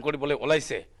গঠন কৰিবলৈ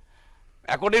ওলাইছে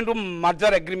একৰ্ডিং টু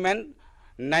মাৰ্জাৰ এগ্ৰিমেণ্ট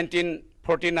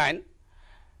 1949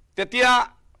 তেতিয়া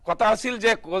কথা আছিল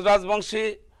যে কোচ ৰাজবংশী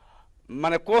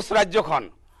মানে কোচ ৰাজ্যখন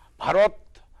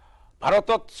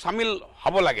ভাৰতত সামিল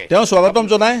হ'ব লাগে তেওঁ স্বাগতম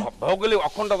জনায় ভৌগোলিক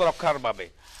অখণ্ডতা ৰক্ষাৰ বাবে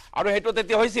আৰু সেইটো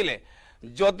তেতিয়া হৈছিলে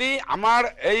যদি আমাৰ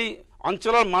এই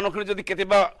অঞ্চলৰ মানুহখিনি যদি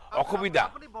কেতিয়াবা অসুবিধা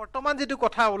আপুনি বৰ্তমান যেটো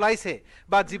কথা ওলাইছে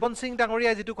বা জীবন সিং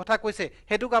ডাঙৰীয়া যেটো কথা কৈছে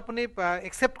হেতুক আপুনি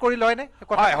একসেপ্ট কৰি লয় নে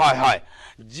হয়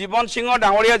জীবন সিংৰ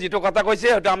ডাঙৰীয়া যেটো কথা কৈছে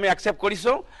হেতু আমি একসেপ্ট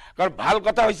কৰিছো কাৰণ ভাল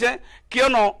কথা হৈছে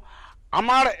কিয়নো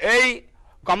আমাৰ এই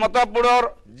কমতাপুৰৰ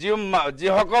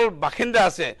যিসকল বাসিন্দা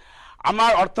আছে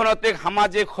আমাৰ অৰ্থনৈতিক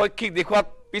সামাজিক শৈক্ষিক দিশত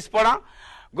পিছপৰা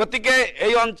গতিকে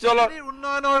এই অঞ্চলৰ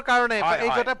উন্নয়নৰ কাৰণে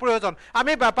এইটা প্ৰয়োজন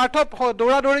আমি পাৰ্থ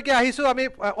দৌৰাদৌৰিকে আহিছো আমি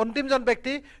অন্তিমজন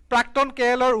ব্যক্তি প্ৰাক্তন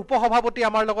কেএলৰ উপসভাপতি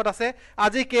আমাৰ লগত আছে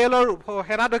আজি কেএলৰ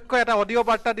সেনাধ্যক্ষ এটা অডিঅ'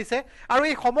 বাৰ্তা দিছে আৰু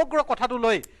এই সমগ্ৰ কথাটো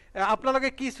লৈ আপোনালোকে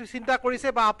কি চিন্তা কৰিছে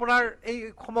বা আপোনাৰ এই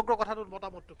সমগ্ৰ কথাটোৰ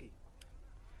মতামতটো কি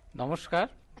নমস্কাৰ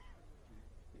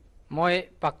মই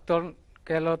প্ৰাক্তন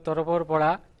কেএলৰ তৰফৰ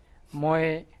পৰা মই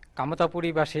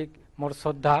কামতাপুৰীবাসীক মোৰ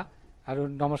শ্ৰদ্ধা আৰু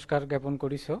নমস্কাৰ জ্ঞাপন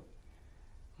কৰিছোঁ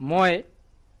মই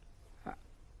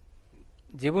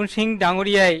জীবন সিং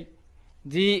ডাঙৰীয়াই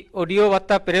যি অডিঅ'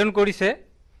 বাৰ্তা প্ৰেৰণ কৰিছে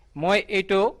মই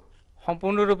এইটো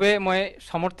সম্পূৰ্ণৰূপে মই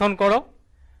সমৰ্থন কৰোঁ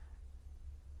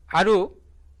আৰু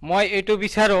মই এইটো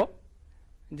বিচাৰোঁ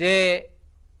যে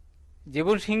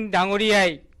জীবন সিং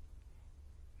ডাঙৰীয়াই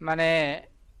মানে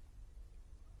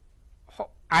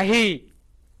আহি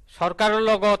চৰকাৰৰ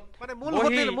লগত মানে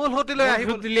মূল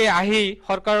হোটেললৈ আহি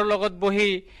চৰকাৰৰ লগত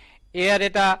বহি ইয়াৰ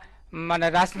এটা মানে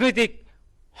ৰাজনৈতিক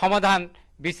সমাধান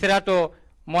বিচৰাটো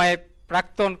মই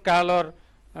প্ৰাক্তন কালৰ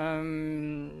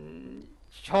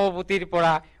সভাপতিৰ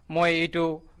পৰা মই এইটো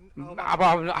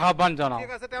আহ্বান জনাওঁ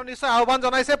ঠিক আছে তেওঁ নিশ্চয় আহ্বান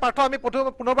জনাইছে পাৰ্থ আমি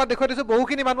পুনৰবাৰ দেখুৱাই দিছো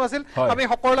বহুখিনি মানুহ আছিল আমি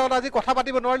সকলোৰে লগত আজি কথা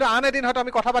পাতিব নোৱাৰিলো আন এদিন হয়তো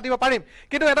আমি কথা পাতিব পাৰিম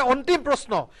কিন্তু এটা অন্তিম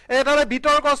প্ৰশ্ন এটা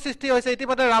বিতৰ্কৰ সৃষ্টি হৈছে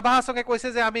ইতিমধ্যে ৰাভা হাছঙে কৈছে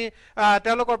যে আমি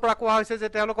তেওঁলোকৰ পৰা কোৱা হৈছে যে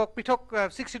তেওঁলোকক পৃথক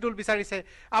 6 শিডিউল বিচাৰিছে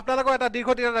আপোনালোকৰ এটা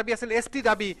দীৰ্ঘদিনৰ দাবী আছিল এছটি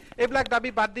দাবী এইবিলাক দাবী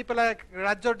বাদ দি পেলাই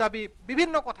ৰাজ্যৰ দাবী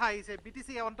বিভিন্ন কথা আহিছে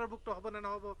বিটিচি অন্তৰ্ভুক্ত হ'ব নে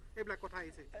নহ'ব এইবিলাক কথা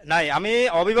আহিছে নাই আমি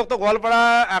অবিভক্ত গোৱালপাৰা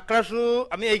আক্ৰাসু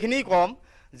আমি এইখিনিই কম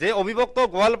যে অবিভক্ত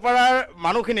গোৱালপাৰাৰ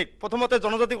মানুহখিনিক প্ৰথমতে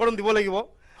জনজাতিকৰণ দিব লাগিব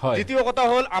দ্বিতীয় কথা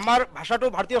হল আমাৰ ভাষাটো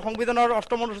ভাৰতীয় সংবিধানৰ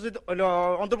 ৮ম অনুসূচীত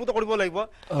অন্তৰ্ভুক্ত কৰিব লাগিব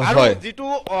আৰু যেটো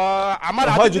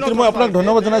আমাৰ হয় যদি মই আপোনাক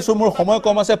ধন্যবাদ জনাইছো মোৰ সময়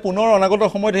কম আছে পুনৰ অনাগত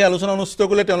সময়ত এই আলোচনা অনুষ্ঠিত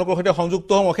কৰিলে তেওঁলোকৰ সৈতে সংযুক্ত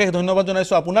হ'ম অশেষ ধন্যবাদ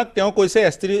জনাইছো আপোনাক তেওঁ কৈছে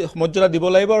এছটি মৰ্যাদা দিব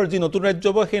লাগিব আৰু যি নতুন ৰাজ্য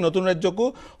হ'ব সেই নতুন ৰাজ্যকো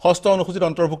 ৬ষ্ঠ অনুসূচীত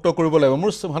অন্তৰ্ভুক্ত কৰিব লাগিব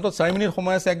মোৰ হাতত ৪ মিনিট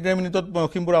সময় আছে ১.৫ মিনিটত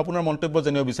অসীমপুৰ আপোনাৰ মন্তব্য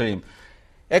জানিব বিচাৰিম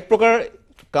এক প্ৰকাৰ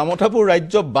কামতাপুৰ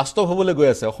ৰাজ্য বাস্তৱ হ'বলৈ গৈ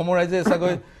আছে অসমৰ ৰাইজে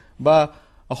চাগৈ বা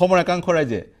অসমৰ একাংশ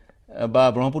ৰাইজে বা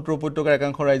ব্ৰহ্মপুত্ৰ উপত্যকাৰ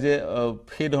একাংশ ৰাইজে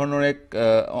সেই ধৰণৰ এক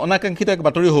অনাকাংক্ষিত এক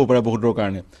বাতৰি হ'ব পাৰে বহুতৰ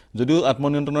কাৰণে যদিও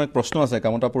আত্মনিয়ন্ত্ৰণৰ এক প্ৰশ্ন আছে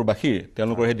কামতাপুৰবাসীৰ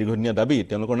তেওঁলোকৰ সেই দীৰ্ঘদিনীয়া দাবী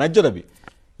তেওঁলোকৰ ন্যায্য দাবী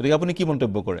গতিকে আপুনি কি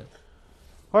মন্তব্য কৰে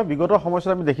হয় বিগত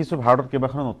সময়ছোৱাত আমি দেখিছোঁ ভাৰতত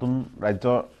কেইবাখনো নতুন ৰাজ্য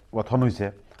গঠন হৈছে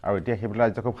আৰু এতিয়া সেইবিলাক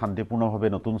ৰাজ্য খুব শান্তিপূৰ্ণভাৱে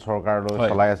নতুন চৰকাৰলৈ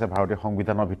চলাই আছে ভাৰতীয়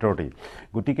সংবিধানৰ ভিতৰতেই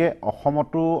গতিকে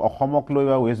অসমক লৈ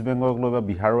বা ৱেষ্ট বেংগলক লৈ বা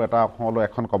বিহাৰৰ এটা অসমলৈ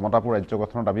এখন কমতাপুৰ ৰাজ্য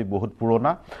গঠনৰ দাবী বহুত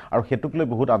পুৰণা আৰু সেইটোক লৈ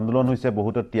বহুত আন্দোলন হৈছে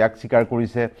বহুতে ত্যাগ স্বীকাৰ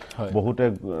কৰিছে বহুতে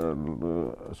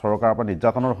চৰকাৰৰ পৰা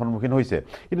নিৰ্যাতনৰ সন্মুখীন হৈছে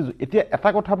কিন্তু এতিয়া এটা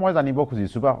কথা মই জানিব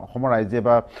খুজিছোঁ বা অসমৰ ৰাইজে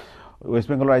বা ৱেষ্ট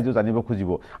বেংগলৰ ৰাইজেও জানিব খুজিব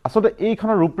আচলতে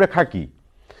এইখনৰ ৰূপৰেখা কি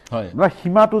মানে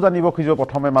সীমাটো জানিব খুজিব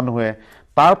প্ৰথমে মানুহে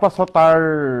তাৰ পাছত তাৰ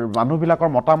মানুহবিলাকৰ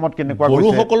মতামত কেনেকুৱা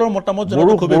বড়োসকলৰ মতামত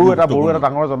বড়ো এটা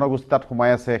ডাঙৰ জনগোষ্ঠী তাত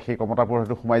সোমাই আছে সেই কমতাপুৰ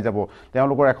হয়তো সোমাই যাব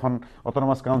তেওঁলোকৰ এখন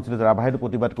অট'নমাছ কাউন্সিল ৰাভাইটো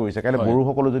প্ৰতিবাদ কৰিছে কাইলৈ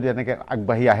বড়োসকলো যদি এনেকৈ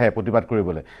আগবাঢ়ি আহে প্ৰতিবাদ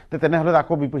কৰিবলৈ তেনেহ'লে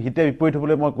আকৌ হিতে বিপৰীত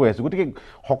হ'বলৈ মই কৈ আছোঁ গতিকে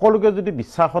সকলোকে যদি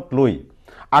বিশ্বাসত লৈ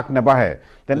আগ নেবাঢ়ে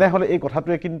তেনেহ'লে এই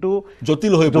কথাটোৱে কিন্তু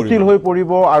জটিল হৈ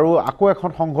পৰিব আৰু আকৌ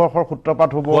এখন সংঘৰ্ষৰ সূত্ৰপাত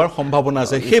হোৱাৰ সম্ভাৱনা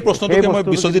আছে সেই প্ৰশ্নটোকে মই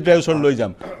বিশ্বজিৎ ৰায়ৰ ওচৰলৈ লৈ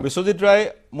যাম বিশ্বজিৎ ৰায়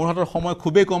মোৰ হাতৰ সময়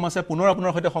খুবেই কম আছে পুনৰ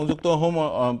আপোনাৰ সৈতে সংযুক্ত হ'ম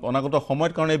অনাগত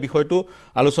সময়ত কাৰণ এই বিষয়টো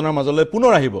আলোচনাৰ মাজলৈ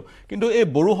পুনৰ আহিব কিন্তু এই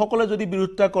বড়োসকলে যদি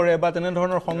বিৰোধিতা কৰে বা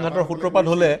তেনেধৰণৰ সংঘাতৰ সূত্ৰপাত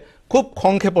হ'লে খুব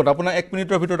সংক্ষেপত আপোনাৰ ১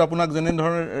 মিনিটৰ ভিতৰত আপোনাক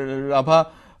যেনেধৰণৰ ৰাভা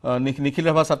নিখিল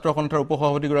ৰাভা ছাত্ৰ সন্থাৰ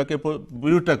উপসভাপতিগৰাকীয়ে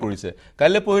বিৰোধিতা কৰিছে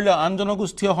কাইলৈ পঢ়িলে আন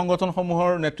জনগোষ্ঠীয়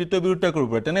সংগঠনসমূহৰ নেতৃত্ব বিৰোধিতা কৰিব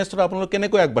পাৰে তেনেস্থলত আপোনালোক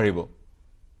কেনেকৈ আগবাঢ়িব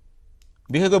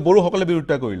বিশেষকৈ বড়োসকলে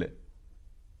বিৰোধিতা কৰিলে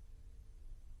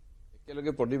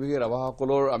একেলগে প্ৰতিবেশী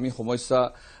ৰাভাসকলৰ আমি সমস্যা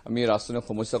আমি ৰাজনৈতিক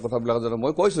সমস্যাৰ কথাবিলাক জানো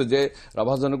মই কৈছোঁ যে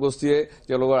ৰাভা জনগোষ্ঠীয়ে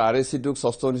তেওঁলোকৰ RAC-টোক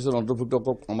 ৬ষ্ঠ অনুসূচীত অন্তৰ্ভুক্ত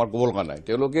আমাৰ ক'ব লগা নাই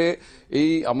তেওঁলোকে এই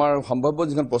আমাৰ সম্ভাৱ্য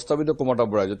যিখন প্ৰস্তাৱিত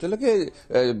কমতাপুৰ ৰাজ্য তেওঁলোকে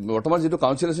বৰ্তমান যিটো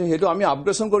কাউন্সিল আছে সেইটো আমি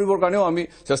আপগ্ৰেডেশ্যন কৰিবৰ কাৰণেও আমি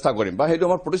চেষ্টা কৰিম বা সেইটো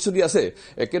আমাৰ প্ৰতিশ্ৰুতি আছে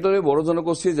একেদৰে বড়ো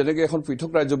জনগোষ্ঠীয়ে যেনেকৈ এখন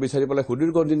পৃথক ৰাজ্য বিচাৰি পেলাই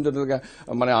সুদীৰ্ঘ দিন তেওঁলোকে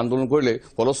মানে আন্দোলন কৰিলে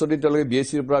ফলশ্ৰুতিত তেওঁলোকে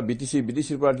BSCৰ পৰা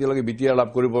BTCৰ পৰা তেওঁলোকে BTR লাভ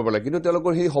কৰিব পাৰিলে কিন্তু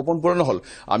তেওঁলোকৰ সেই সপোন পূৰণ নহ'ল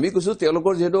আমি কৈছোঁ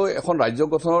তেওঁলোকৰ যিহেতু এখন ৰাজ্য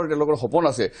গঠনৰ তেওঁলোকৰ সপোন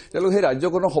আছে তেওঁলোকে সেই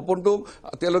ৰাজ্যখনৰ সপোনটো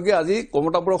তেওঁলোকে আজি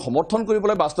কমতাপুৰক সমৰ্থন কৰি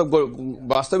পেলাই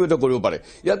বাস্তৱায়িত কৰিব পাৰে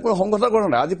ইয়াত কোনো সংঘাতৰ কৰা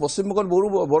নাই আজি পশ্চিমবংগত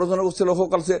বড়ো জনগোষ্ঠীৰ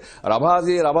লোকসকল আছে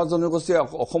ৰাভা জনগোষ্ঠী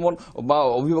অসমত বা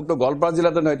অবিভক্ত গোৱালপাৰা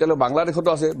জিলাতে নহয় তেওঁলোকে বাংলাদেশতো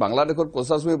আছে বাংলাদেশত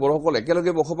কোচাছমী বড়োসকল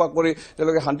একেলগে বসবাস কৰি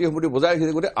তেওঁলোকে শান্তি সম্প্ৰীতি বজাই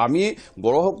ৰাখিছে গতিকে আমি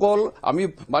বড়োসকল আমি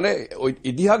মানে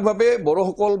ইতিহাসভাৱে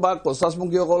বড়োসকল বা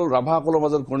কোচাছমুখীসকল ৰাভাসকলৰ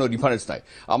মাজত কোনো ডিফাৰেঞ্চ নাই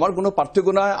আমাৰ কোনো পাৰ্থক্য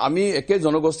নাই আমি একে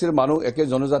জনগোষ্ঠীৰ মানুহ একে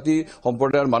জনজাতি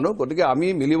সম্প্ৰদায়ৰ মানুহ গতিকে আমি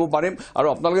মিলিব পাৰিম আৰু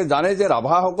আপোনালোকে জানে যে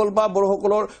ৰাভাসকল বা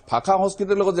বড়োসকলৰ ভাষা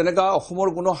সংস্কৃতিৰ লগত যেনেকা অসমৰ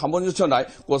কোনো সামঞ্জস্য নাই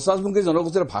কোচ-ৰাজবংশী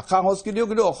জনগোষ্ঠীৰ ভাষা সংস্কৃতিও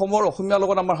কিন্তু অসমৰ অসমীয়াৰ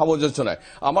লগত আমাৰ সামঞ্জস্য নাই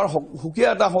আমাৰ সুকীয়া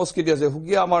এটা সংস্কৃতি আছে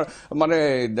সুকীয়া আমাৰ মানে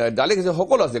ডালিক আছে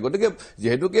সকলো আছে গতিকে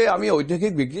যেহেতুকে আমি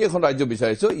ঐতিহাসিক বিক্ৰী এখন ৰাজ্য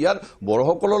বিচাৰিছো ইয়াৰ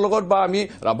বড়োসকলৰ লগত বা আমি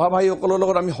ৰাভা ভাইসকলৰ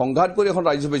লগত আমি সংঘাত কৰি এখন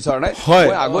ৰাজ্য বিচৰা নাই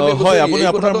মই আগতে আপুনি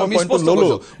আপোনাৰ পইণ্টটো ললো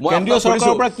কেন্দ্ৰীয়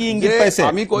চৰকাৰৰ পৰা কি ইংগিত পাইছে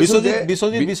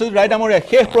বিশ্বজিৎ ৰায় ডাঙৰীয়া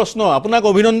শেষ প্ৰশ্ন আপোনাক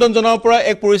অভিনন্দন জনাব পৰা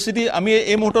এক পৰিস্থিতি আমি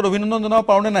এই মুহূৰ্তত অভিনন্দন জনাব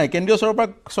পাৰোঁ নে নাই কেন্দ্ৰীয়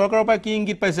চৰকাৰৰ পৰা কি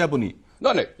ইংগিত পাইছে আপুনি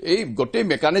নহয় এই গোটেই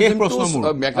মেকানিজমটো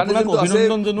আছে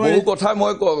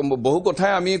বহু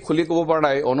কথাই আমি খুলি ক'ব পৰা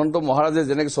নাই অনন্ত মহাৰাজে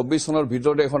যেনেকৈ 24 চনৰ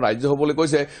ভিতৰতে এখন ৰাজ্য হ'বলৈ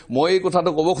কৈছে মই এই কথাটো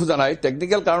ক'ব খোজা নাই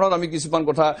টেকনিকেল কাৰণত আমি কিছুমান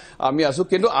কথা আমি আছো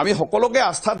কিন্তু আমি সকলোকে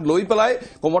আস্থাত লৈ পেলাই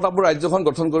কমতাপুৰ ৰাজ্যখন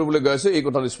গঠন কৰিবলৈ গৈ আছো এই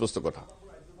কথাটো স্পষ্ট কথা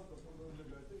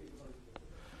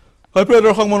হয় প্ৰিয়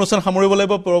দৰ্শক অনুষ্ঠান সামৰিব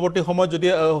লাগিব পৰৱৰ্তী সময়ত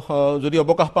যদি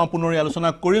অৱকাশ পাওঁ পুনৰ আলোচনা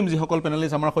কৰিম যিসকল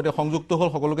পেনেলিষ্ট আমাৰ সৈতে সংযুক্ত হ'ল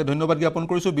সকলোকে ধন্যবাদ জ্ঞাপন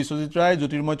কৰিছোঁ বিশ্বজিৎ ৰায়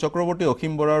জ্যোতিৰ্ময় চক্ৰৱৰ্তী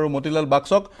অসীম বৰা আৰু মতিলাল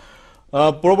বাক্সক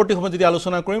পৰৱৰ্তী সময়ত যদি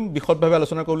আলোচনা কৰিম বিশদভাৱে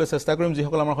আলোচনা কৰিবলৈ চেষ্টা কৰিম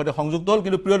যিসকল আমাৰ সৈতে সংযুক্ত হ'ল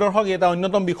কিন্তু প্ৰিয় দৰ্শক এটা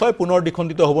অন্যতম বিষয় পুনৰ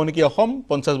দ্বিখণ্ডিত হ'ব নেকি অসম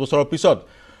 50 বছৰৰ পিছত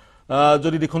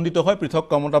যদি দ্বিখণ্ডিত হয় পৃথক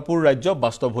কমতাপুৰ ৰাজ্য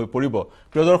বাস্তৱ হৈ পৰিব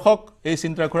প্ৰিয় দৰ্শক এই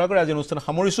চিন্তাৰ খুৰা কৰি আজি অনুষ্ঠান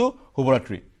সামৰিছোঁ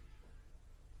শুভৰাত্ৰি